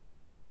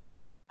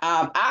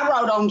 I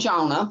wrote on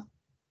Jonah.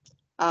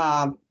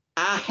 I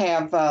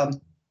have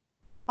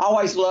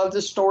always loved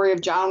the story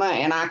of Jonah,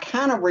 and I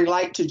kind of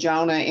relate to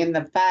Jonah in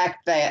the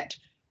fact that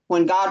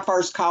when God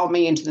first called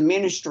me into the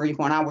ministry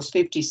when I was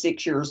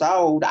 56 years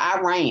old, I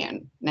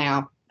ran.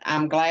 Now,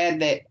 I'm glad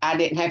that I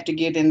didn't have to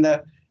get in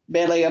the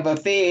belly of a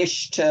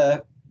fish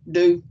to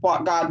do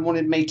what God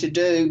wanted me to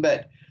do,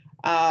 but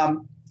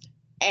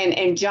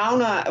and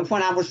Jonah,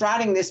 when I was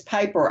writing this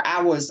paper,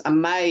 I was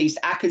amazed.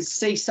 I could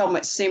see so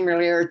much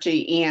similarity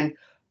in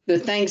the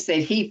things that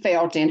he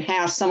felt and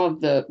how some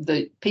of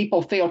the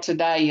people feel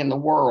today in the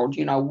world.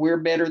 You know, we're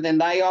better than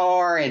they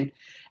are. And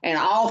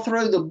all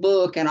through the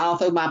book and all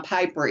through my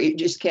paper, it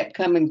just kept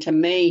coming to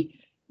me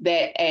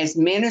that as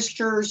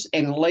ministers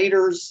and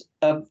leaders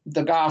of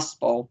the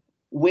gospel,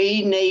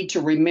 we need to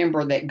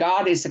remember that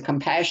God is a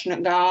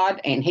compassionate God,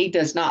 and he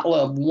does not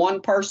love one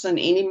person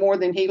any more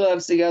than he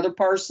loves the other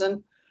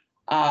person.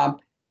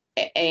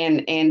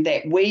 And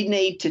that we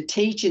need to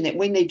teach and that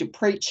we need to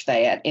preach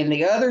that. And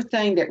the other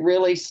thing that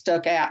really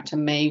stuck out to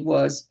me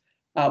was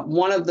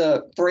one of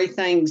the three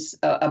things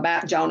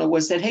about Jonah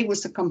was that he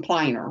was a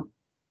complainer.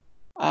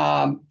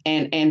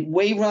 And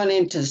we run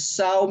into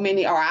so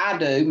many, or I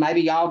do, maybe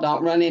y'all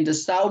don't, run into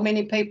so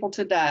many people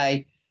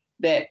today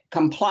that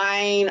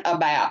complain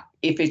about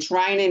if it's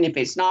raining, if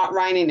it's not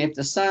raining, if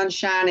the sun's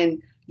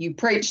shining, you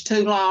preach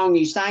too long,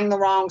 you sang the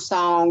wrong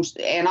songs,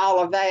 and all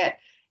of that.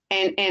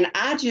 And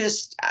I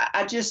just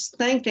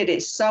think that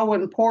it's so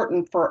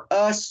important for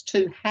us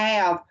to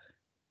have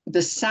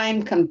the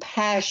same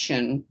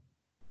compassion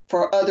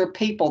for other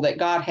people that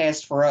God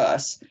has for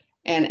us.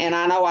 And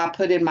I know I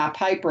put in my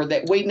paper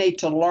that we need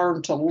to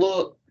learn to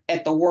look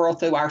at the world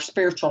through our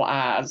spiritual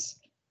eyes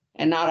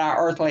and not our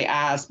earthly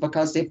eyes,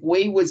 because if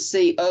we would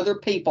see other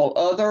people,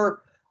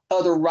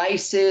 other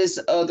races,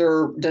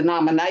 other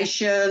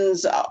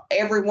denominations,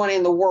 everyone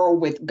in the world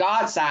with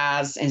God's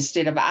eyes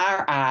instead of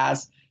our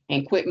eyes,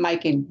 and quit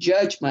making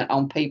judgment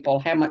on people,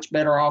 how much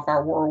better off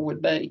our world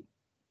would be.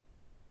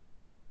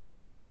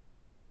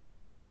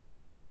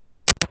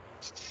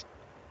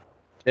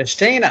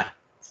 Justina.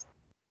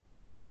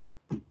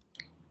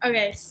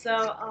 Okay,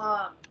 so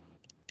I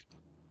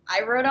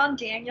wrote on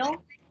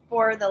Daniel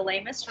for the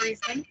lamest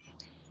reason.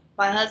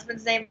 My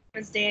husband's name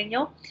is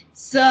Daniel,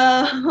 so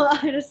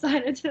I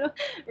decided to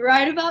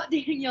write about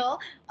Daniel,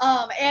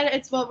 and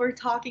it's what we're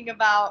talking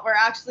about. We're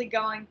actually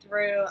going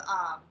through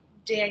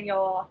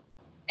Daniel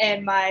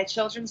in my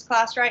children's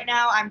class right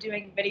now. I'm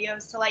doing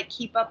videos to like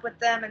keep up with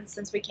them, and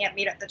since we can't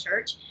meet at the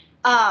church,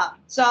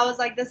 so I was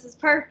like, this is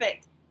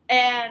perfect.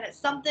 And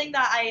something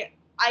that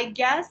I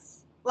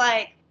guess,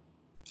 like,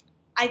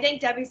 I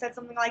think Debbie said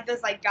something like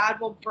this, like God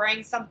will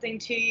bring something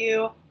to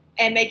you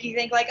and make you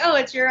think like, oh,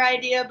 it's your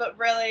idea, but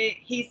really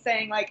he's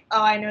saying like,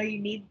 oh, I know you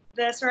need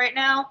this right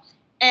now.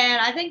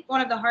 And I think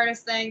one of the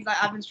hardest things that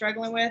I've been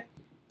struggling with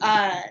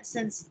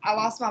since I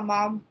lost my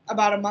mom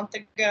about a month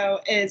ago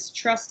is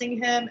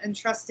trusting him and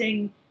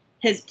trusting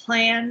his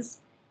plans.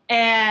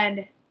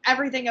 And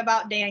everything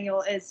about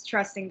Daniel is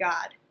trusting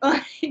God.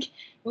 Like,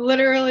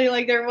 literally,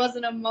 like, there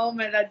wasn't a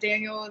moment that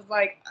Daniel was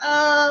like,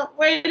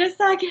 wait a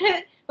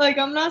second. Like,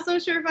 I'm not so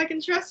sure if I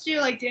can trust you.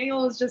 Like,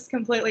 Daniel was just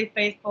completely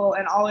faithful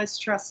and always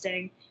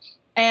trusting.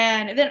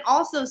 And then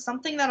also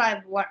something that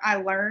I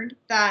learned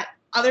that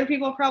other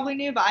people probably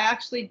knew, but I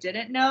actually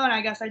didn't know, and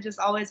I guess I just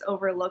always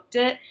overlooked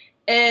it,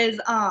 is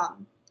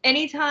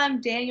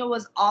anytime Daniel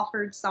was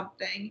offered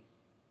something,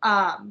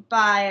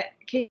 by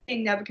King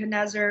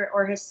Nebuchadnezzar,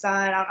 or his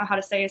son. I don't know how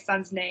to say his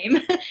son's name.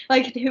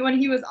 Like when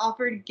he was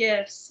offered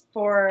gifts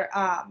for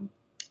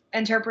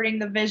interpreting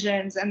the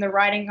visions and the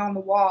writing on the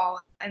wall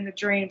and the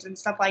dreams and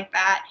stuff like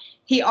that,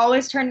 he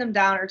always turned them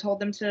down or told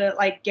them to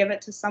like give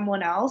it to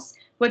someone else,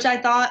 which I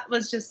thought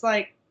was just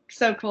like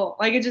so cool.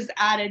 Like it just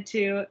added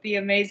to the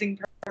amazing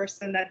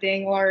person that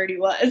Daniel already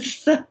was.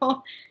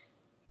 So,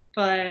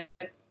 but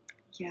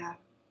yeah.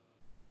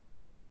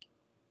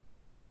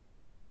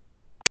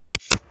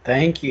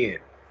 Thank you.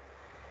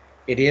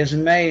 It is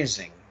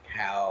amazing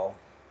how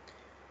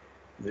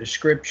the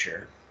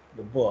scripture,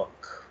 the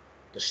book,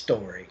 the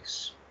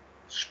stories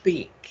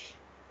speak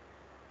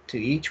to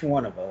each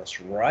one of us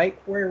right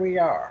where we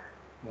are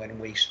when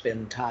we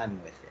spend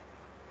time with it.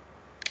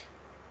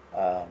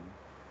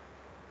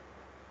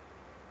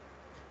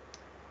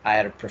 I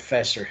had a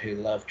professor who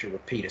loved to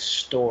repeat a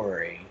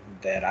story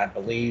that I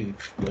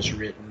believe was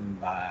written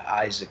by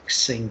Isaac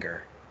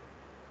Singer,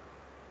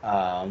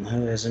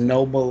 who is a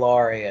Nobel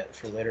laureate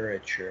for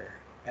literature.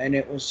 And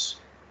it was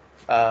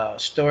a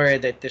story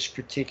that this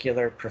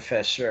particular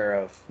professor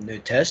of New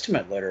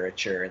Testament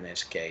literature, in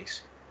this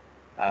case,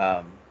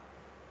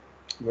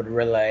 would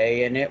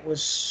relay. And it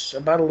was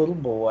about a little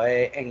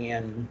boy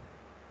and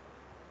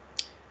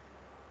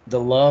the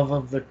love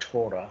of the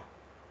Torah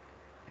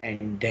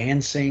and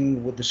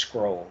dancing with the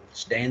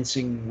scrolls,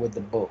 dancing with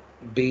the book,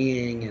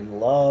 being in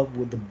love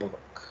with the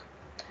book,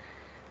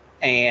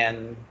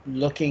 and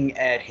looking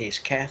at his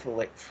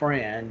Catholic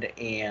friend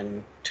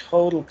in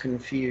total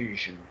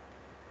confusion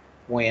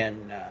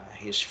when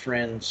his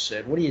friend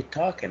said, "What are you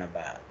talking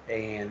about?"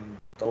 And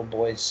the little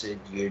boy said,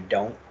 "You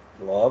don't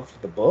love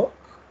the book?"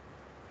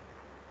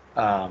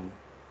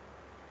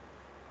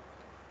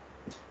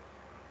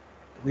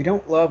 We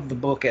don't love the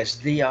book as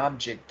the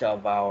object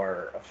of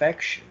our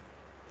affection.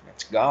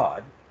 That's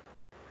God.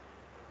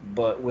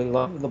 But we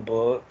love the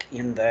book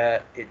in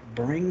that it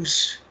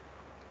brings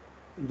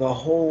the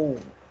whole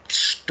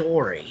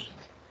story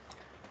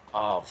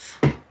of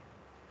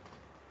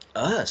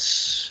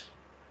us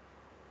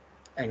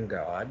and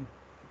God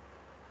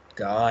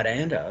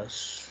and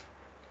us,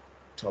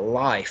 to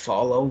life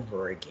all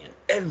over again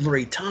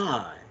every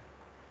time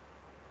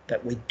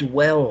that we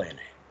dwell in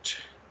it.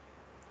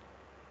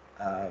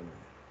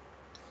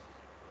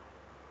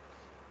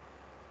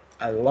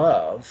 I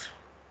love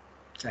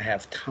to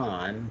have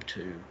time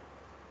to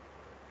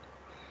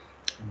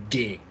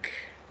dig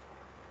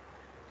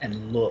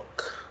and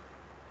look.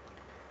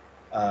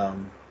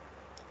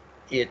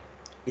 It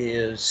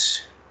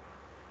is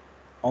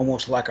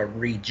almost like a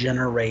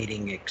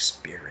regenerating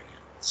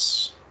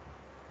experience.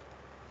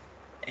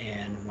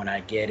 And when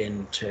I get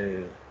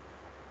into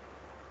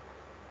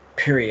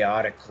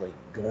periodically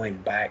going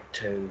back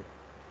to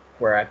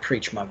where I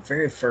preached my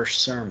very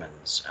first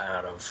sermons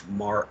out of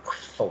Mark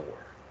 4,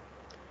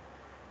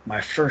 my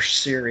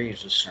first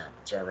series of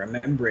sermons, I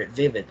remember it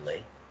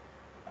vividly,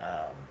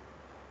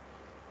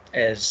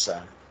 as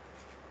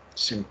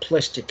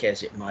simplistic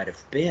as it might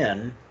have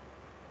been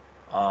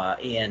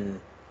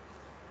in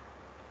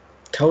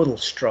total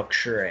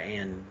structure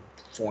and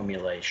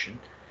formulation.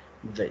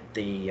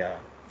 The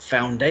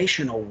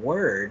foundational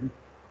word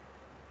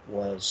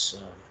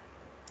was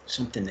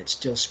something that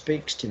still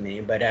speaks to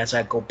me, but as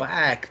I go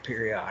back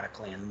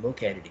periodically and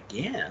look at it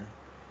again,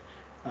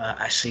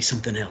 I see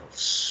something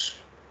else.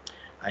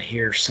 I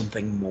hear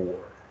something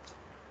more.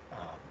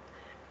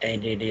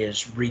 And it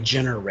is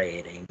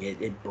regenerating.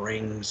 It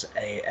brings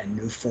a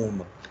new form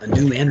of, a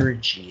new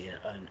energy,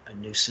 a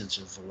new sense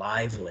of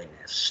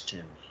liveliness to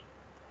me.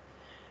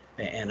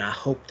 And I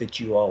hope that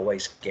you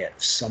always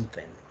get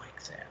something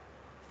like that.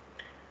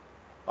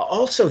 I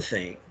also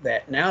think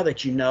that now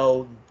that you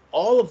know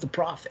all of the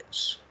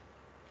prophets,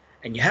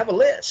 and you have a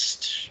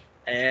list,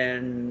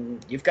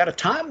 and you've got a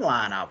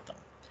timeline of them,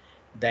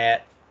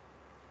 that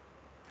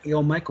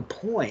you'll make a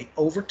point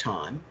over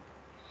time,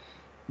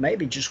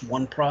 maybe just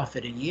one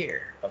prophet a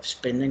year, of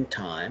spending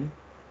time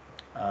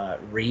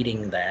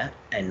reading that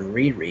and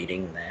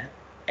rereading that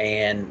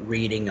and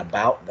reading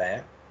about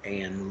that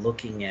and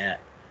looking at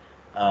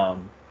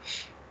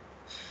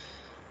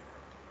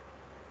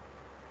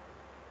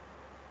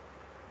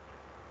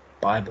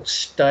Bible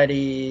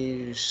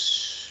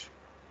studies,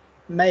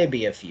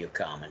 maybe a few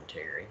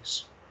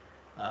commentaries,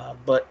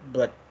 but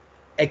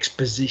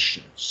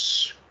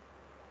expositions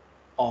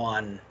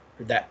on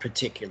that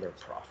particular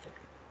prophet,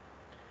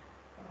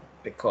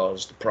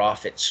 because the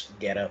prophets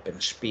get up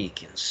and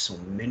speak in so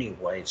many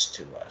ways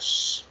to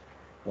us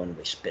when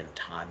we spend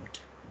time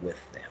with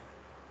them.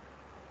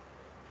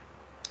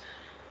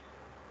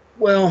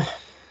 Well,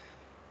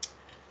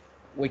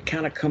 we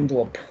kind of come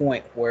to a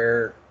point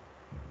where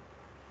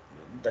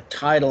the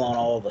title on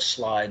all the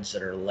slides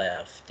that are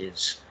left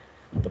is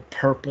The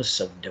Purpose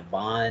of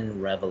Divine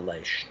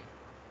Revelation.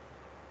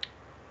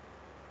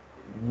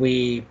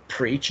 We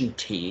preach and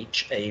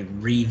teach a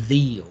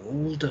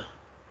revealed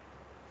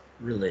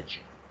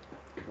religion.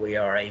 We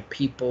are a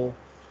people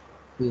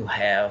who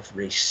have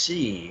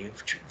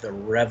received the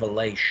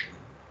revelation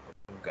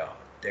of God.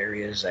 There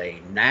is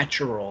a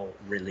natural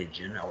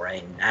religion or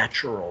a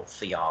natural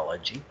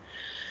theology,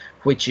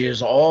 which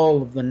is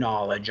all of the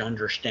knowledge,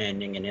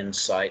 understanding, and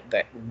insight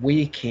that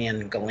we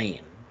can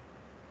glean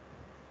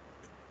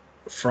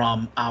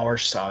from our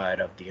side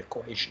of the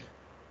equation.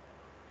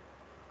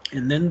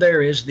 And then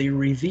there is the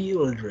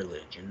revealed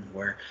religion,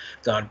 where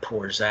God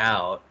pours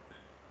out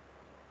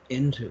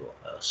into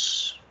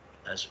us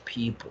as a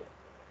people,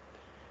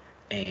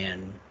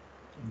 and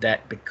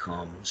that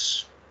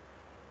becomes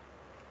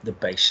the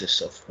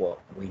basis of what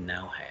we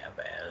now have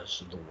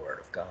as the Word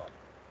of God.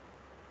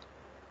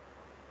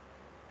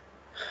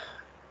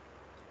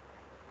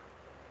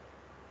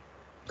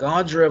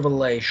 God's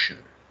revelation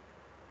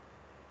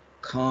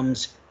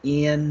comes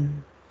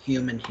in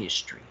human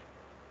history.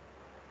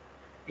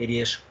 It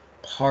is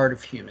part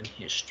of human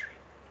history.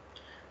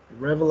 The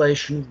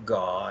revelation of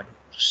God,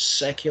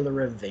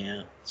 secular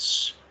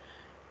events,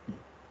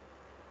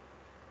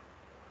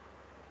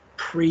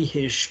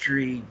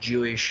 prehistory,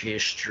 Jewish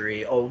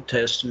history, Old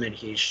Testament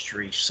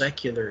history,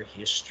 secular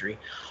history,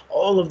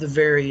 all of the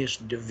various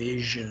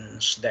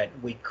divisions that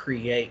we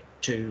create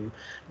to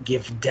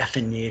give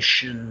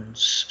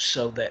definitions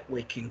so that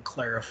we can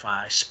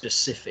clarify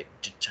specific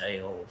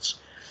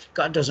details.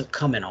 God doesn't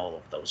come in all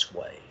of those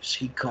ways.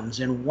 He comes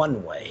in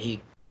one way.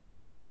 He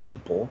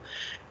comes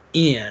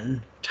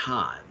in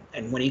time.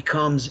 And when he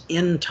comes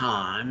in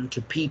time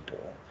to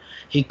people,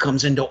 he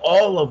comes into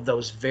all of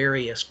those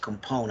various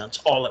components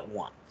all at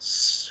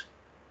once.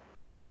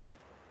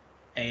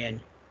 And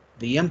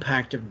the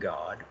impact of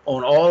God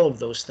on all of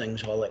those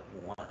things all at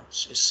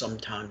once is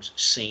sometimes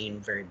seen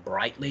very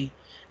brightly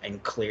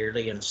and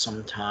clearly, and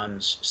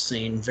sometimes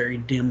seen very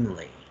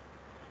dimly.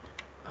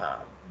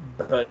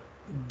 But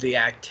the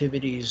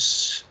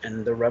activities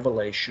and the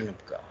revelation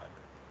of God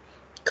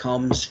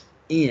comes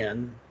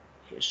in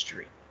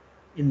history,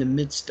 in the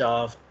midst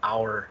of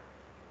our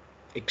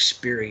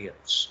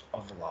experience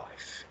of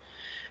life.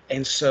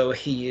 And so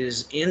he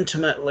is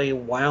intimately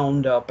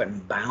wound up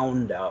and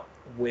bound up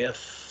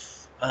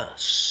with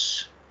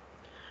us,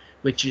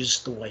 which is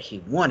the way he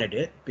wanted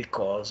it,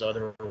 because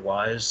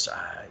otherwise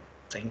I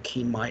think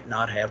he might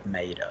not have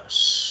made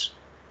us.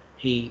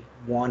 He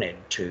wanted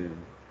to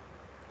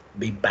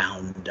be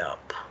bound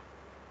up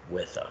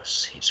with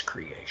us, his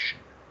creation.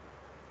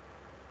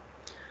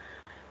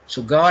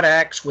 So God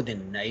acts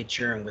within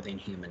nature and within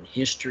human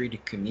history to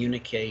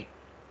communicate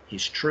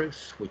his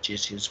truth, which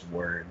is his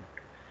word.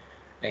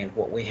 And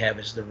what we have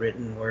as the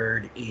written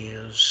word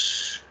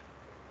is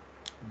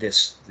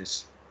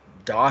this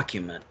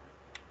document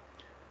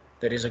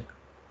that is a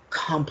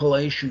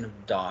compilation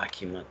of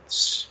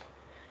documents,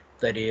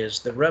 that is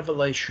the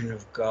revelation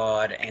of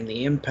God and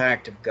the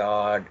impact of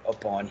God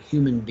upon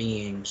human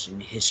beings in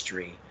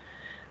history.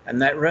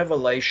 And that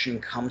revelation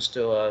comes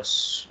to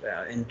us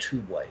in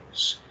two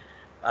ways.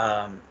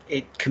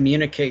 It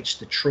communicates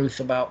the truth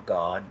about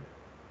God,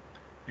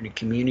 and it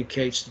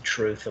communicates the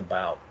truth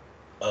about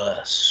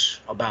us,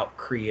 about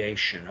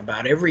creation,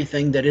 about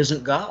everything that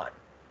isn't God.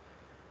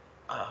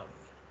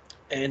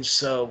 And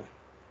so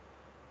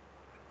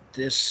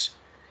this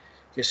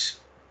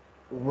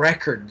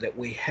record that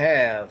we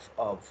have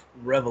of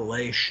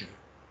revelation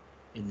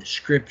in the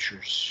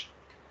scriptures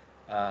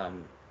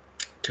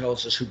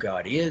tells us who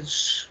God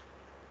is,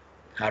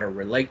 how to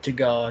relate to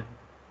God,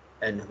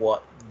 and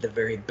what the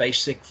very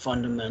basic,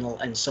 fundamental,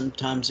 and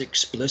sometimes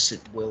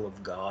explicit will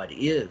of God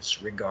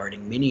is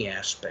regarding many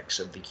aspects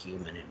of the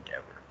human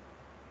endeavor.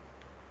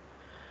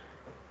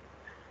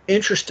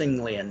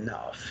 Interestingly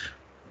enough,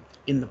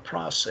 in the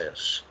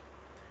process,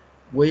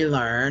 we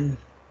learn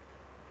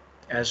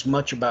as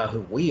much about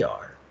who we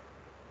are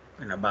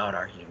and about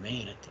our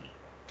humanity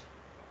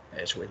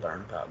as we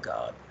learn about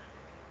God.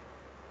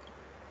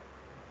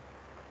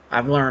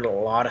 I've learned a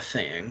lot of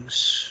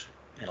things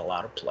in a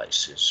lot of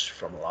places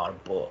from a lot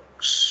of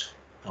books.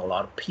 A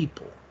lot of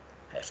people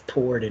have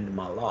poured into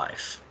my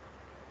life.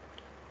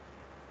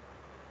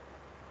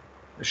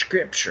 The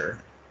scripture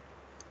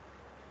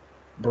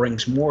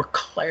brings more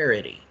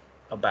clarity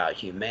about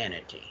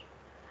humanity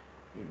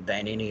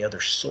than any other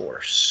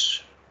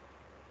source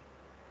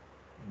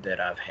that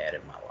I've had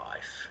in my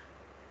life.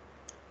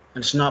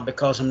 And it's not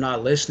because I'm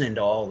not listening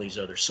to all these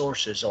other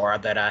sources or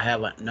that I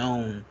haven't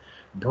known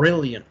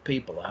brilliant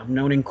people. I've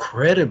known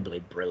incredibly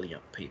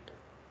brilliant people,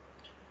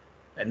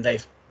 and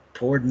they've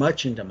poured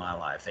much into my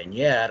life. And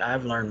yet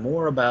I've learned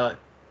more about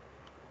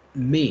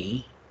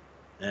me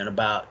and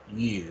about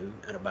you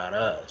and about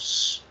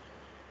us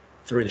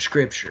through the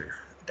scripture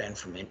than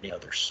from any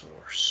other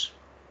source.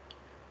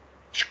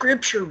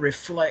 Scripture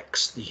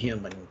reflects the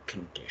human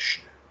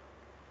condition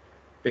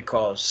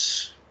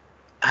because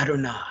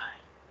Adonai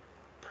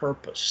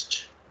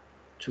purposed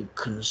to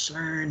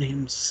concern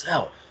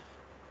himself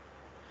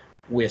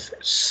with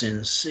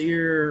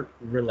sincere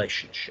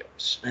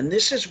relationships. And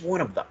this is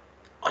one of the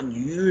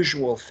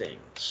unusual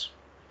things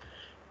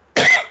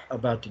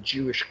about the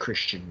Jewish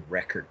Christian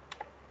record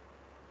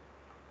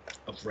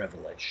of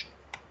revelation.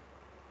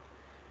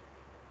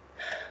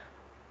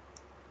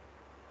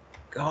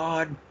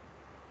 God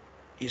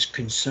is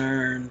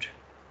concerned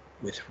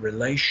with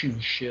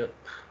relationship,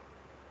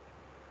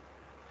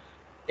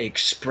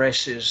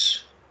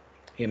 expresses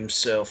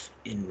himself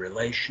in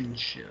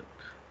relationship,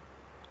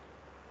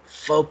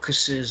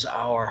 focuses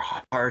our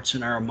hearts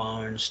and our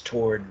minds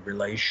toward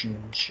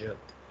relationship,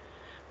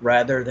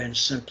 rather than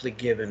simply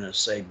giving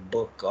us a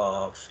book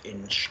of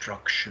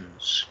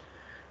instructions.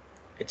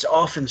 It's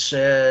often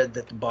said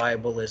that the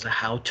Bible is a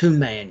how-to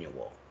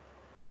manual.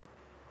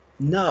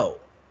 No,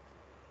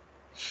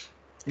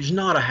 it's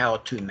not a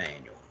how-to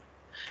manual.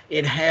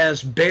 It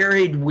has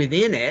buried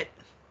within it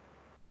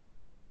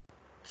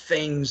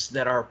things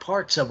that are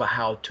parts of a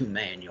how-to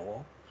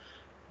manual,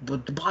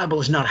 but the Bible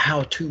is not a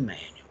how-to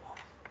manual.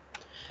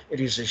 It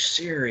is a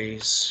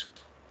series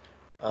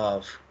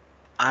of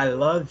I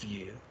love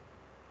you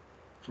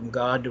from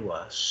God to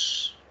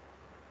us,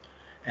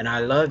 and I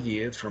love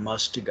you from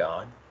us to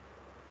God,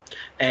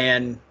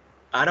 and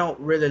I don't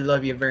really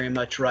love you very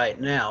much right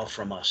now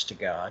from us to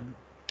God,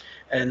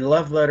 and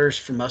love letters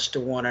from us to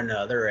one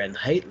another, and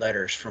hate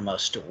letters from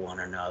us to one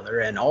another,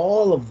 and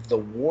all of the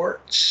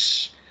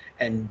warts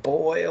and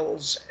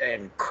boils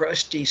and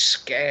crusty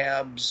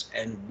scabs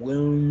and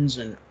wounds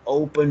and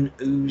open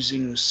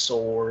oozing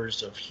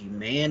sores of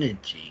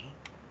humanity,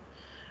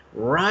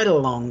 right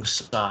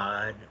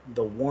alongside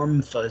the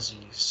warm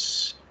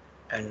fuzzies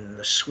and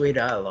the sweet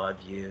I love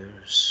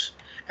yous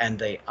and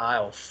the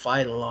I'll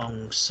fight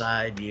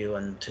alongside you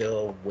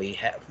until we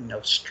have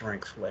no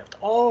strength left,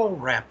 all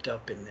wrapped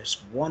up in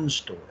this one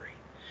story.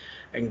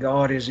 And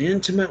God is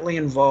intimately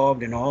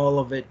involved in all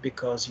of it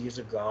because He is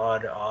a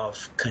God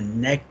of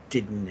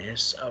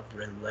connectedness, of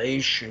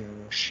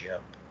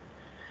relationship,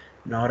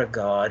 not a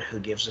God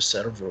who gives a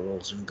set of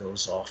rules and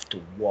goes off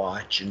to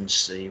watch and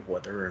see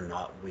whether or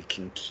not we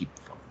can keep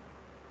them.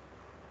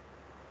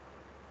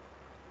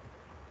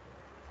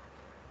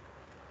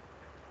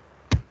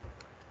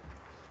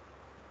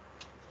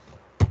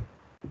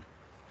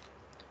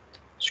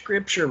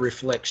 Scripture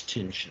reflects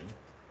tension,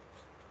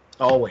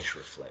 always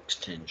reflects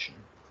tension.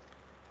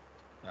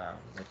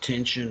 The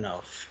tension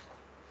of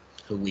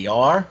who we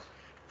are,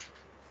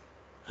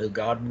 who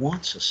God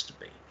wants us to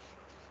be.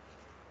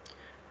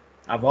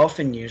 I've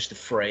often used the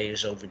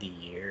phrase over the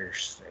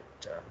years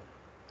that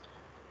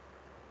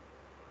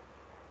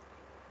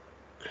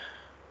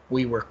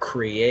we were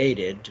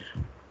created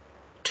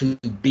to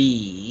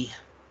be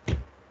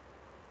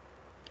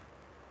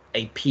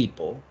a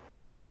people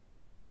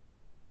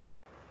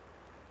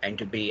and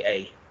to be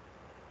a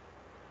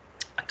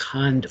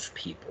kind of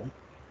people,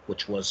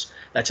 which was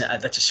that's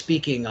a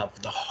speaking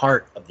of the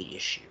heart of the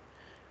issue.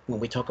 When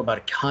we talk about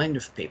a kind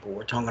of people,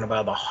 we're talking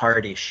about the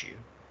heart issue.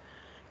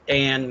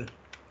 And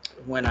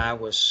when I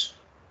was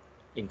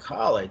in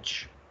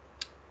college,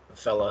 a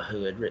fellow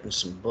who had written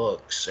some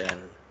books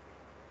and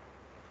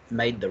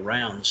made the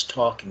rounds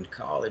talking to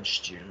college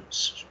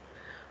students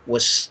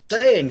was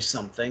saying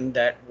something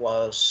that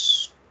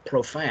was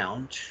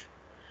profound,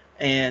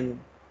 and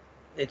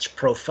its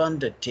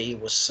profundity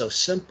was so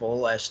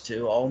simple as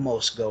to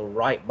almost go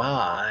right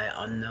by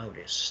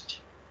unnoticed.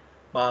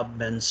 Bob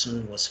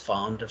Benson was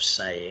fond of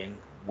saying,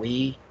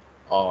 "We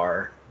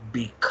are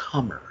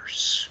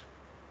becomers."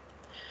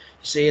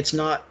 See, it's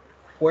not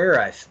where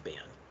I've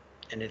been,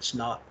 and it's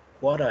not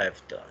what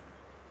I've done,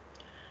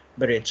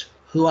 but it's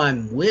who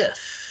I'm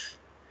with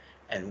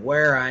and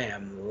where I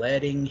am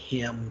letting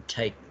Him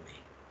take me.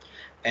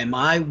 Am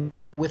I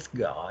with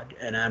God,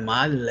 and am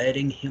I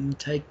letting Him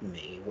take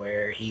me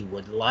where He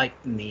would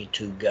like me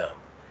to go?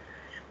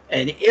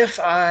 And if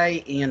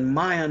I, in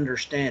my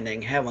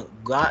understanding,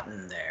 haven't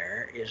gotten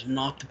there, is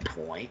not the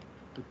point.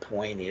 The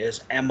point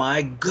is, am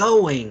I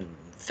going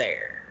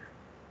there?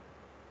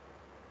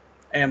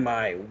 Am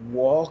I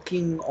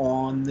walking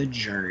on the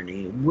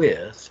journey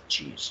with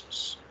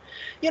Jesus?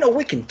 You know,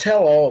 we can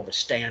tell all the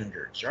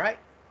standards, right?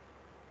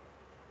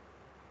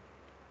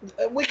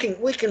 We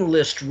can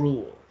list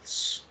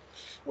rules.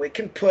 We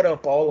can put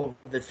up all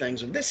of the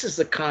things, and this is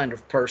the kind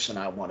of person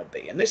I want to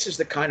be, and this is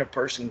the kind of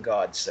person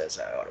God says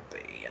I ought to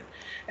be,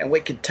 and we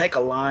could take a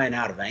line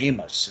out of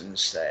Amos and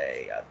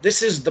say,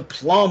 this is the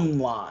plumb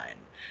line,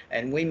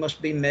 and we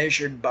must be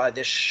measured by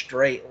this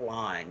straight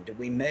line. Do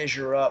we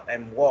measure up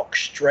and walk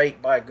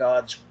straight by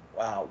God's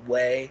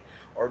way,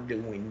 or do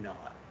we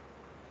not?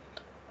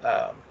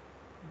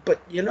 But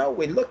you know,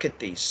 we look at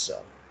these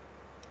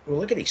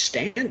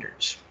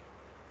standards,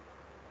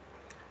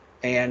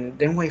 and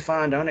then we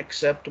find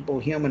unacceptable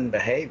human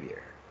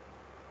behavior.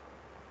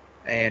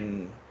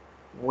 And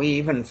we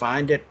even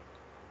find it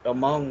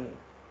among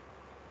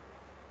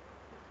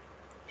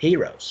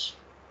heroes.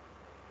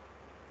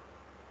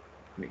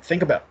 I mean,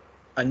 think about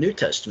a New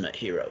Testament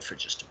hero for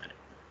just a minute.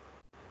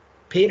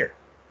 Peter.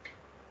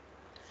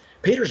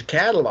 Peter's a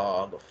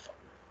catalog of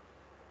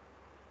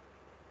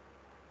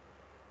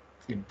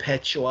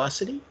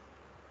impetuosity,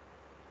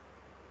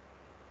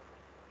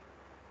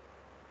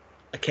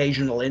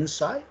 occasional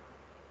insight,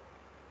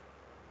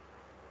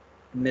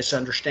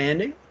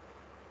 misunderstanding,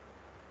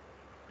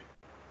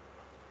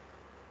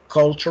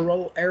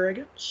 cultural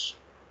arrogance,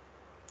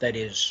 that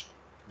is,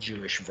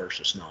 Jewish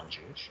versus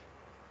non-Jewish,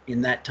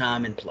 in that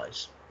time and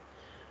place,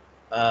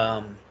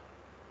 Um,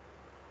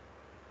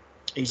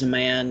 he's a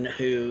man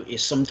who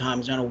is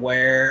sometimes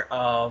unaware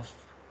of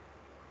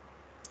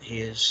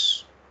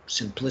his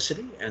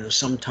simplicity and is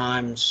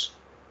sometimes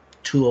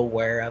too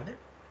aware of it.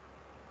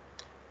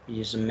 He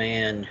is a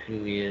man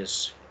who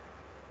is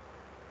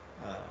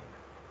uh,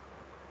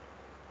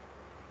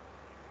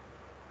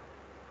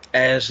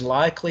 as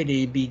likely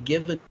to be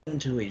given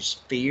to his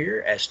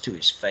fear as to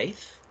his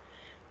faith.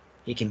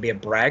 He can be a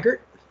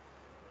braggart.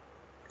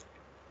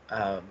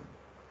 Um,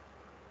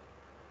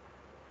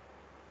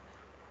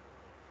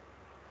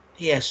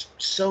 he has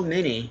so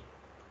many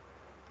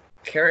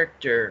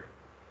character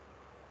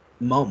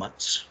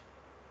moments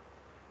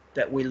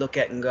that we look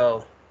at and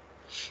go,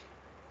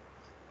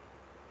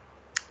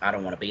 I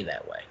don't want to be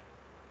that way.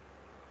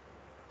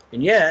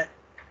 And yet,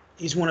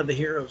 he's one of the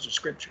heroes of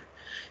Scripture.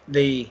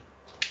 The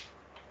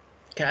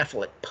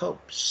Catholic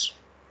popes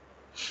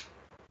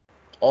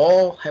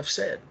all have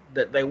said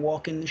that they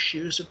walk in the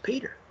shoes of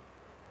Peter.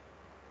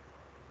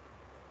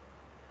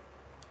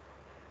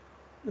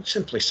 I'm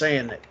simply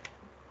saying that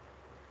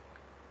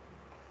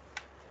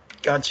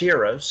God's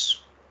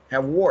heroes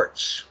have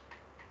warts,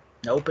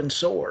 open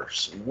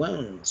sores, and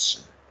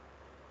wounds.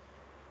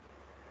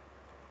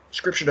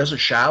 Scripture doesn't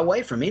shy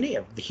away from any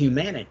of the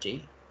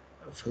humanity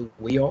of who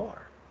we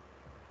are.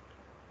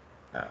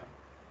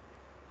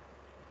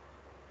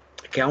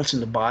 Accounts in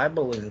the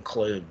Bible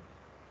include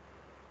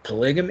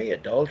polygamy,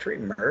 adultery,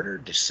 murder,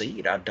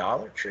 deceit,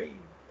 idolatry,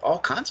 all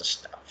kinds of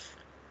stuff.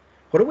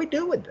 What do we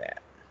do with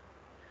that?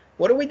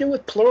 What do we do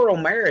with plural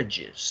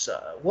marriages?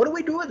 What do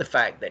we do with the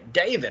fact that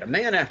David, a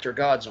man after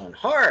God's own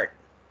heart,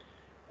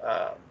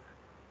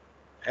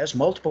 has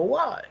multiple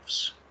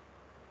wives?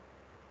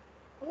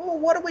 Well,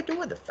 what do we do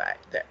with the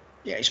fact that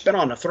he's been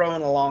on the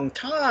throne a long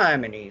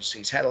time and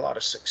he's had a lot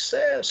of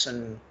success,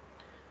 and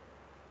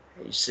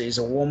he sees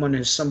a woman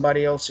as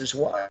somebody else's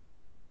wife,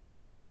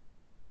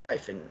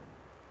 and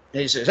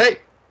he says, hey,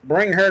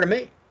 bring her to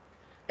me.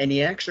 And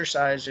he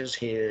exercises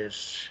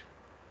his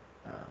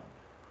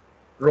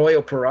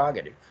royal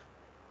prerogative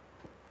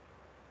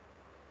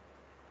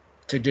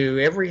to do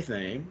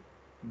everything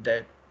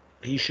that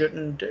he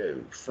shouldn't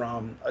do,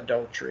 from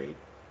adultery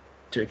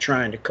to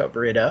trying to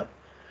cover it up,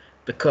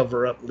 the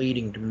cover up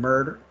leading to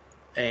murder.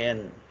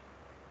 And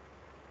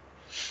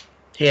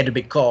he had to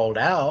be called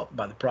out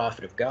by the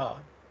prophet of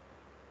God.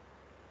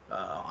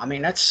 I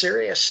mean, that's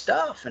serious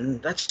stuff,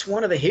 and that's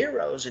one of the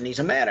heroes, and he's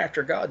a man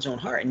after God's own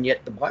heart, and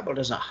yet the Bible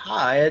doesn't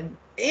hide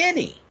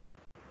any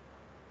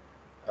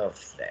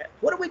of that.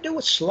 What do we do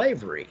with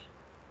slavery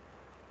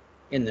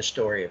in the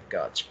story of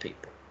God's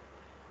people?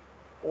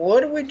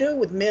 What do we do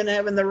with men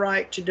having the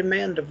right to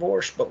demand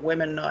divorce, but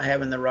women not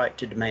having the right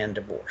to demand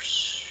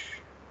divorce?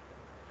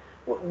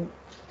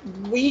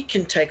 We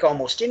can take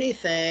almost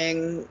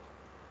anything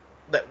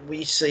that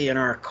we see in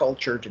our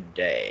culture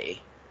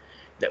today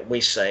that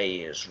we say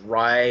is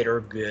right or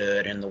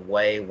good in the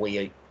way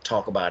we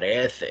talk about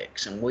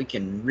ethics, and we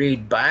can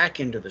read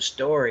back into the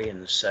story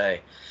and say,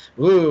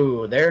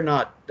 ooh, they're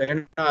not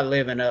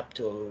living up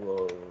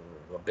to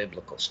a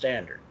biblical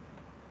standard.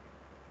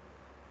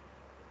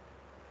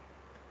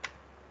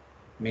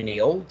 Many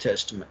Old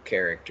Testament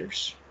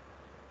characters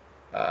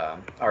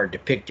are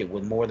depicted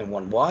with more than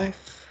one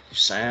wife.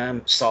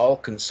 Saul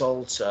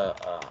consults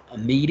a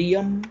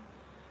medium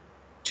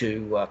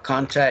to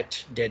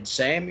contact dead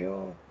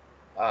Samuel.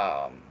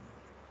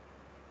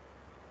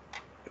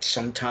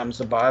 Sometimes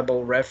the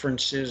Bible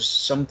references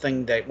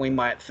something that we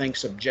might think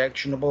is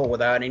objectionable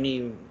without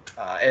any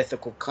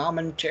ethical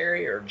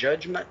commentary or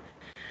judgment,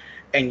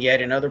 and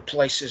yet in other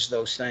places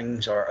those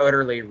things are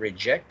utterly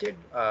rejected.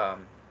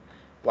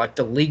 Like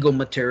the legal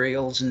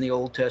materials in the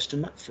Old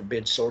Testament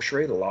forbid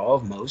sorcery. The law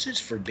of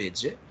Moses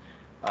forbids it.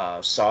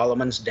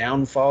 Solomon's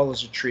downfall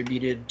is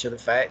attributed to the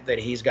fact that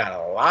he's got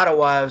a lot of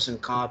wives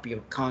and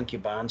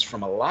concubines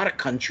from a lot of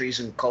countries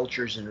and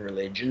cultures and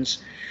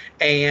religions,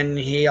 and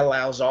he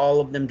allows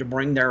all of them to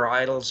bring their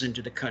idols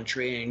into the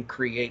country and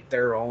create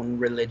their own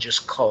religious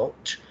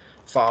cult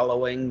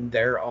following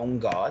their own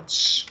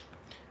gods,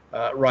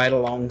 right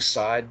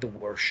alongside the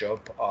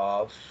worship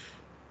of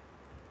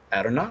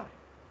Adonai.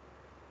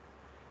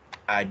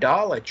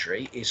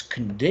 Idolatry is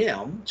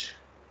condemned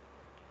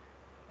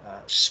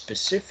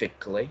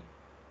specifically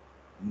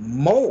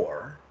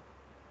more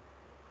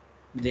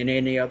than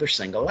any other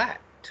single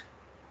act.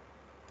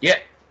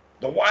 Yet,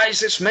 the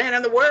wisest man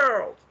in the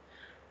world,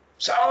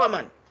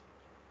 Solomon,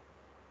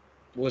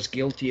 was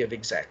guilty of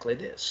exactly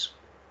this.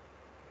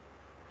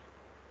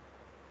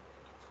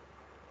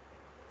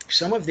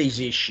 Some of these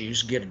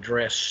issues get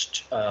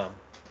addressed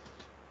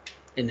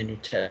in the New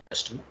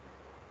Testament.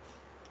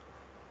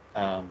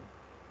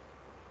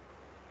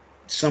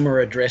 Some are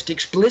addressed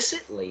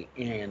explicitly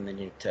in the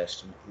New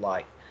Testament,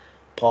 like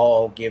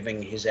Paul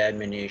giving his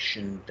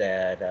admonition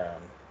that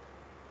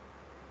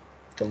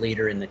the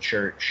leader in the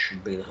church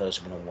should be the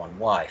husband of one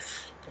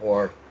wife,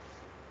 or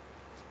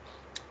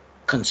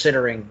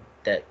considering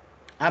that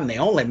I'm the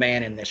only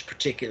man in this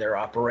particular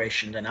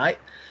operation tonight,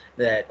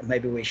 that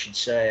maybe we should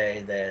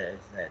say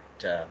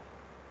that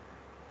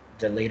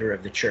the leader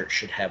of the church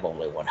should have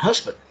only one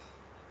husband.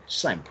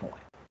 Same point.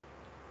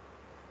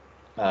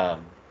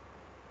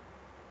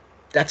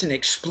 That's an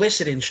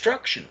explicit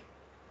instruction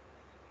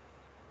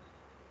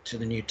to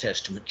the New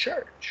Testament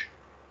church.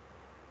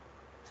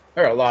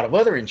 There are a lot of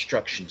other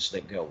instructions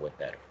that go with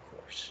that, of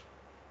course.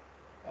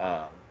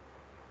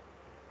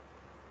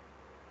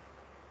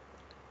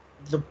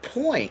 The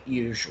point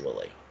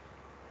usually,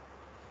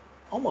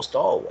 almost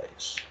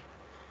always,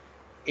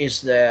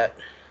 is that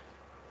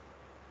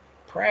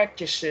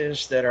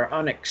practices that are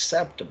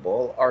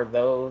unacceptable are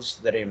those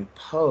that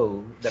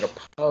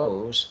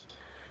oppose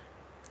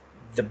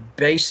the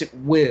basic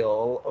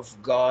will of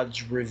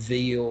God's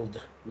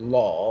revealed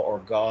law or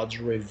God's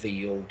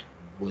revealed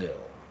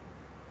will.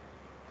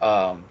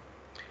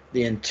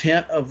 The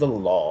intent of the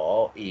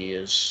law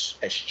is,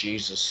 as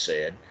Jesus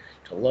said,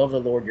 to love the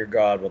Lord your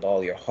God with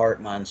all your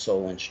heart, mind,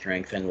 soul, and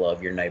strength, and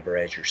love your neighbor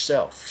as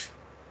yourself.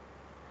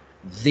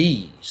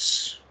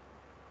 These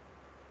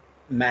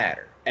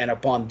matter. And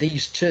upon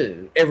these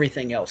two,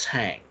 everything else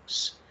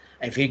hangs.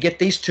 And if you get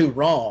these two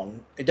wrong,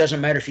 it doesn't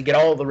matter if you get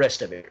all the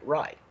rest of it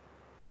right.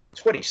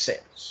 That's what he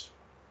says.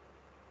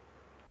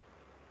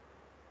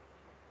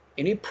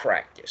 Any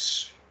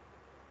practice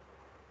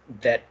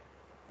that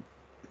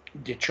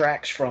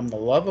detracts from the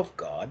love of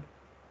God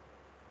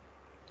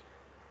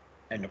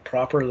and the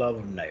proper love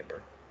of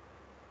neighbor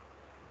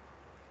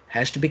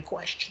has to be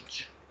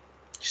questioned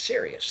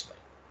seriously.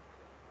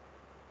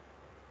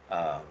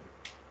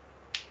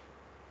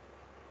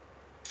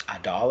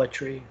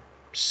 Idolatry,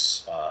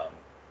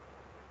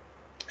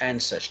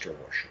 ancestor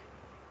worship.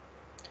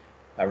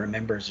 I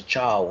remember as a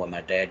child when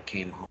my dad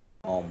came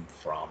home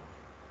from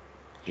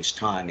his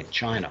time in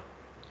China,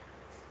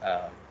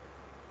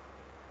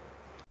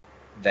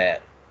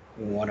 that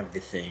one of the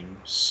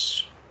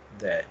things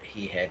that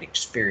he had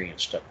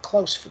experienced up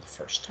close for the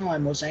first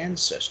time was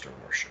ancestor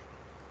worship.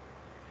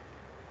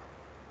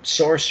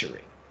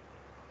 Sorcery,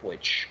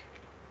 which,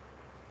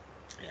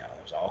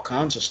 there's all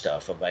kinds of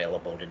stuff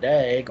available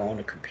today. Go on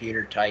a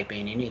computer, type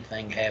in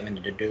anything having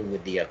to do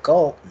with the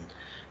occult, and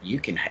you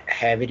can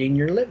have it in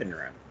your living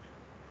room.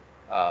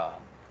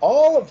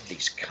 All of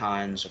these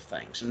kinds of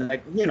things, and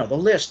the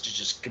list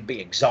just could be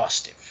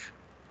exhaustive.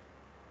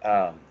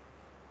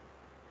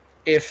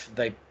 If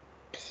they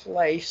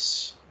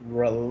place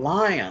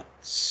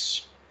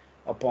reliance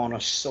upon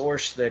a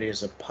source that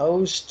is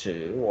opposed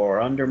to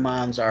or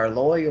undermines our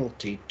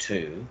loyalty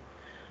to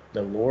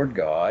the Lord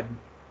God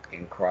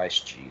in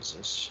Christ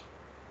Jesus,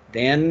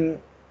 then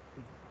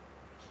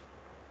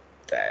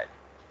that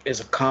is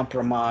a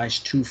compromise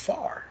too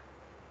far.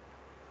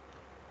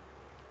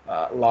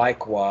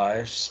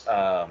 Likewise,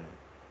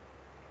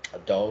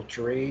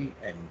 adultery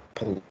and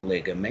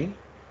polygamy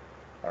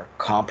are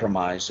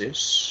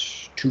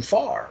compromises too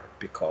far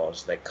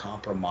because they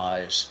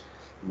compromise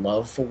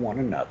love for one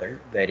another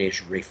that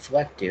is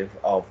reflective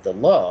of the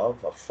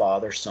love of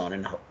Father, Son,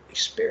 and Holy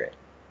Spirit.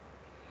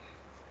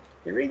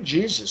 You read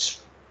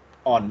Jesus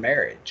on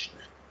marriage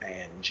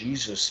and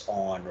Jesus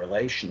on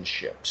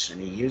relationships, and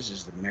he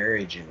uses the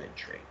marriage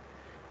imagery.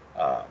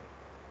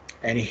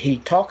 And he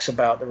talks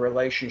about the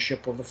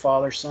relationship of the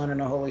Father, Son,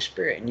 and the Holy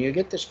Spirit. And you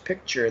get this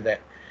picture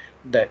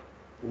that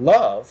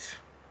love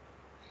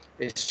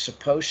is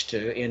supposed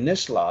to, in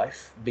this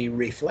life, be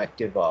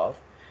reflective of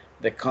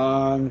the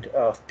kind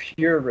of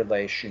pure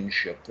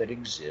relationship that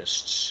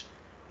exists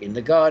in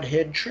the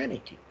Godhead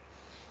Trinity.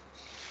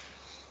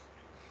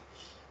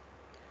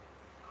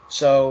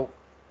 So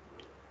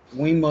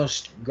we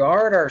must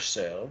guard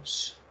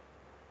ourselves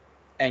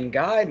and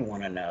guide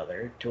one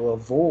another to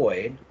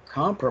avoid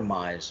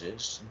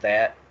compromises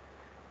that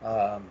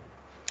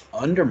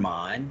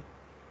undermine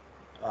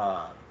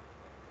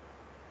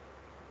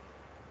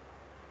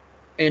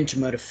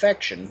intimate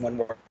affection when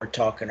we're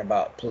talking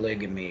about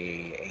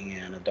polygamy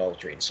and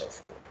adultery and so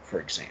forth, for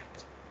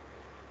example.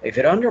 If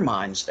it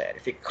undermines that,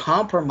 if it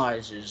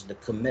compromises the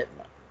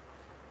commitment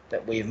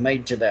that we've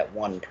made to that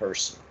one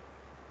person,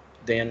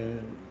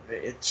 then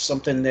it's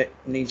something that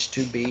needs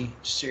to be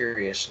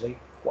seriously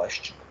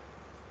questioned.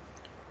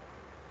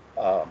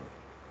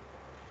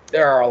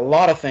 There are a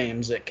lot of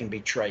themes that can be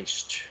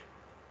traced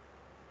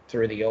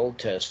through the Old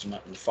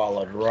Testament and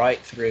followed right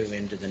through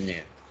into the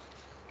New.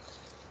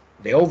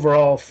 The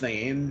overall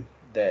theme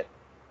that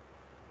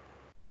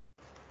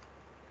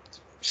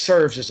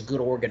serves as a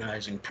good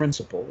organizing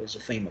principle is a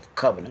theme of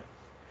covenant,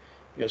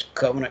 because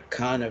covenant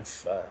kind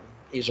of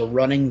is a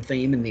running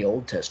theme in the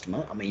Old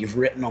Testament. I mean, you've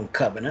written on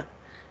covenant.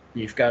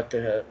 You've got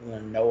the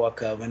Noah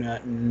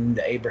covenant and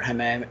the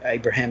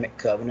Abrahamic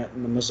covenant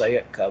and the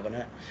Mosaic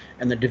covenant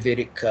and the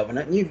Davidic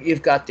covenant. And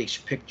you've got these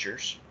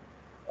pictures.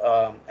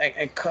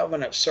 And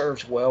covenant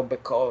serves well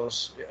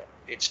because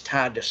it's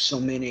tied to so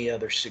many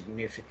other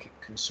significant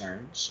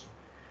concerns.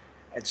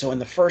 And so in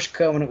the first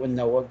covenant with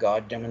Noah,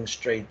 God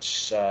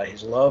demonstrates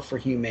his love for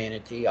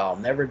humanity. I'll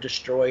never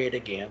destroy it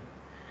again.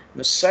 And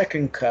the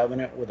second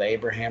covenant with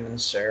Abraham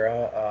and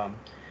Sarah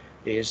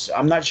is,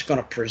 I'm not just going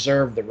to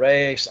preserve the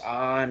race,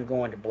 I'm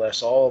going to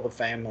bless all the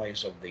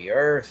families of the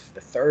earth.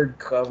 The third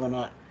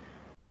covenant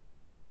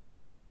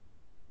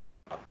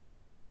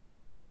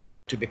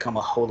to become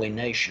a holy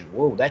nation.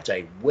 Whoa, that's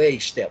a way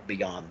step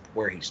beyond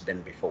where he's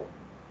been before.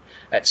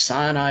 At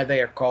Sinai,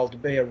 they are called to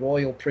be a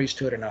royal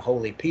priesthood and a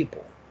holy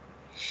people.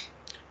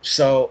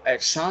 So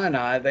at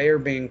Sinai, they are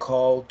being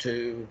called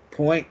to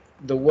point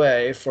the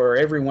way for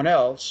everyone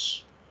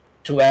else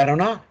to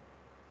Adonai.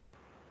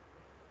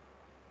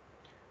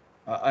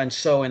 And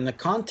so in the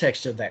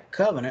context of that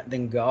covenant,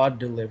 then God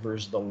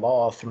delivers the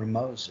law through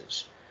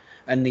Moses.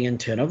 And the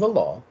intent of the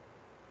law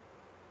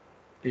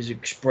is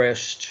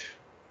expressed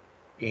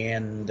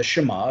in the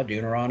Shema,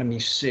 Deuteronomy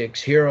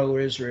 6, Hear, O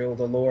Israel,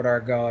 the Lord our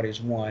God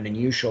is one, and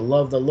you shall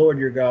love the Lord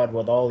your God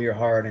with all your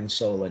heart and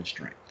soul and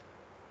strength.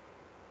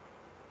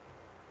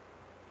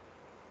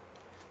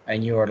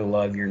 And you are to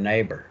love your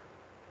neighbor.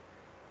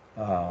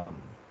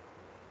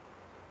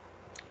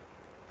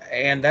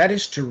 And that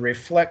is to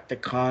reflect the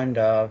kind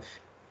of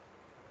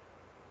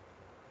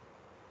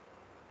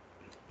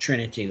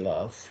Trinity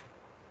love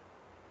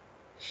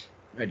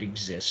that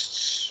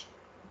exists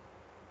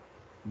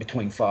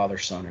between Father,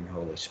 Son, and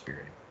Holy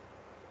Spirit.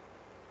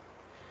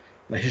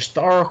 The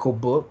historical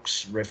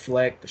books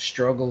reflect the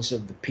struggles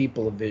of the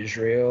people of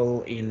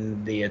Israel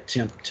in the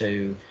attempt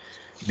to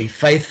be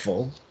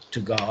faithful to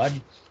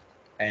God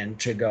and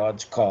to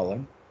God's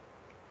calling.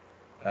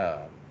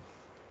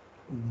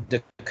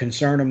 The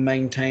concern of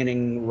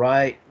maintaining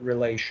right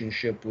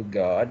relationship with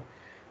God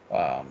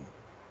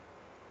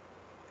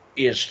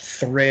is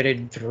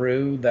threaded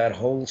through that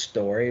whole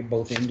story,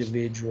 both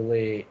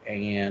individually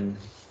and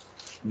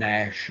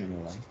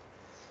nationally.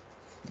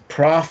 The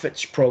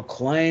prophets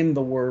proclaim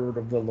the word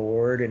of the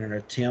Lord in an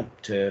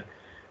attempt to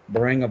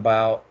bring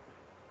about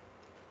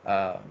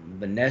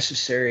the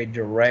necessary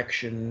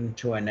direction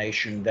to a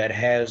nation that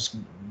has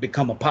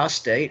become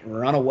apostate and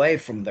run away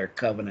from their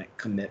covenant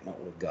commitment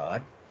with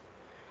God.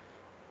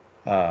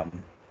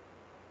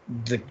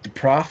 The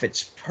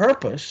prophet's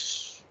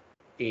purpose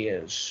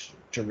is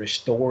to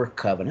restore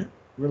covenant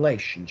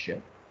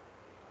relationship.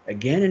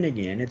 Again and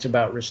again, it's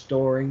about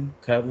restoring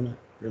covenant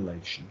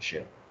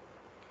relationship.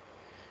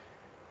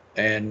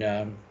 And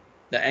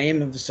the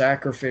aim of the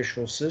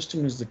sacrificial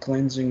system is the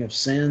cleansing of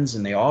sins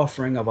and the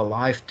offering of a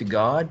life to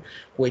God,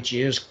 which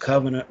is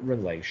covenant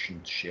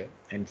relationship.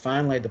 And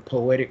finally, the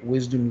poetic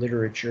wisdom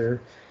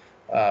literature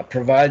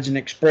provides an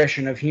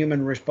expression of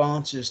human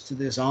responses to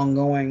this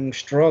ongoing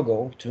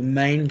struggle to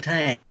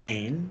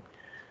maintain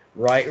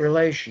right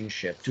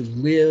relationship, to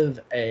live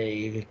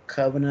a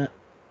covenant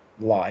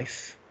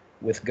life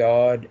with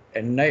God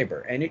and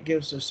neighbor. And it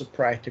gives us a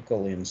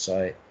practical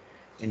insight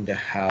into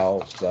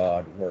how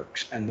God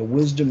works. And the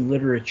wisdom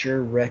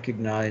literature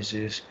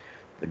recognizes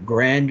the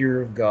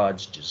grandeur of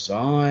God's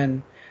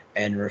design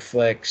and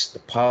reflects the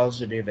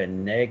positive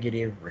and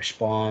negative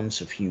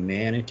response of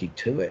humanity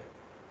to it.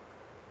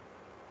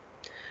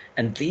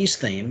 And these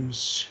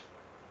themes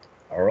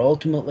are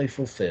ultimately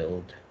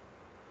fulfilled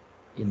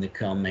in the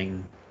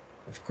coming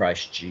of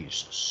Christ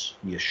Jesus,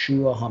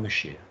 Yeshua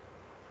HaMashiach.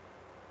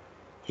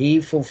 He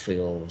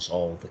fulfills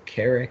all the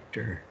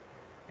character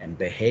and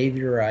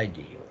behavior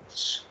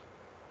ideals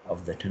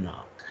of the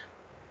Tanakh.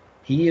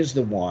 He is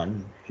the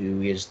one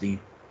who is the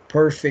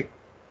perfect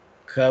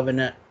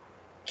covenant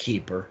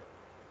keeper.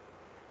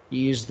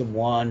 He is the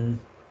one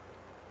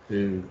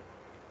who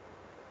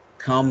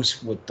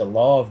comes with the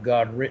law of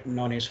God written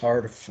on his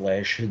heart of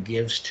flesh, who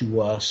gives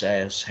to us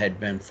as had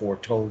been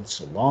foretold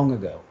so long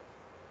ago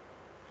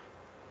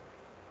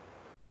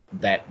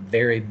that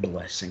very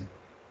blessing.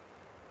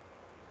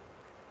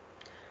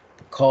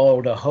 The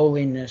call to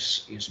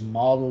holiness is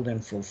modeled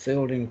and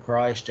fulfilled in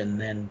Christ and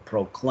then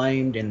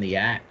proclaimed in the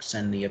Acts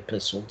and the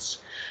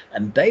epistles.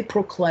 And they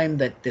proclaim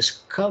that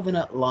this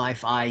covenant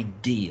life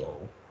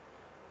ideal,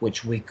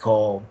 which we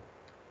call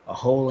a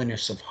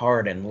holiness of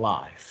heart and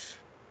life,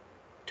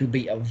 to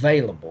be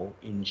available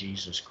in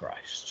Jesus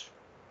Christ.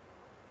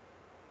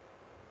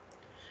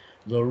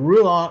 The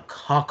Ruach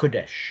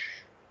HaKodesh,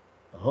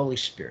 the Holy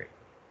Spirit,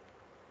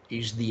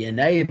 is the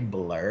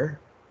enabler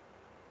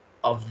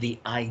of the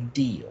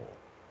ideal.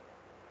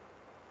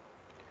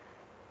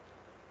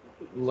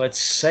 Let's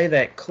say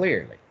that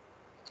clearly.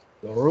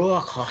 The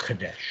Ruach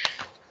HaKodesh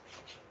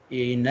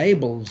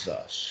enables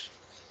us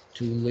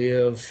to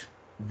live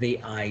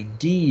the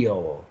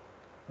ideal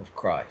of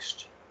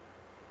Christ,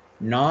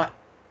 not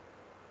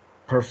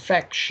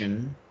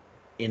perfection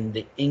in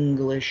the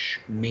English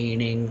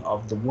meaning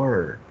of the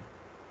word,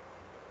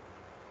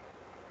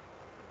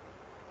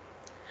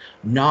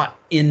 not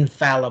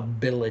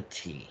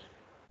infallibility,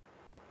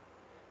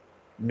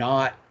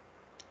 not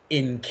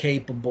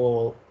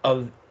incapable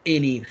of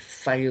any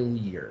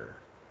failure,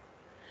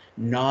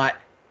 not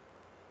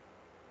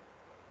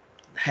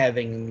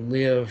having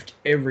lived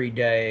every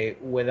day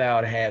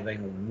without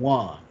having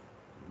one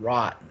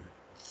rotten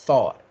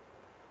thought.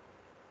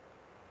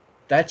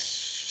 That's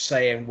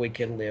saying we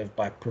can live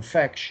by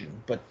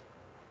perfection, but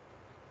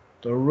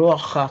the Ruach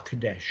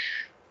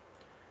HaKodesh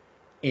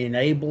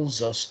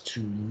enables us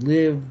to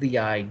live the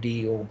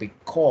ideal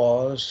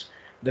because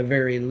the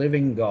very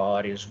living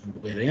God is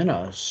within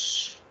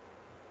us,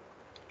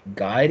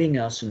 guiding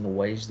us in the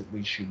ways that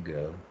we should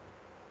go,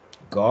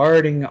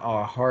 guarding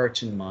our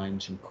hearts and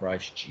minds in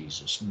Christ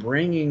Jesus,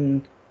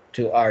 bringing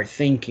to our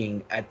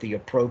thinking at the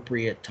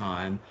appropriate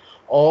time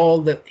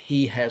all that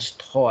he has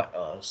taught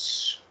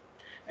us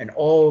and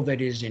all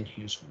that is in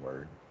his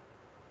word,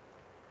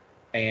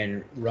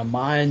 and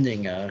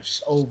reminding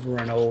us over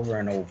and over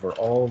and over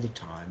all the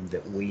time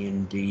that we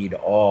indeed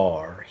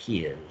are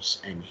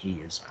his and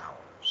he is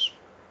ours.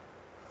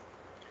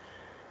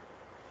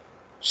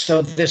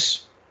 So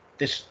this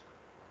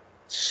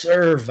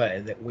survey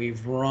that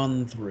we've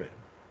run through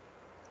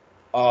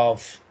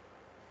of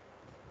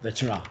the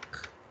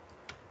Tanakh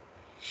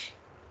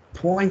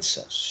points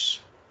us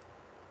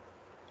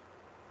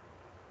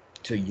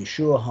to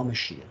Yeshua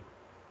HaMashiach,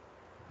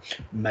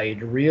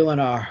 made real in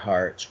our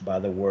hearts by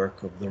the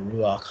work of the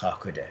Ruach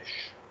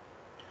HaKodesh,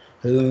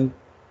 who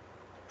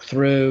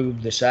through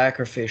the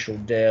sacrificial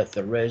death,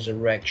 the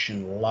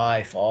resurrection,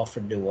 life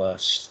offered to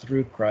us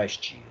through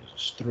Christ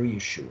Jesus, through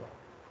Yeshua,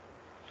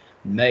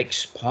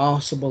 makes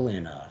possible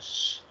in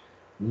us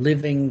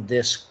living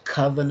this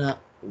covenant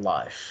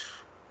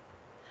life.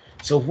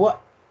 So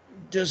what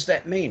does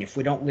that mean if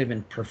we don't live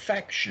in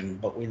perfection,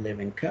 but we live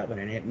in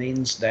covenant? It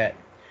means that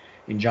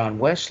in John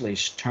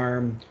Wesley's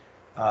term,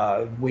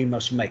 we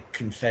must make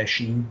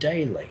confession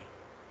daily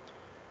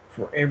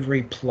for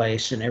every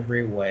place and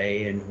every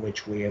way in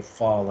which we have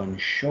fallen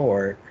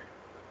short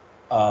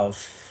of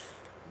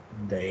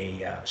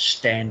the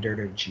standard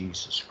of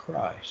Jesus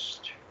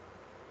Christ.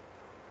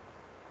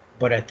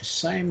 But at the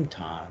same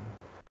time,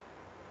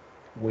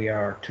 we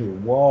are to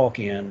walk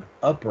in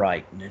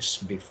uprightness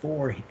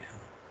before him,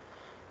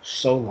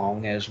 so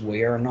long as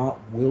we are not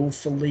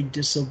willfully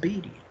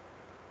disobedient.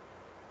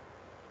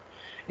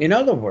 In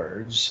other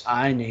words,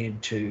 I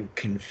need to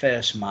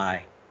confess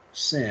my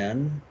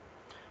sin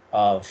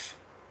of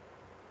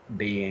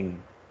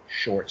being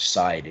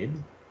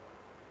short-sighted,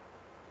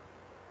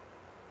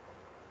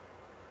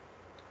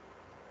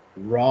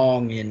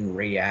 wrong in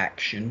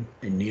reaction,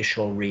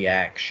 initial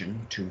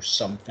reaction to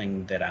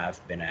something that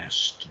I've been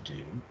asked to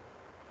do.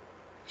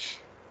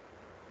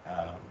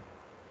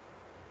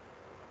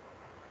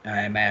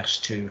 I am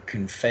asked to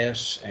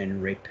confess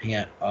and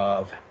repent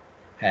of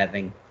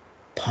having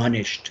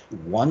punished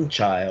one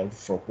child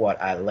for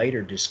what I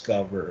later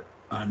discover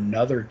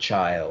another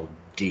child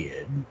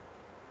did,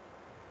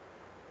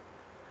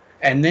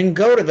 and then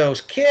go to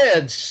those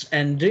kids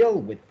and deal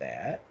with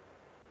that.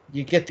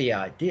 You get the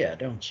idea,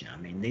 don't you? I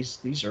mean,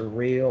 these are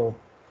real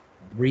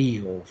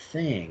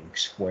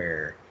things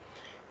where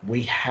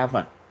we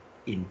haven't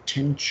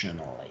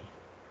intentionally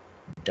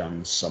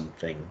done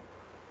something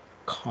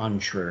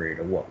contrary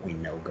to what we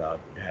know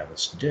God would have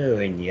us do,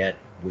 and yet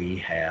we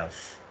have,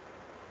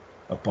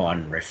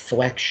 upon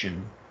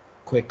reflection,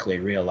 quickly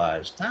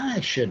realized, I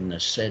shouldn't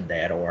have said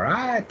that, or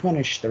I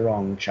punished the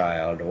wrong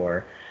child,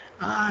 or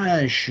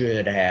I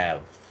should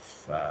have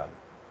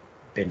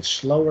been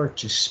slower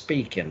to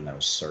speak in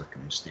those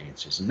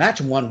circumstances. And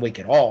that's one we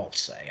could all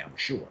say, I'm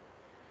sure.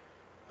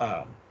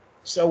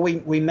 So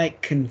we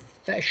make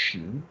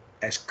confession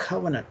as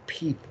covenant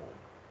people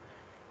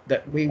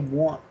that we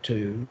want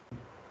to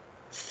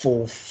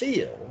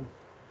fulfill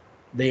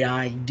the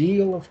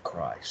ideal of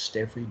Christ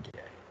every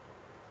day,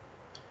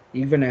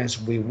 even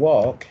as we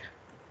walk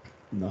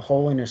in the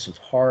holiness of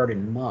heart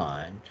and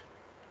mind,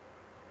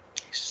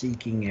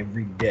 seeking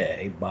every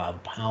day by the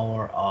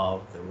power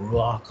of the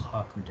Ruach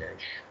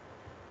HaKodesh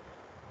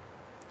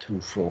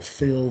to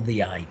fulfill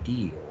the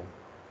ideal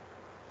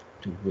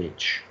to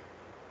which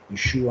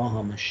Yeshua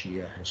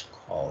HaMashiach has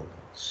called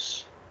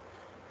us,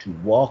 to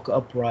walk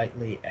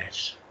uprightly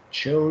as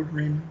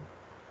children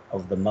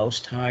of the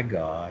Most High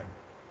God,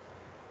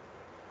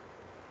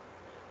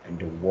 and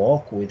to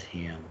walk with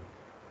him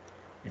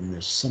in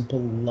the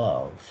simple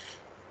love,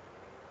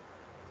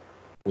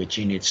 which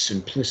in its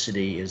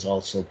simplicity is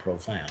also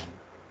profound,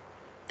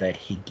 that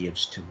he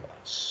gives to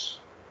us.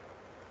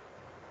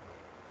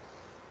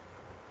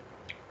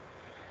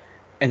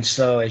 And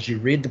so as you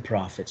read the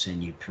prophets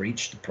and you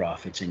preach the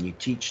prophets and you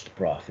teach the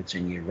prophets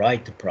and you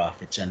write the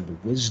prophets and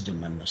the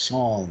wisdom and the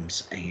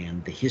Psalms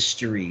and the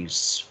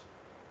histories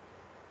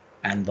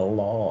and the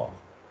law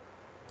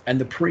and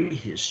the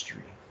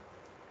prehistory,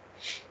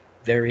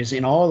 there is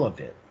in all of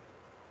it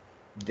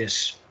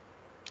this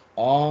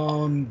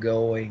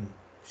ongoing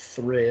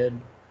thread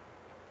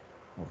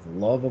of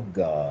love of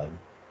God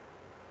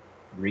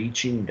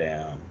reaching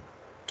down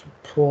to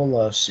pull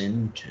us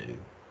into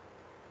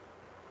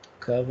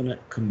covenant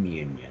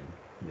communion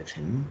with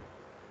him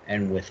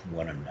and with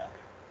one another.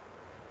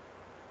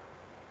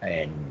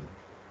 And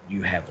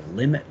you have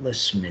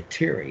limitless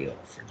material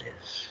for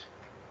this.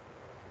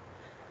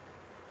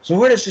 So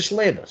where does this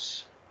leave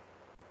us?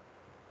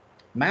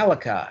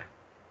 Malachi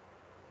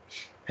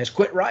has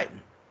quit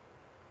writing.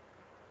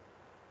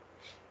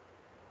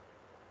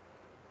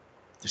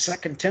 The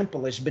second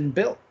temple has been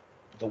built.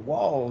 The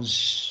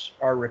walls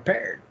are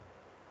repaired.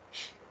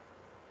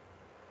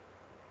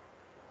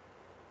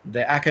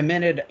 The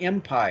Achaemenid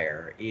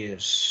Empire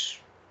is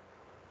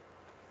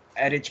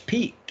at its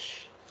peak,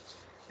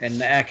 and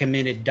the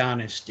Achaemenid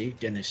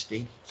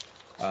dynasty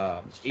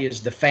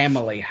is the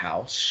family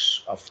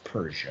house of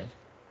Persia.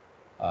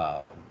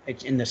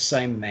 It's in the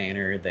same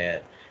manner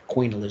that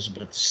Queen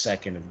Elizabeth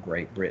II of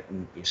Great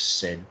Britain is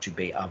said to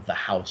be of the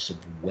House of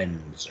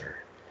Windsor.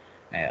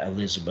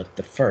 Elizabeth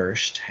I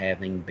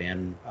having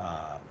been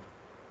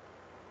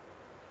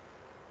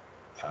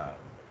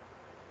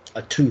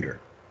a Tudor.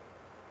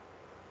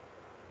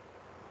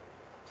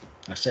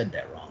 I said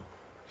that wrong.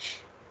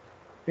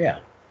 Yeah,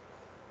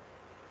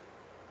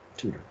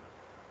 Tudor.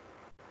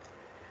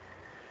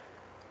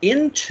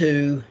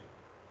 Into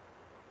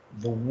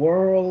the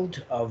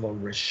world of a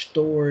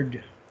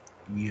restored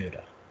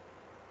Yuta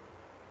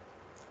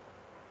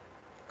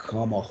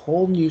come a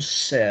whole new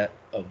set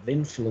of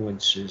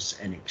influences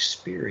and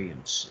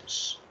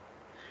experiences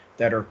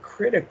that are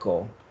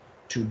critical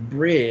to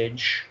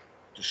bridge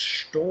the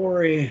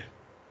story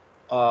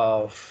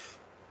of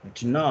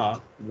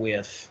Tanakh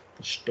with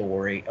the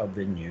story of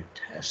the New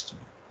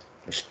Testament.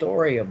 The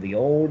story of the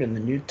Old and the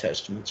New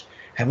Testaments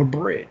have a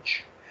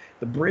bridge.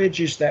 The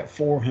bridge is that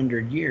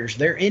 400 years.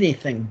 They're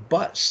anything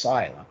but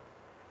silent.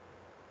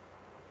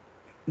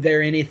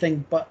 They're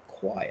anything but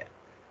quiet.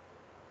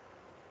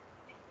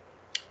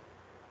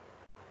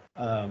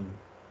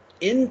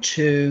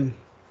 Into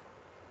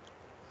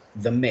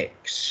the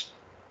mix,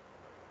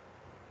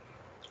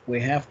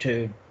 we have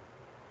to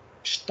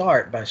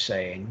start by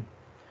saying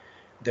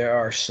there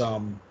are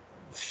some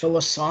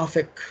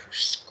philosophic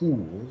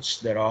schools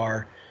that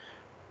are,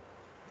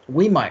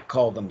 we might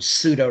call them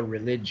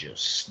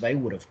pseudo-religious. They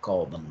would have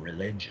called them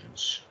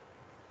religions,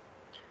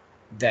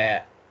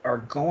 that are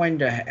going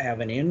to have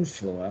an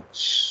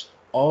influence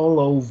all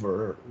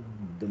over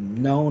the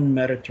known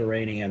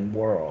Mediterranean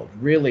world,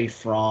 really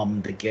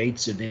from the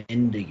gates of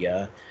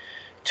India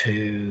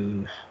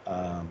to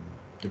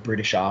the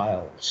British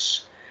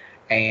Isles,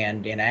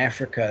 and in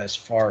Africa as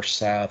far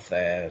south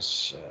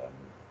as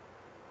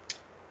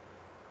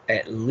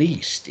at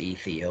least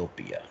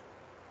Ethiopia,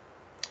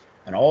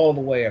 and all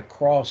the way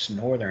across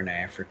northern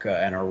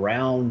Africa and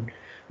around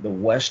the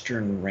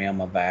western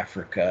rim of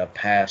Africa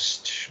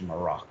past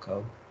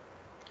Morocco,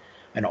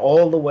 and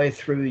all the way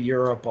through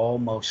Europe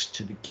almost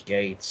to the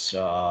gates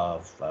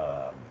of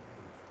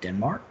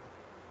Denmark.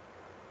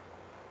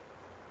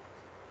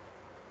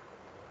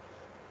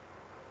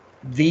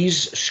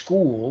 These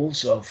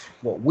schools of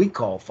what we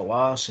call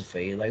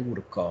philosophy, they would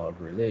have called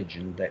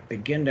religion, that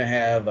begin to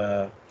have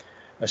a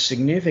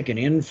significant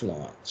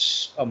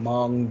influence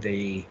among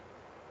the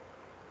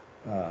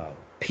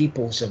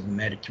peoples of the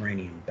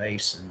Mediterranean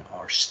basin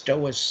are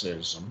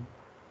Stoicism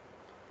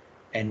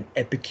and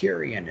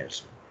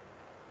Epicureanism.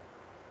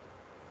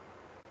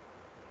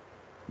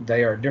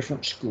 They are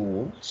different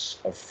schools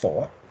of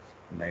thought.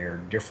 They are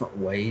different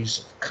ways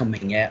of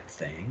coming at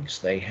things.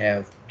 They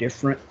have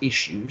different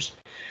issues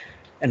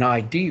and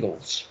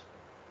ideals,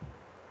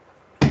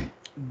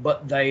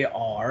 but they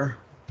are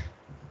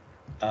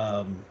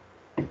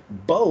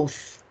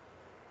both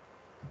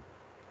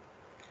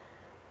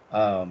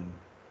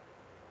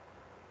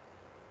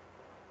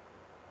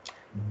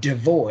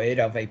devoid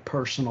of a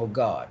personal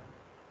God.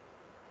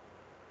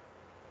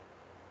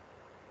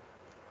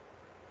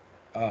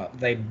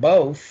 They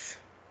both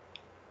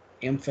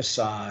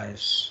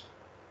emphasize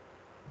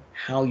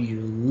how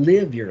you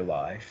live your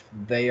life.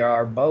 They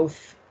are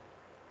both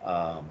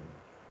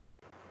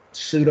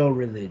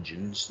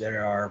pseudo-religions that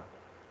are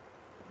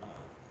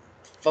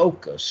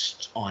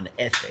focused on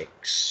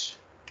ethics,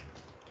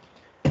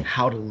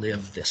 how to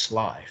live this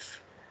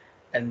life.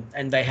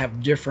 And they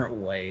have different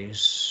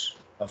ways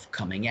of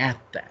coming at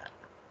that.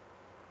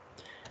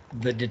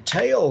 The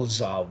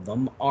details of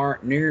them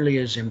aren't nearly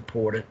as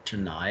important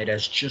tonight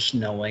as just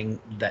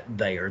knowing that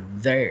they are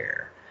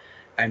there.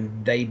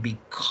 And they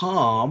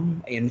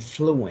become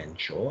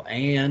influential,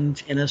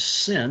 and in a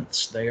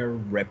sense, they are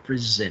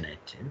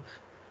representative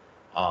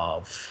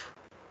of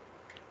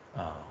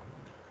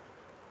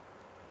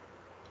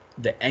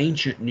the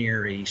ancient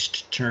Near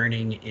East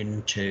turning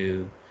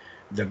into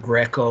the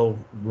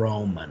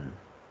Greco-Roman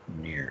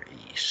Near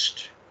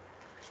East.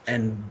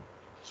 And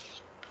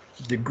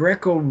the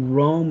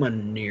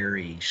Greco-Roman Near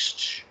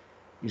East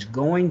is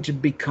going to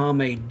become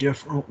a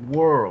different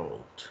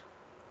world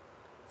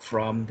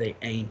from the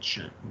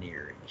ancient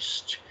Near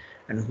East.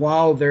 And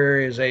while there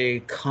is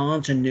a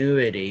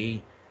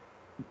continuity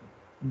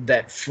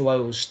that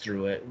flows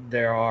through it,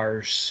 there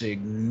are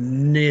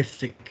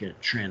significant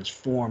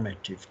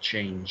transformative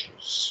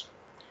changes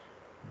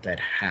that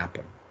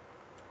happen.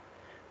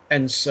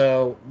 And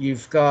so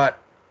you've got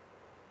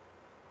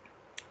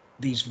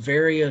these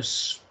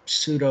various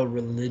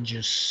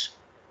pseudo-religious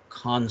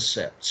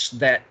concepts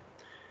that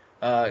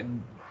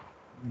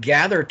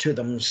gather to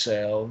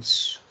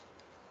themselves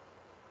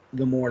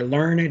the more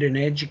learned and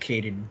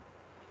educated,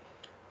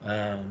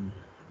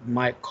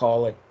 might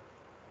call it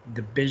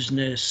the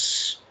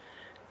business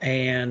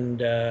and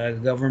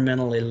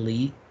governmental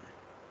elite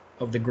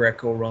of the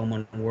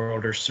Greco-Roman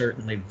world are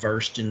certainly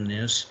versed in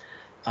this.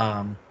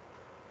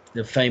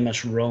 The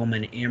famous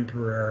Roman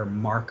emperor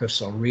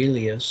Marcus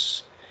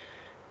Aurelius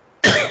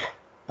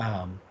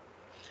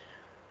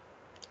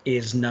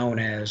is known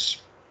as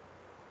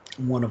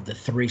one of the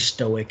three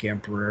Stoic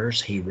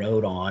emperors. He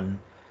wrote on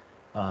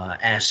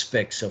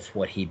aspects of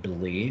what he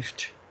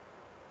believed.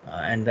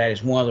 And that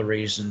is one of the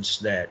reasons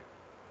that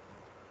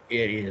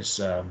it is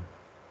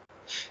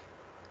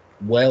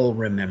well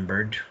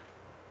remembered,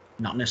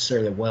 not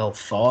necessarily well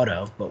thought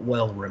of, but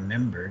well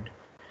remembered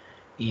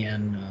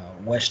in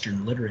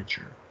Western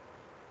literature.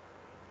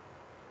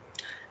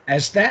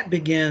 As that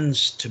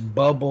begins to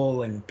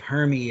bubble and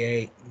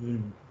permeate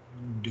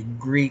the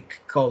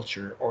Greek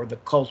culture, or the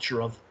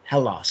culture of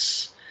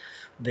Hellas,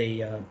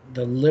 the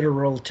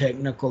literal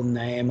technical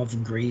name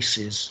of Greece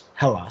is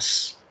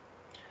Hellas.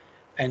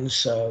 And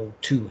so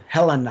to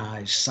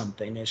Hellenize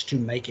something is to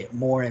make it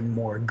more and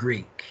more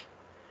Greek.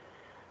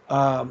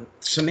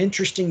 Some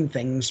interesting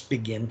things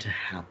begin to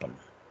happen.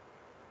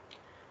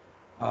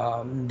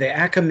 The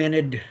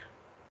Achaemenid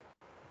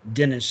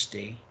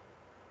dynasty,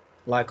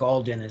 like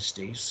all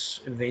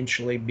dynasties,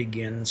 eventually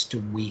begins to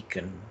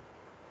weaken.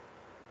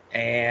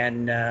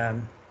 And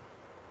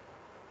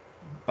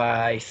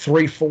by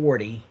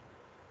 340,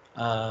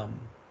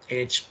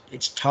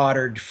 it's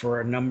tottered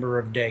for a number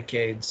of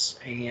decades,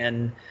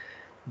 and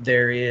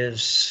there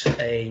is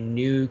a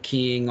new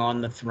king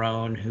on the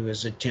throne who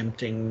is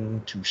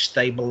attempting to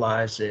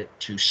stabilize it,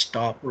 to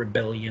stop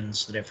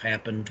rebellions that have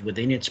happened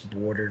within its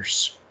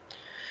borders.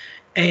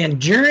 And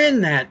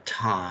during that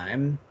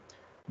time,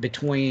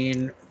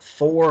 between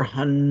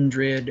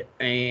 400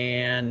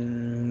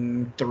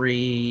 and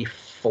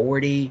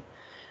 340,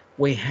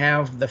 we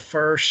have the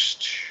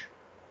first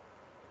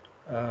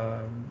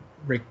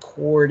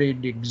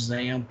recorded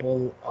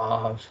example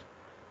of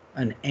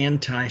an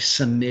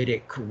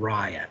anti-Semitic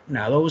riot.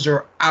 Now, those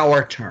are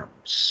our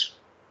terms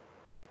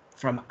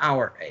from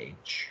our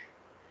age.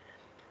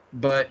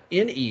 But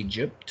in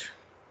Egypt,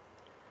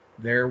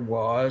 there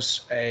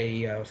was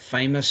a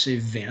famous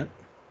event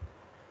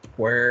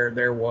where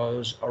there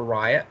was a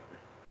riot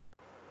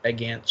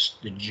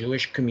against the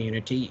Jewish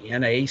community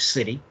in a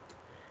city.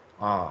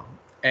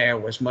 There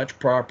was much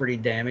property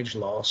damage,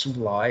 loss of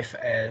life,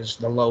 as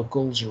the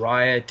locals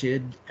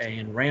rioted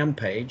and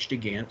rampaged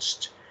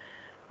against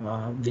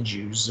the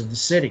Jews of the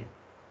city.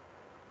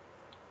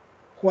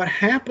 What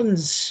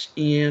happens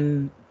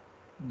in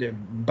the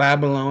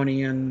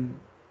Babylonian,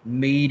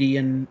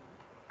 Median,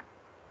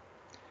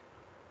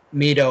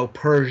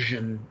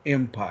 Medo-Persian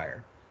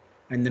Empire,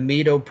 and the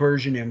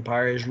Medo-Persian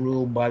Empire is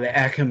ruled by the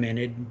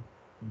Achaemenid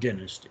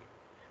dynasty.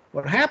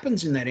 What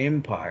happens in that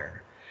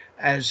empire,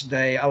 as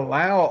they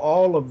allow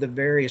all of the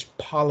various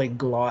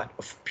polyglot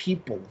of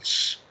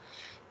peoples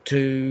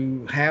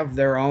to have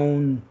their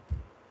own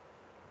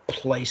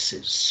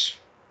places,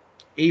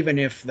 even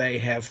if they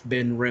have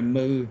been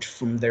removed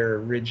from their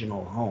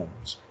original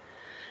homes,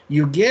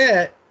 you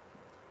get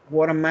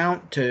what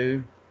amount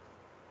to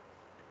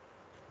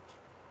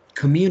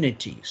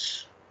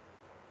communities.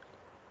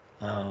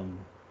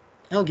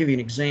 I'll give you an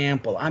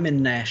example. I'm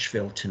in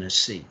Nashville,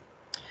 Tennessee.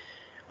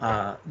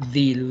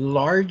 The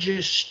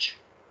largest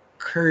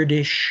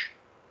Kurdish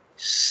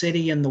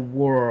city in the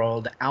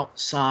world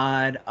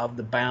outside of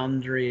the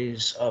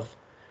boundaries of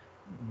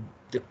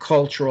the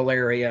cultural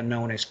area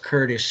known as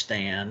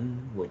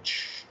Kurdistan,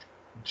 which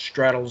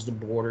straddles the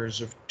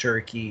borders of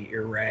Turkey,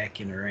 Iraq,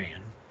 and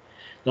Iran.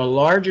 The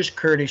largest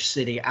Kurdish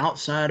city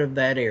outside of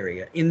that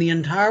area in the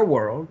entire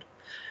world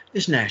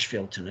is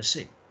Nashville,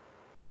 Tennessee.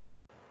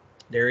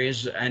 There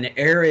is an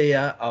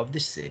area of the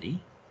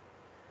city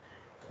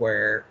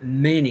where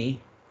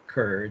many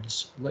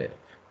Kurds live.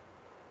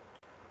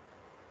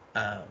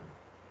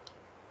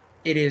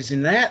 It is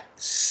in that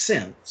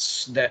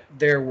sense that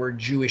there were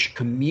Jewish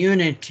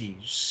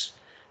communities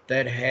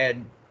that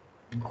had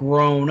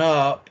grown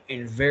up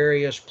in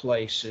various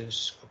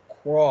places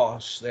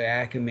across the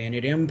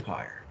Achaemenid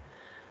Empire.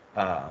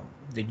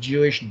 The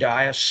Jewish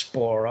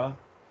diaspora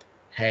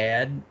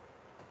had,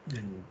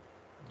 and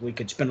we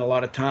could spend a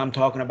lot of time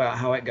talking about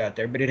how it got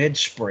there, but it had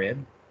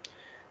spread.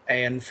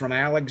 And from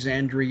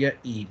Alexandria,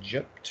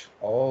 Egypt,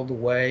 all the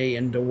way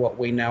into what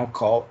we now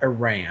call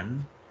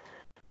Iran,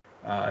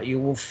 you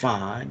will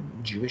find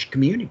Jewish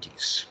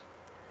communities.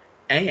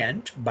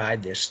 And by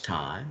this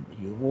time,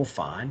 you will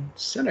find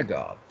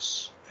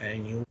synagogues,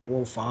 and you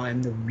will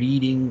find the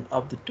reading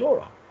of the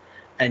Torah.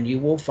 And you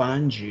will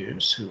find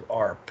Jews who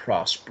are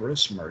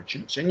prosperous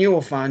merchants, and you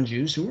will find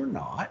Jews who are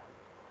not.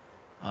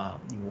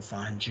 You will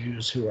find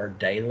Jews who are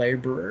day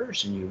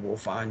laborers, and you will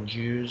find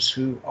Jews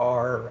who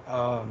are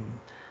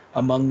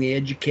among the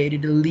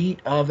educated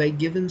elite of a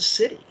given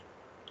city.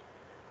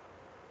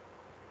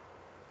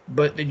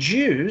 But the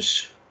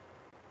Jews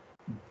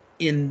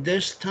in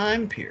this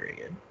time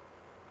period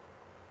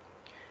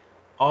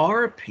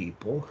are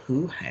people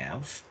who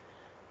have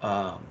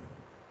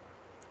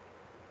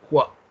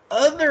what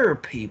other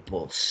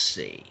people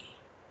see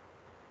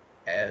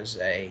as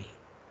a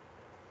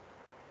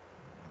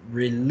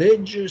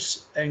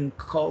religious and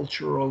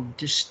cultural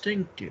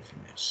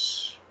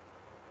distinctiveness.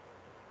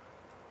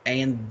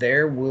 And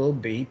there will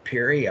be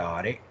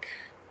periodic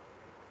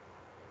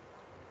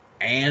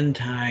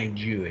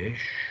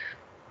anti-Jewish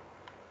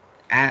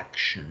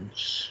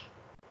actions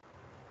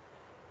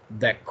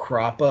that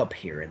crop up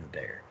here and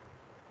there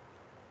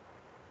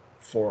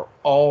for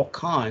all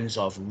kinds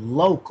of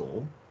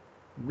local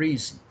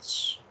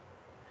reasons.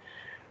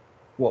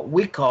 What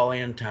we call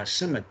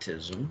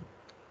anti-Semitism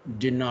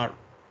did not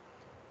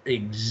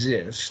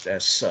exist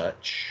as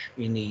such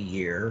in the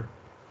year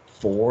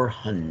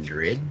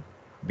 400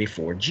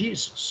 before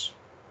Jesus.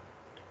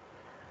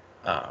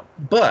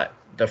 But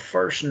the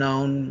first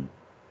known,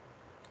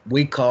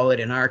 we call it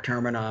in our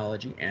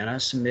terminology,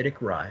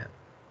 anti-Semitic riot,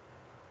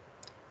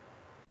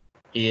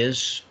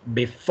 is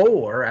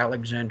before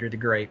Alexander the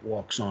Great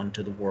walks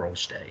onto the world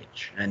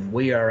stage. And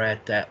we are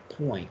at that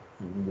point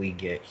when we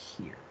get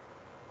here.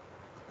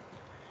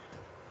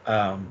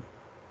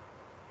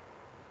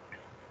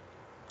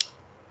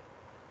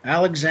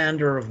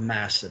 Alexander of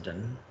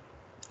Macedon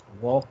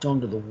walked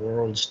onto the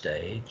world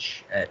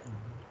stage at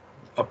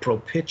a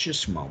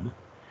propitious moment.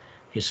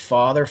 His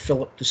father,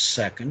 Philip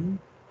II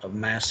of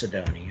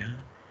Macedonia,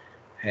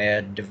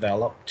 had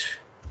developed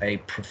a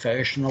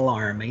professional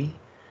army,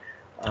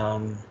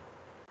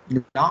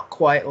 not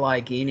quite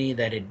like any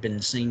that had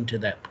been seen to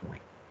that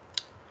point.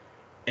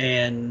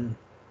 And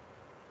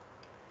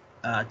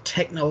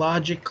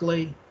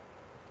technologically,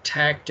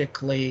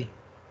 tactically,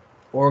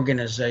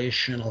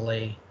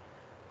 organizationally,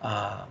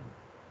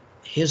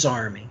 his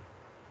army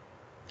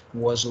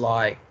was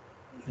like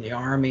the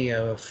army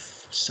of,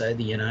 say,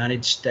 the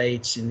United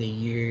States in the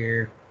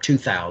year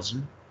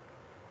 2000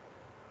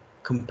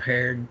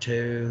 compared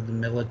to the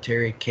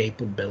military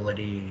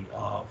capability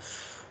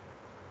of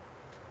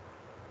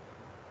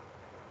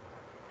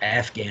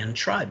Afghan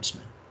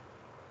tribesmen,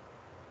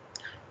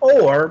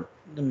 or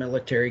the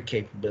military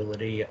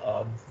capability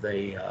of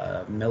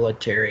the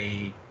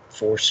military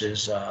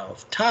forces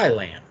of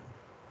Thailand.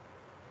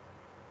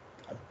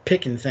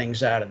 Picking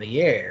things out of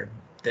the air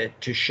that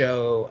to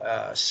show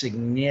a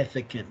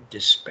significant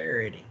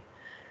disparity.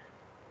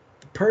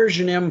 The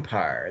Persian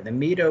Empire, the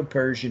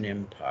Medo-Persian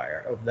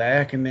Empire of the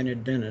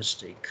Achaemenid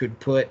dynasty, could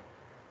put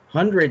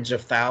hundreds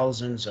of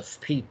thousands of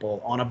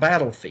people on a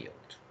battlefield.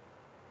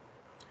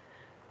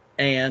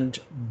 And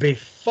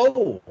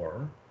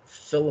before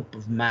Philip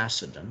of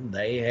Macedon,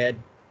 they had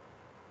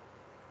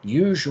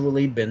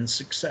usually been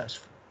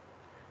successful.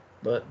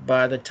 But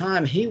by the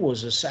time he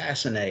was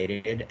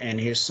assassinated and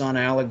his son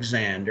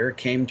Alexander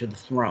came to the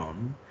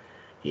throne,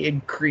 he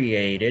had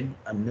created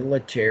a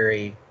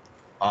military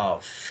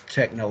of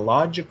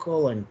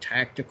technological and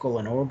tactical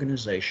and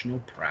organizational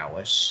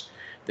prowess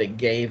that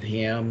gave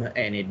him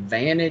an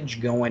advantage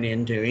going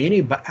into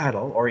any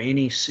battle or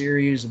any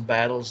series of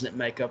battles that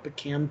make up a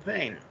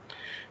campaign.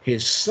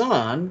 His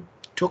son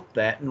took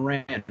that and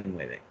ran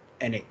with it.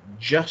 And it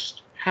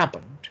just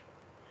happened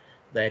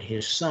that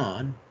his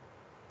son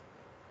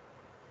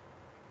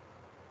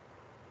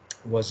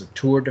was a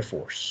tour de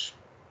force.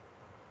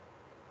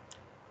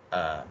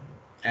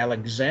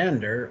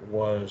 Alexander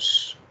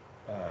was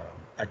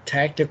a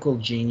tactical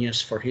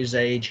genius for his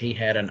age. He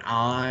had an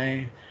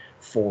eye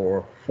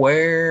for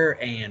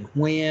where and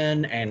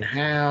when and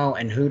how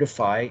and who to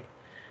fight,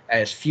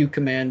 as few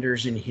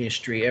commanders in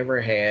history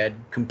ever had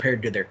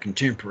compared to their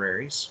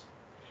contemporaries.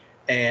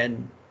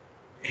 And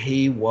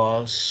he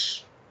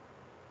was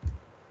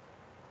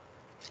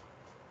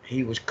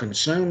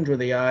consumed with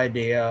the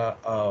idea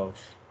of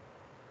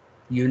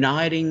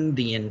uniting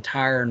the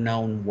entire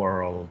known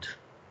world.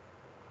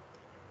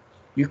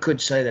 You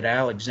could say that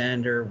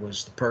Alexander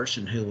was the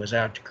person who was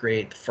out to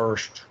create the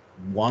first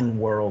one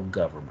world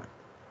government.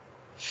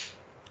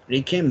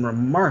 He came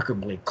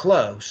remarkably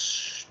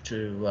close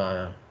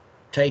to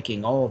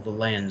taking all of the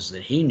lands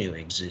that he knew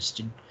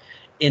existed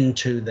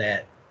into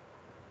that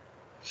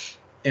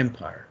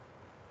empire.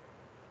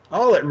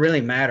 All that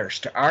really matters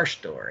to our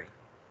story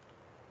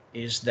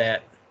is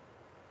that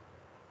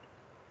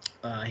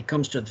he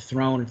comes to the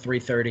throne in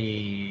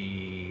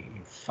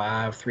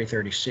 335,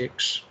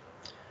 336.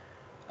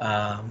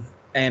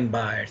 And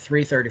by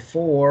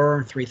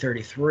 334,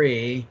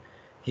 333,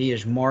 he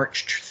is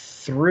marched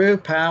through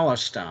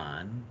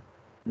Palestine,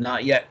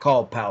 not yet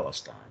called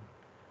Palestine.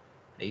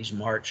 He's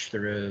marched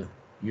through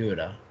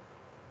Judah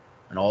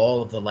and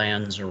all of the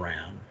lands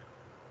around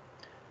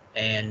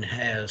and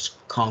has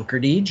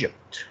conquered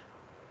Egypt.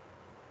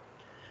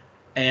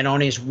 And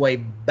on his way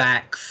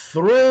back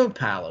through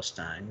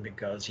Palestine,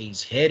 because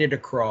he's headed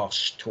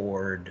across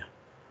toward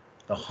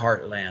the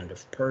heartland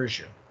of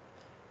Persia,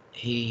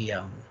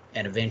 and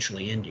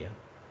eventually India,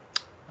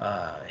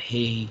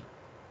 he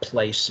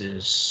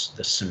places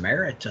the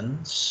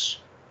Samaritans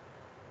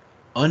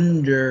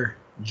under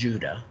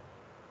Judah.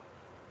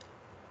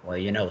 Well,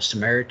 you know,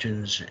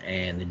 Samaritans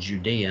and the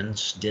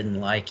Judeans didn't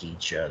like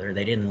each other.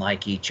 They didn't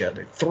like each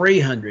other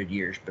 300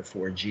 years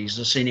before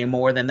Jesus any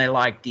more than they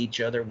liked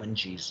each other when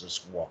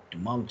Jesus walked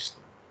amongst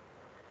them.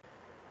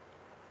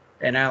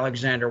 And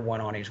Alexander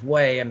went on his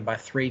way, and by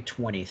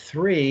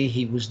 323,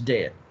 he was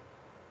dead.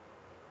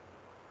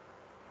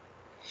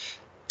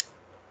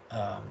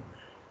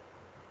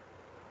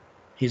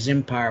 His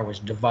empire was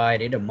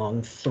divided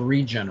among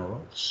 3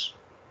 generals,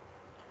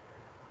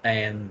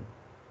 and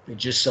It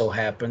just so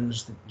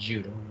happens that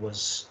Judah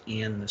was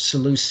in the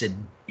Seleucid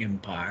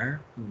Empire,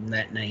 and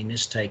that name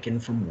is taken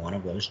from one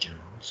of those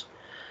generals.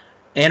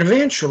 And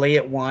eventually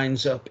it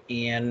winds up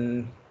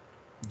in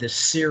the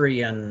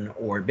Syrian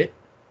orbit.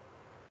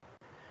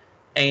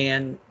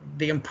 And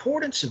the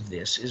importance of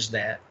this is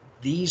that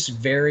these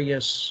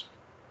various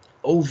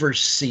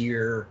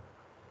overseer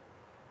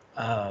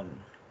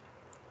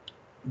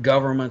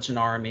governments and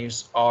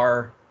armies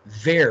are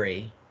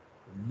very,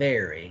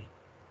 very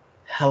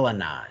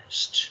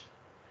Hellenized.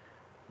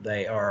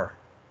 They are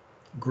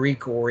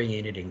Greek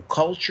oriented in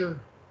culture,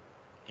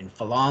 in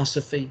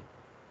philosophy,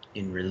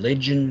 in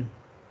religion,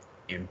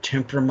 in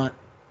temperament,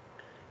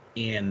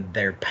 in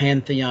their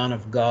pantheon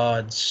of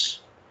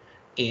gods,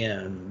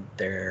 in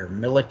their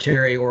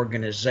military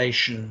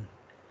organization,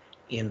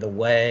 in the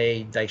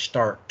way they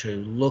start to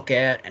look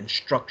at and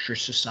structure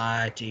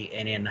society,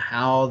 and in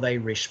how they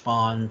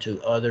respond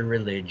to other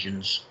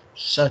religions,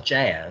 such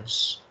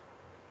as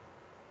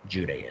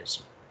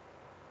Judaism.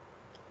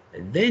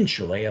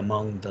 Eventually,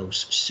 among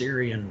those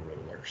Syrian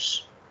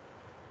rulers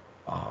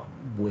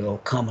will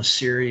come a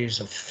series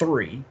of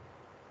three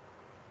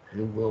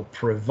who will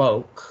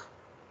provoke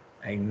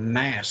a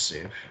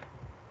massive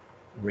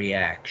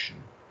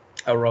reaction,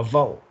 a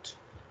revolt.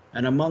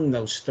 And among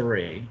those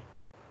three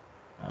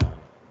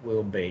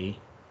will be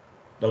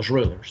those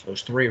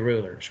three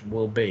rulers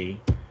will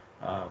be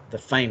the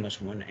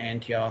famous one,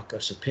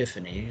 Antiochus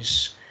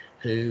Epiphanes,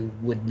 who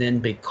would then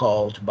be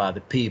called by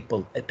the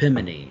people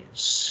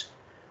Epimanes.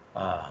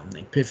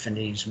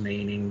 Epiphanes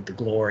meaning the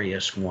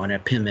glorious one,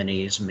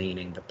 Epimanes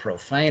meaning the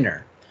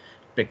profaner,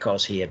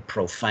 because he had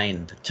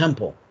profaned the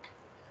temple.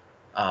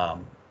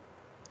 The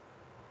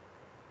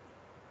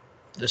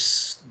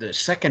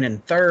second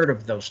and third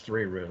of those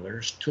three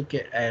rulers took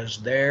it as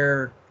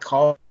their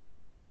calling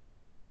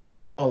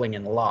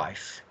in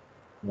life,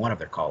 one of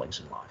their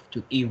callings in life,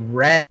 to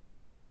eradicate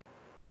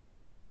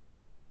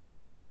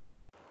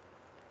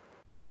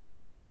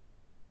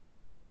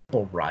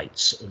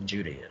rights of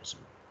Judaism.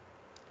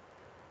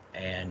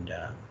 And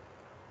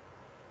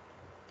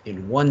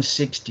in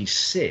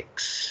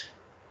 166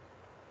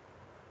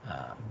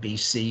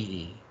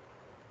 BCE,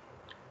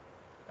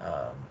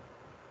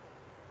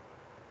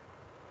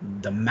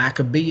 the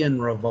Maccabean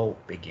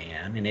revolt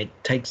began, and it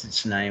takes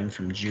its name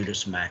from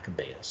Judas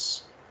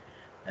Maccabeus.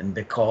 And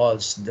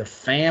because the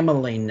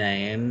family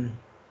name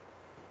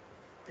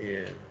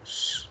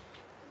is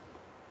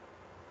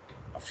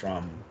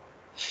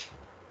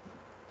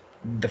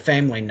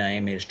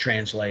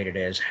translated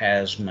as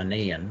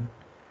Hasmonean,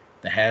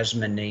 the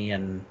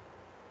Hasmonean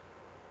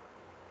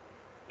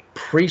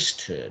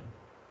priesthood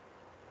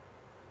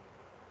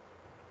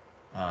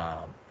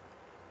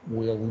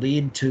will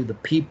lead to the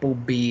people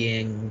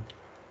being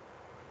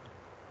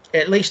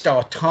at least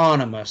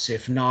autonomous,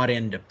 if not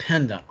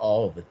independent,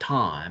 all the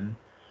time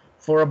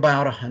for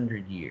about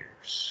 100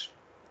 years.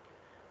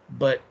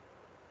 But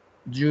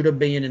Judah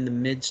being in the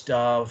midst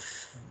of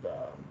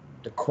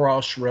the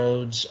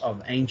crossroads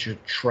of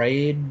ancient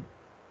trade,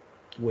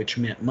 which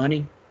meant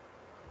money,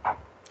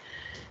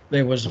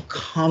 there was a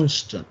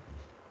constant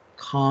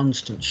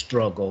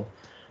struggle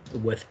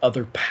with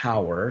other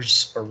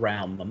powers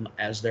around them,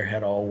 as there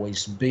had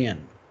always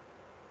been.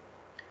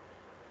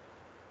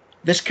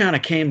 This kind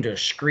of came to a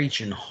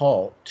screeching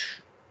halt,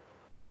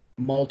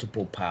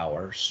 multiple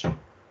powers,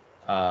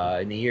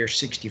 in the year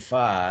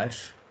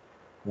 65,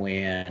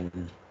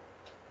 when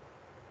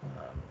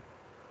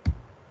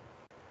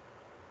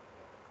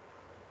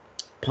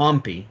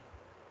Pompey,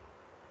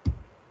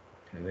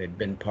 who had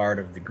been part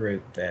of the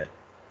group that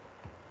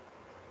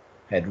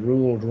had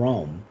ruled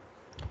Rome,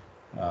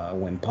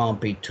 when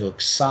Pompey took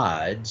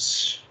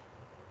sides,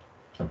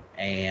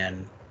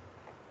 and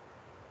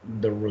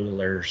the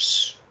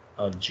rulers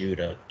of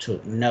Judah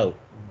took note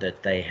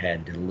that they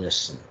had to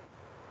listen.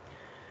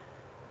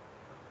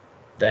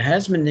 The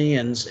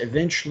Hasmoneans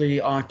eventually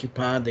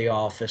occupied the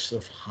office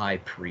of high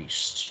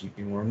priest. You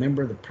can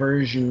remember the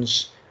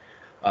Persians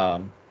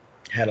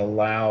had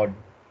allowed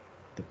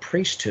the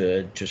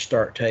priesthood to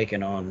start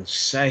taking on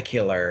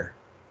secular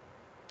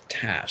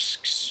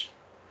tasks.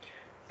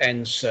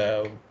 And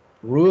so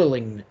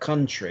ruling the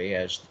country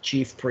as the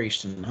chief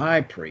priest and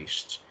high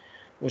priest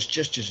was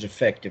just as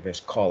effective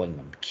as calling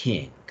them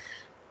king.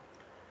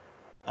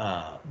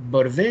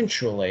 But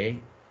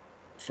eventually,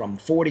 from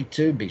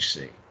 42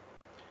 BC,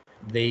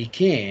 the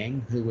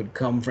king, who would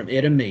come from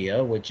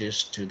Idumea, which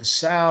is to the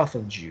south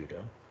of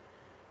Judah,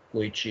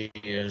 which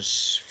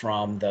is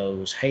from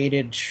those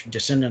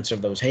descendants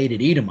of those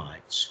hated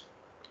Edomites,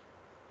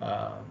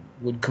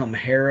 would come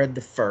Herod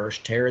the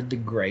First, Herod the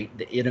Great,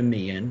 the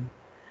Idumean,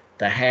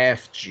 the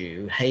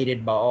half-Jew,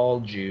 hated by all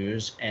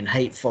Jews and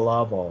hateful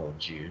of all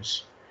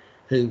Jews,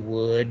 who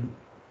would,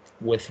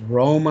 with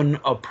Roman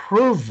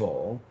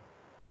approval,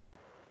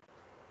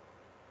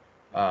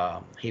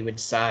 he would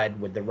side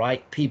with the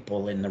right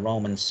people in the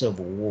Roman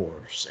civil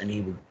wars, and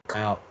he would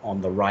come out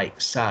on the right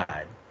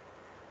side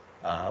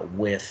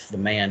with the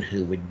man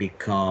who would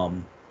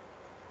become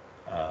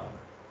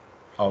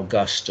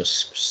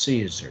Augustus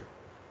Caesar.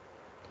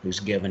 whose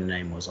given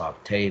name was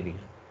Octavian,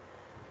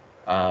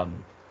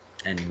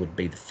 and would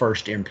be the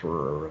first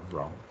emperor of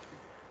Rome.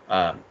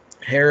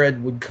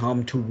 Herod would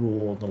come to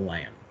rule the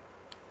land.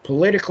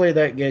 Politically,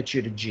 that gets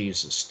you to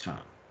Jesus'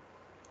 time.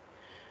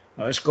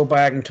 Now, let's go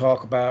back and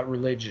talk about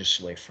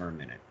religiously for a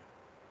minute.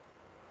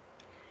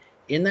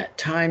 In that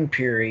time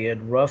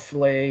period,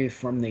 roughly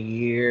from the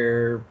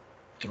year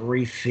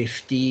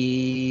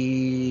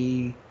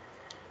 350,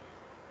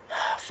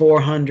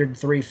 400,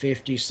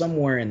 350,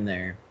 somewhere in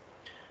there,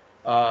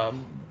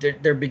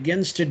 there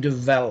begins to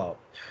develop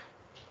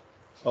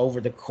over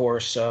the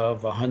course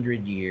of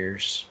 100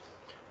 years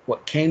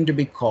what came to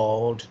be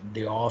called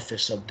the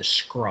office of the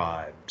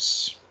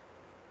scribes.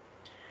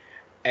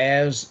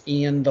 As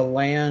in the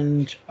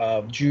land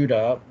of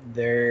Judah,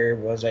 there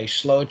was a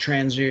slow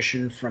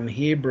transition from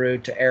Hebrew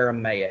to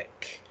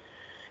Aramaic.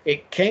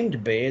 It came to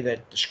be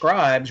that the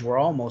scribes were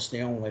almost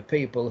the only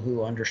people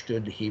who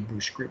understood the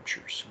Hebrew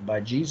scriptures. By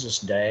Jesus'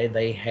 day,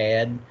 they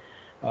had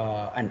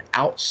an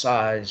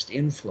outsized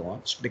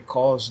influence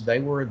because they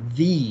were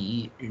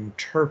the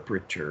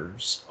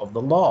interpreters of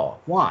the law.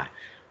 Why?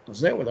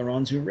 Because they were the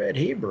ones who read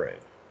Hebrew.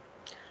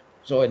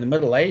 So in the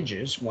Middle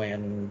Ages,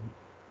 when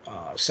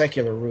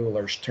secular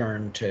rulers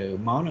turned to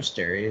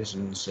monasteries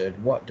and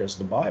said, "What does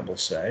the Bible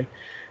say?"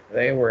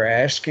 they were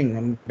asking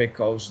them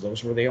because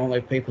those were the only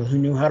people who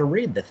knew how to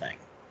read the thing.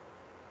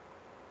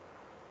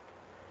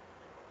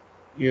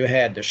 You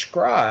had the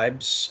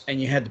scribes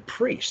and you had the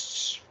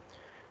priests.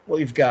 Well,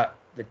 you've got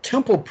the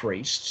temple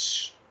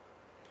priests,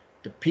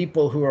 the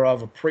people who are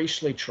of a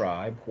priestly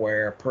tribe,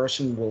 where a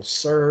person will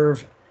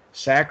serve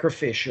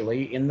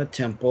sacrificially in the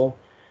temple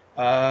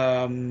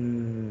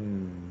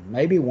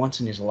maybe once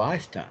in his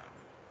lifetime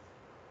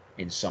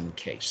in some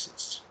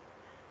cases.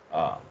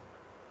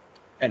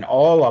 And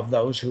all of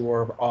those who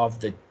are of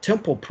the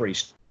temple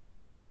priesthood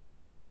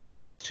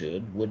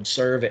would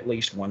serve at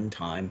least one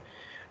time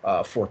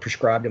for a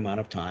prescribed amount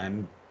of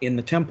time in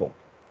the temple,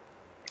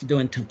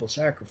 doing temple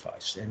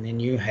sacrifice. And then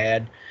you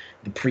had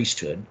the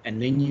priesthood,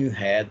 and then you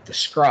had the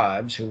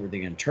scribes, who were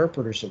the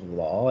interpreters of the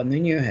law, and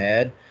then you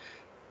had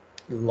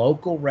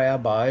local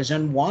rabbis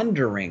and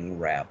wandering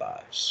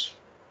rabbis.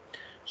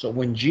 So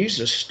when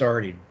Jesus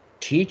started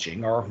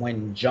teaching, or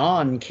when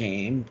John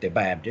came, the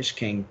Baptist,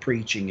 came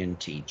preaching and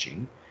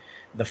teaching,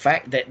 the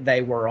fact that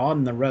they were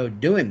on the road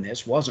doing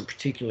this wasn't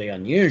particularly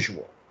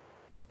unusual.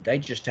 They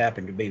just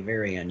happened to be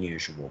very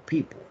unusual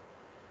people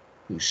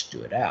who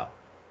stood out.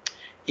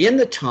 In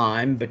the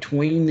time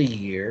between the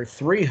year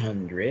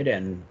 300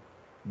 and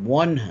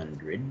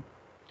 100,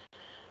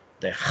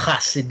 the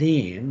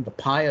Hasidim, the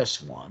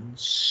pious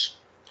ones,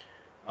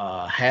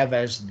 have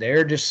as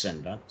their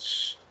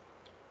descendants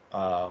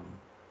the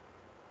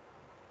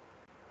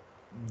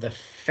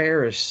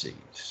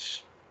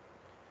Pharisees.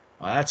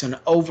 Well, that's an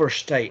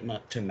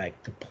overstatement to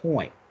make the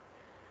point.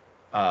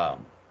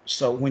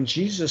 So when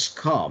Jesus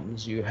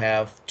comes, you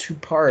have two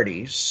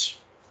parties,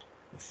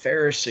 the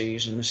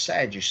Pharisees and the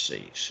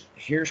Sadducees.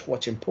 Here's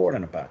what's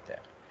important about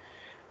that.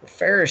 The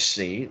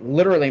Pharisee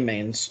literally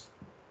means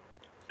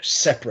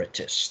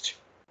separatist,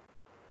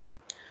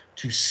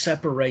 to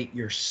separate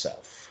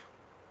yourself.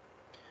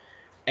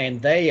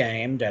 And they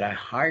aimed at a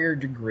higher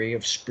degree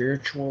of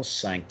spiritual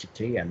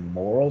sanctity and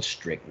moral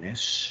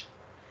strictness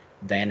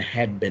than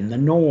had been the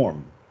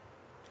norm.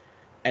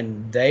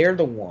 And they are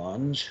the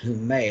ones who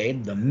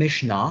made the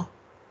Mishnah,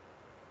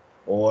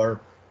 or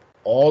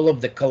all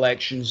of the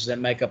collections that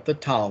make up the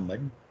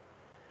Talmud,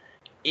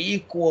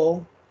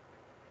 equal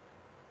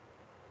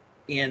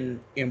in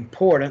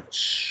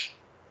importance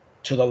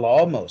to the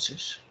law of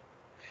Moses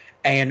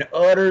and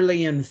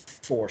utterly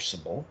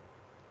enforceable,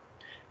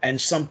 and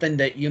something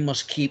that you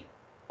must keep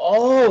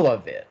all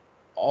of it,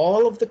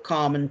 all of the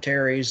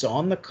commentaries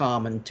on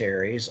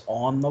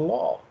the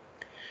law.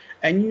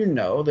 And you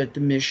know that the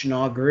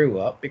Mishnah grew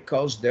up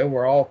because there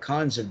were all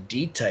kinds of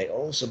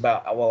details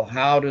about, well,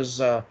 how does,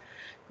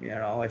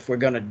 if we're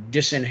going to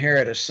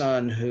disinherit a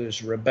son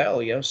who's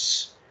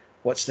rebellious,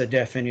 what's the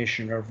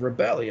definition of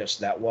rebellious?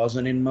 That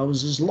wasn't in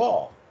Moses'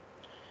 law.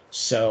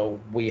 So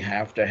we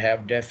have to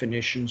have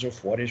definitions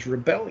of what is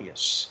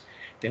rebellious.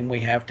 Then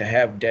we have to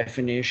have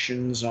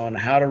definitions on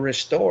how to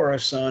restore a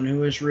son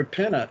who is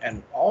repentant,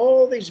 and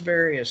all these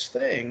various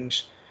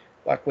things,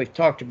 like we've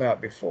talked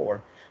about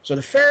before. So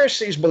the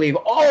Pharisees believe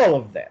all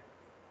of that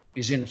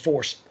is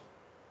enforceable.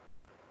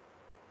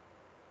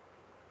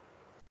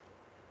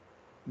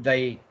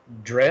 They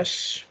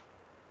dress,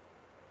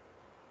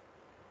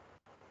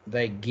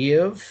 they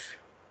give,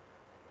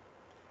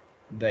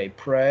 they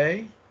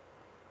pray,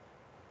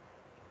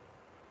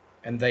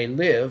 and they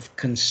live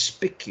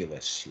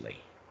conspicuously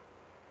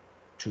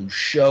to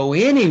show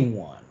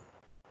anyone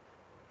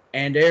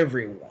and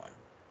everyone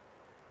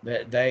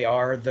that they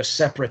are the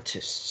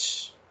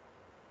separatists.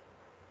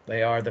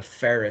 They are the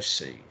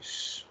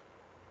Pharisees,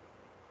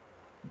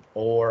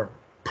 or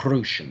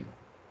Prussian.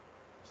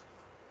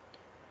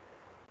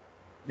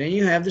 Then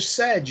you have the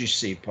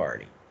Sadducee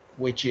party,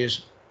 which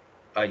is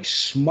a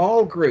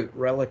small group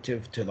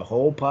relative to the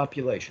whole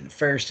population. The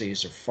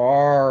Pharisees are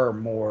far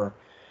more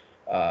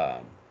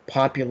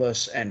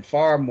populous and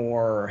far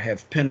more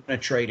have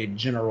penetrated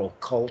general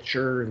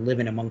culture,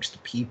 living amongst the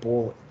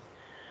people.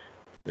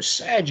 The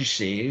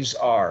Sadducees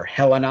are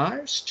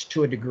Hellenized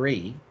to a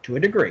degree.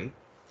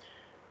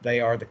 They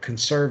are the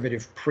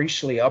conservative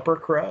priestly upper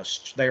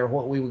crust. They are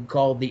what we would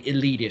call the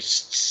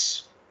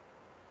elitists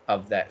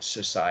of that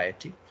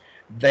society.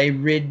 They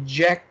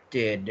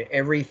rejected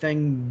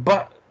everything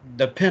but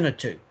the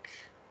Pentateuch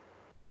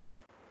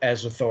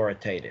as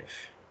authoritative.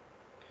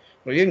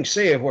 Well, you can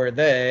see where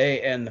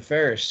they and the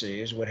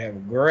Pharisees would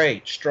have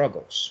great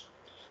struggles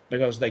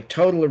because they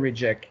totally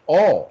reject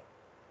all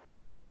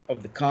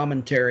of the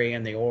commentary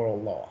and the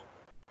oral law,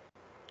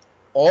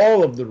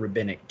 all of the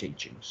rabbinic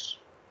teachings.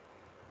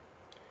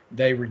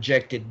 They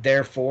rejected,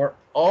 therefore,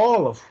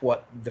 all of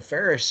what the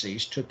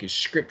Pharisees took as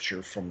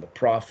scripture from the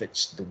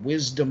prophets, the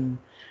wisdom,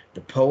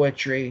 the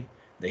poetry,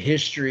 the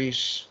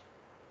histories.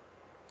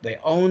 They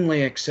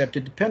only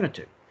accepted the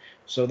Pentateuch.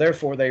 So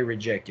therefore they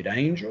rejected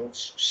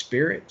angels,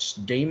 spirits,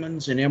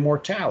 demons, and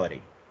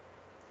immortality,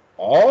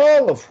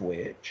 all of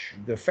which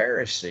the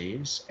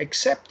Pharisees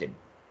accepted.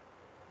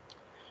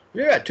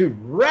 You got two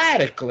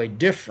radically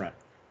different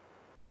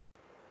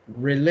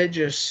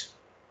religious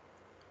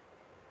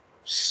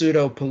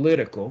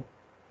pseudo-political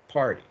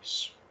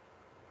parties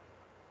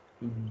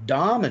who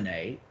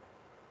dominate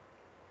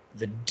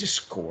the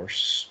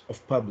discourse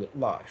of public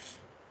life.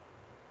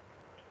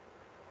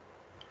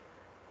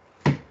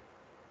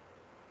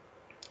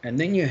 And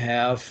then you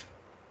have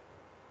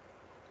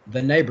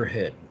the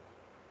neighborhood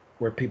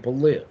where people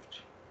lived.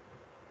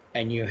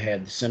 And you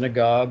had the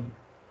synagogue,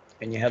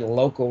 and you had a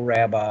local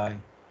rabbi,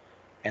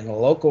 and the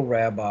local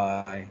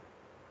rabbi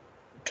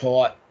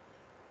taught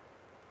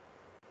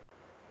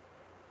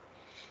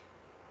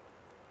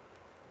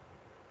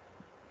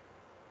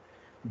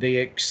the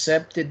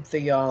accepted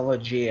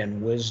theology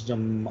and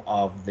wisdom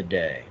of the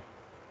day.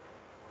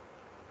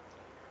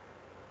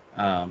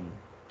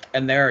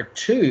 And there are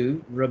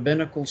two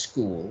rabbinical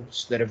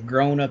schools that have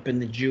grown up in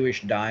the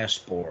Jewish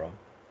diaspora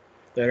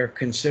that are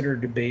considered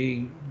to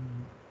be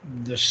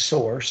the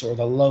source or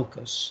the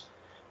locus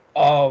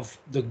of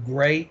the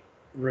great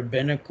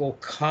rabbinical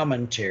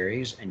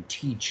commentaries and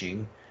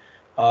teaching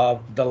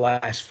of the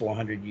last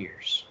 400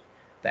 years.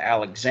 The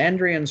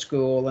Alexandrian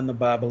school and the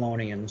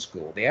Babylonian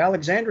school. The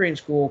Alexandrian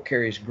school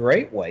carries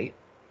great weight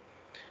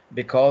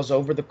because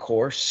over the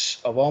course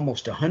of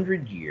almost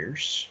 100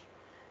 years,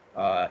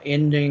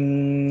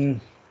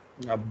 ending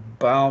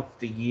about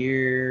the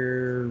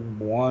year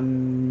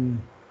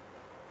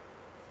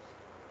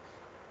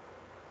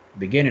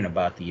beginning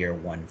about the year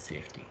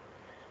 150,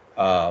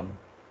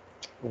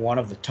 one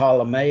of the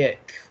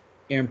Ptolemaic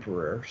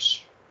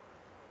emperors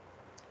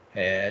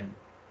had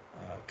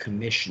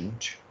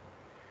commissioned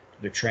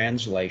the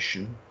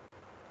translation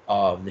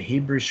of the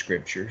Hebrew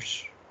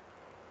scriptures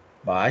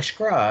by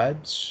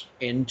scribes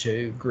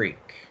into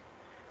Greek.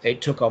 It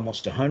took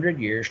almost 100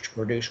 years to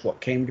produce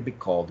what came to be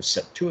called the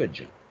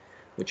Septuagint,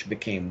 which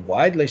became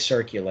widely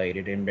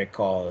circulated, and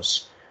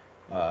because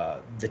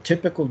the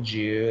typical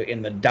Jew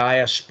in the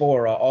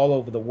diaspora all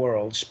over the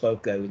world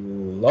spoke a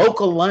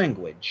local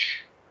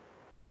language,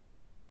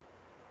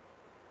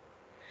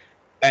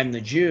 and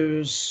the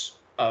Jews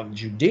of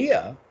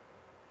Judea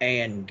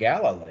and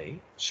Galilee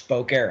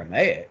spoke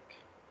Aramaic.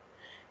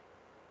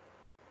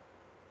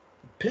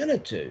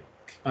 Pentateuch,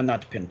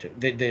 not the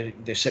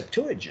Pentateuch, the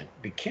Septuagint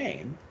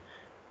became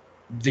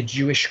the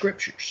Jewish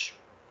scriptures.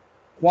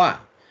 Why?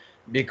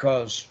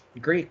 Because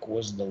Greek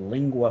was the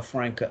lingua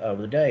franca of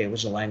the day. It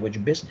was a language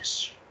of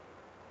business.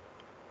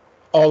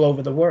 All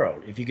over the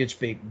world, if you could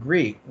speak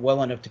Greek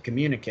well enough to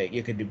communicate,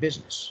 you could do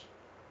business.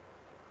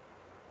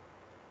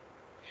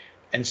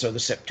 And so the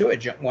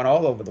Septuagint went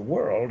all over the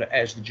world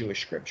as the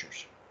Jewish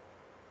scriptures.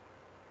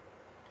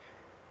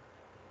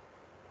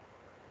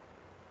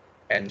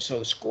 And so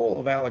the School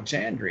of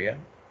Alexandria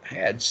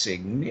had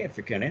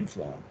significant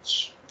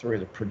influence through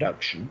the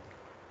production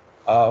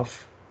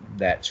of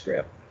that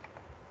script.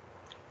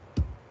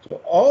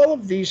 So all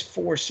of these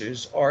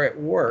forces are at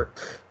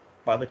work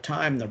by the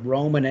time the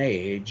Roman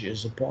age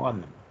is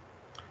upon them.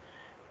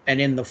 And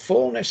in the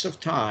fullness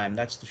of time,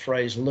 that's the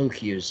phrase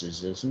Luke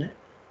uses, isn't it?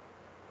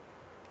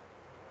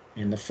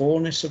 In the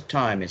fullness of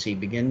time, as he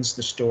begins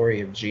the story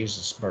of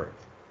Jesus'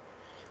 birth,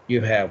 you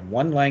have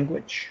one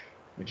language,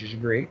 which is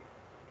Greek,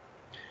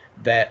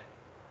 that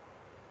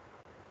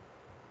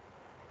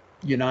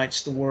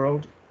unites the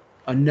world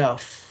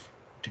enough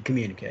to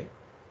communicate.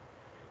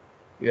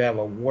 You have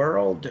a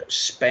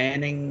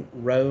world-spanning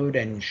road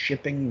and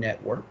shipping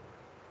network.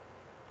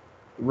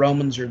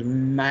 Romans are the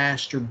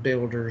master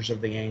builders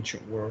of the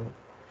ancient world.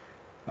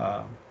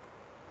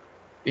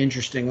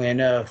 Interestingly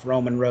enough,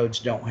 Roman roads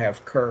don't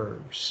have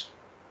curves,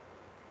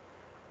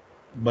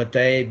 but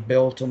they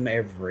built them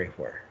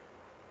everywhere.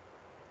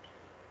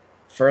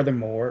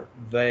 Furthermore,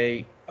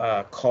 they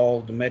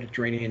called the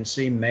Mediterranean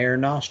Sea Mare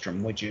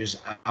Nostrum, which is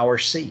our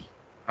sea,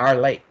 our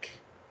lake.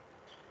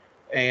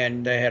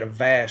 And they had a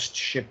vast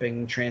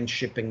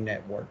transshipping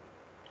network.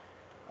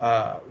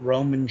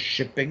 Roman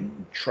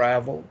shipping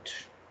traveled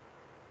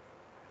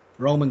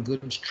Roman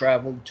goods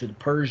traveled to the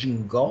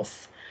Persian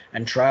Gulf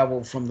and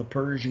traveled from the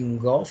Persian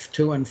Gulf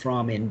to and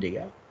from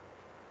India.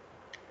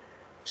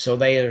 So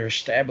they are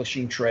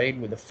establishing trade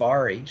with the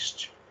Far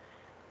East.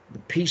 The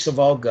Peace of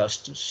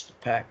Augustus, the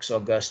Pax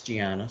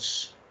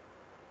Augustianus,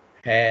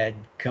 had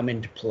come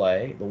into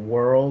play. The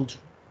world,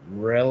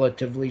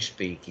 relatively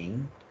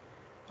speaking,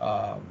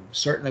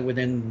 certainly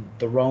within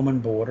the Roman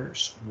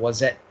borders,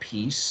 was at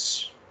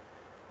peace.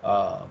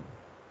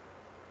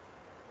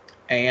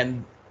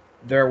 And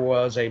there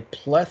was a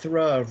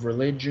plethora of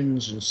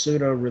religions and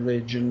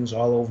pseudo-religions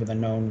all over the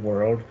known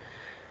world.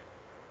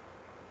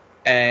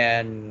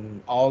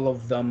 And all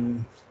of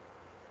them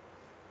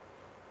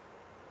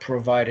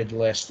provided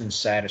less than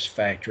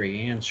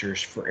satisfactory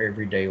answers for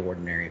everyday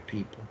ordinary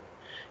people.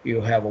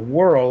 You have a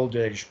world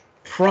that is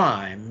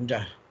primed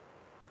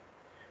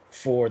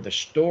for the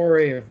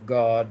story of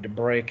God to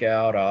break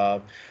out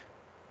of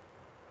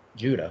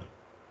Judea,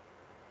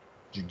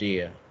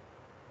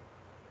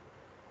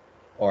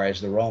 or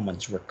as the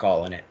Romans were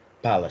calling it,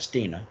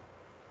 Palestina,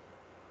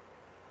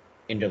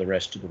 into the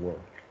rest of the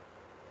world.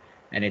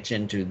 And it's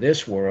into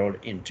this world,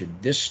 into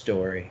this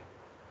story,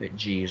 that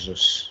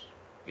Jesus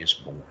is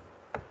born.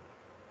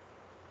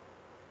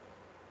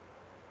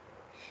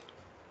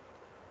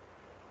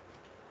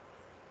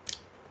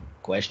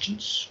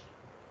 Questions?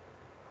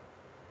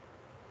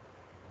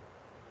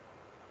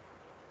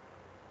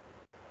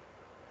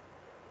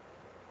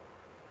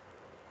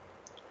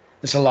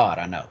 It's a lot,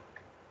 I know.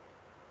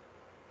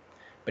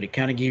 But it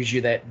kind of gives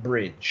you that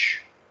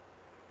bridge.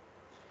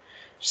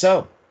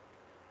 So,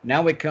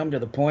 now we come to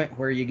the point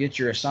where you get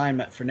your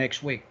assignment for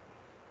next week.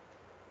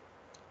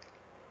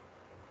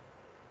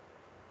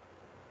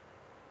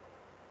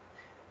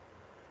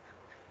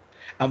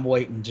 I'm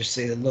waiting to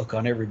see the look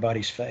on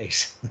everybody's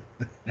face.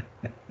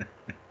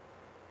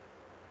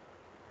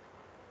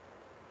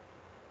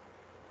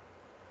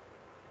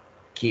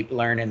 Keep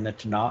learning the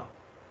Tanakh.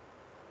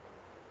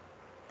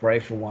 Pray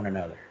for one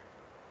another.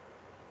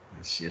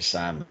 That's the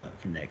assignment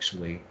for next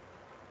week.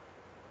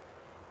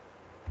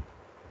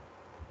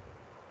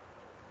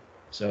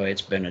 So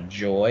it's been a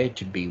joy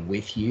to be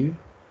with you.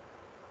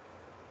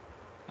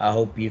 I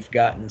hope you've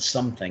gotten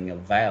something of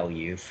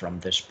value from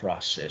this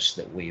process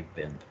that we've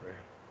been through.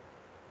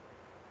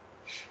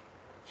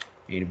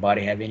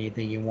 Anybody have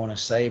anything you want to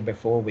say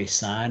before we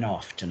sign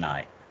off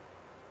tonight?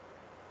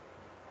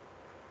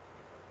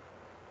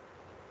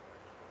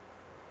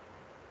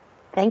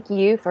 Thank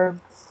you for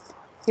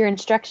your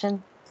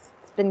instruction.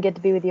 It's been good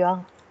to be with you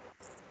all.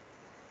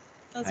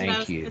 That's what I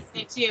was going to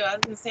say too. I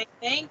was going to say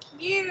thank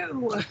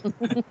you.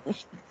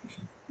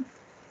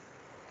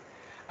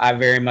 I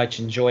very much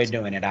enjoy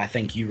doing it. I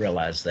think you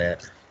realize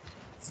that.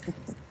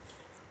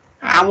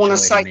 I want to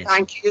say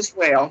thank you as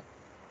well.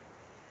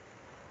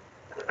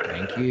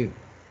 Thank you.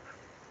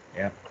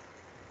 Yep.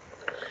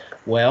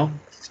 Well,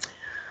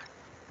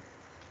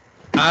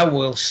 I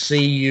will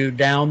see you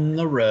down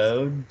the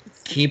road.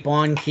 Keep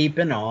on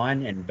keeping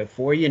on, and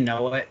before you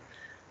know it,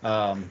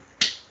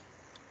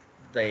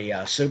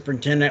 the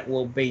superintendent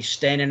will be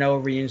standing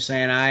over you and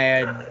saying,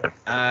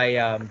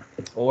 I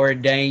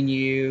ordain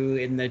you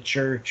in the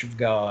church of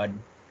God.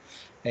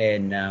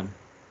 And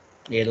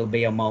it'll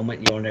be a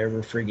moment you'll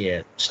never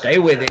forget. Stay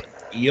with it.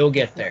 You'll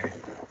get there.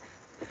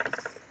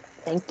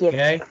 Thank you.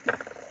 Okay?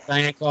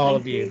 Thank all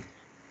of you.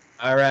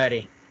 All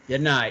righty.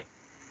 Good night.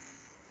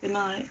 Good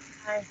night.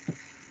 Bye.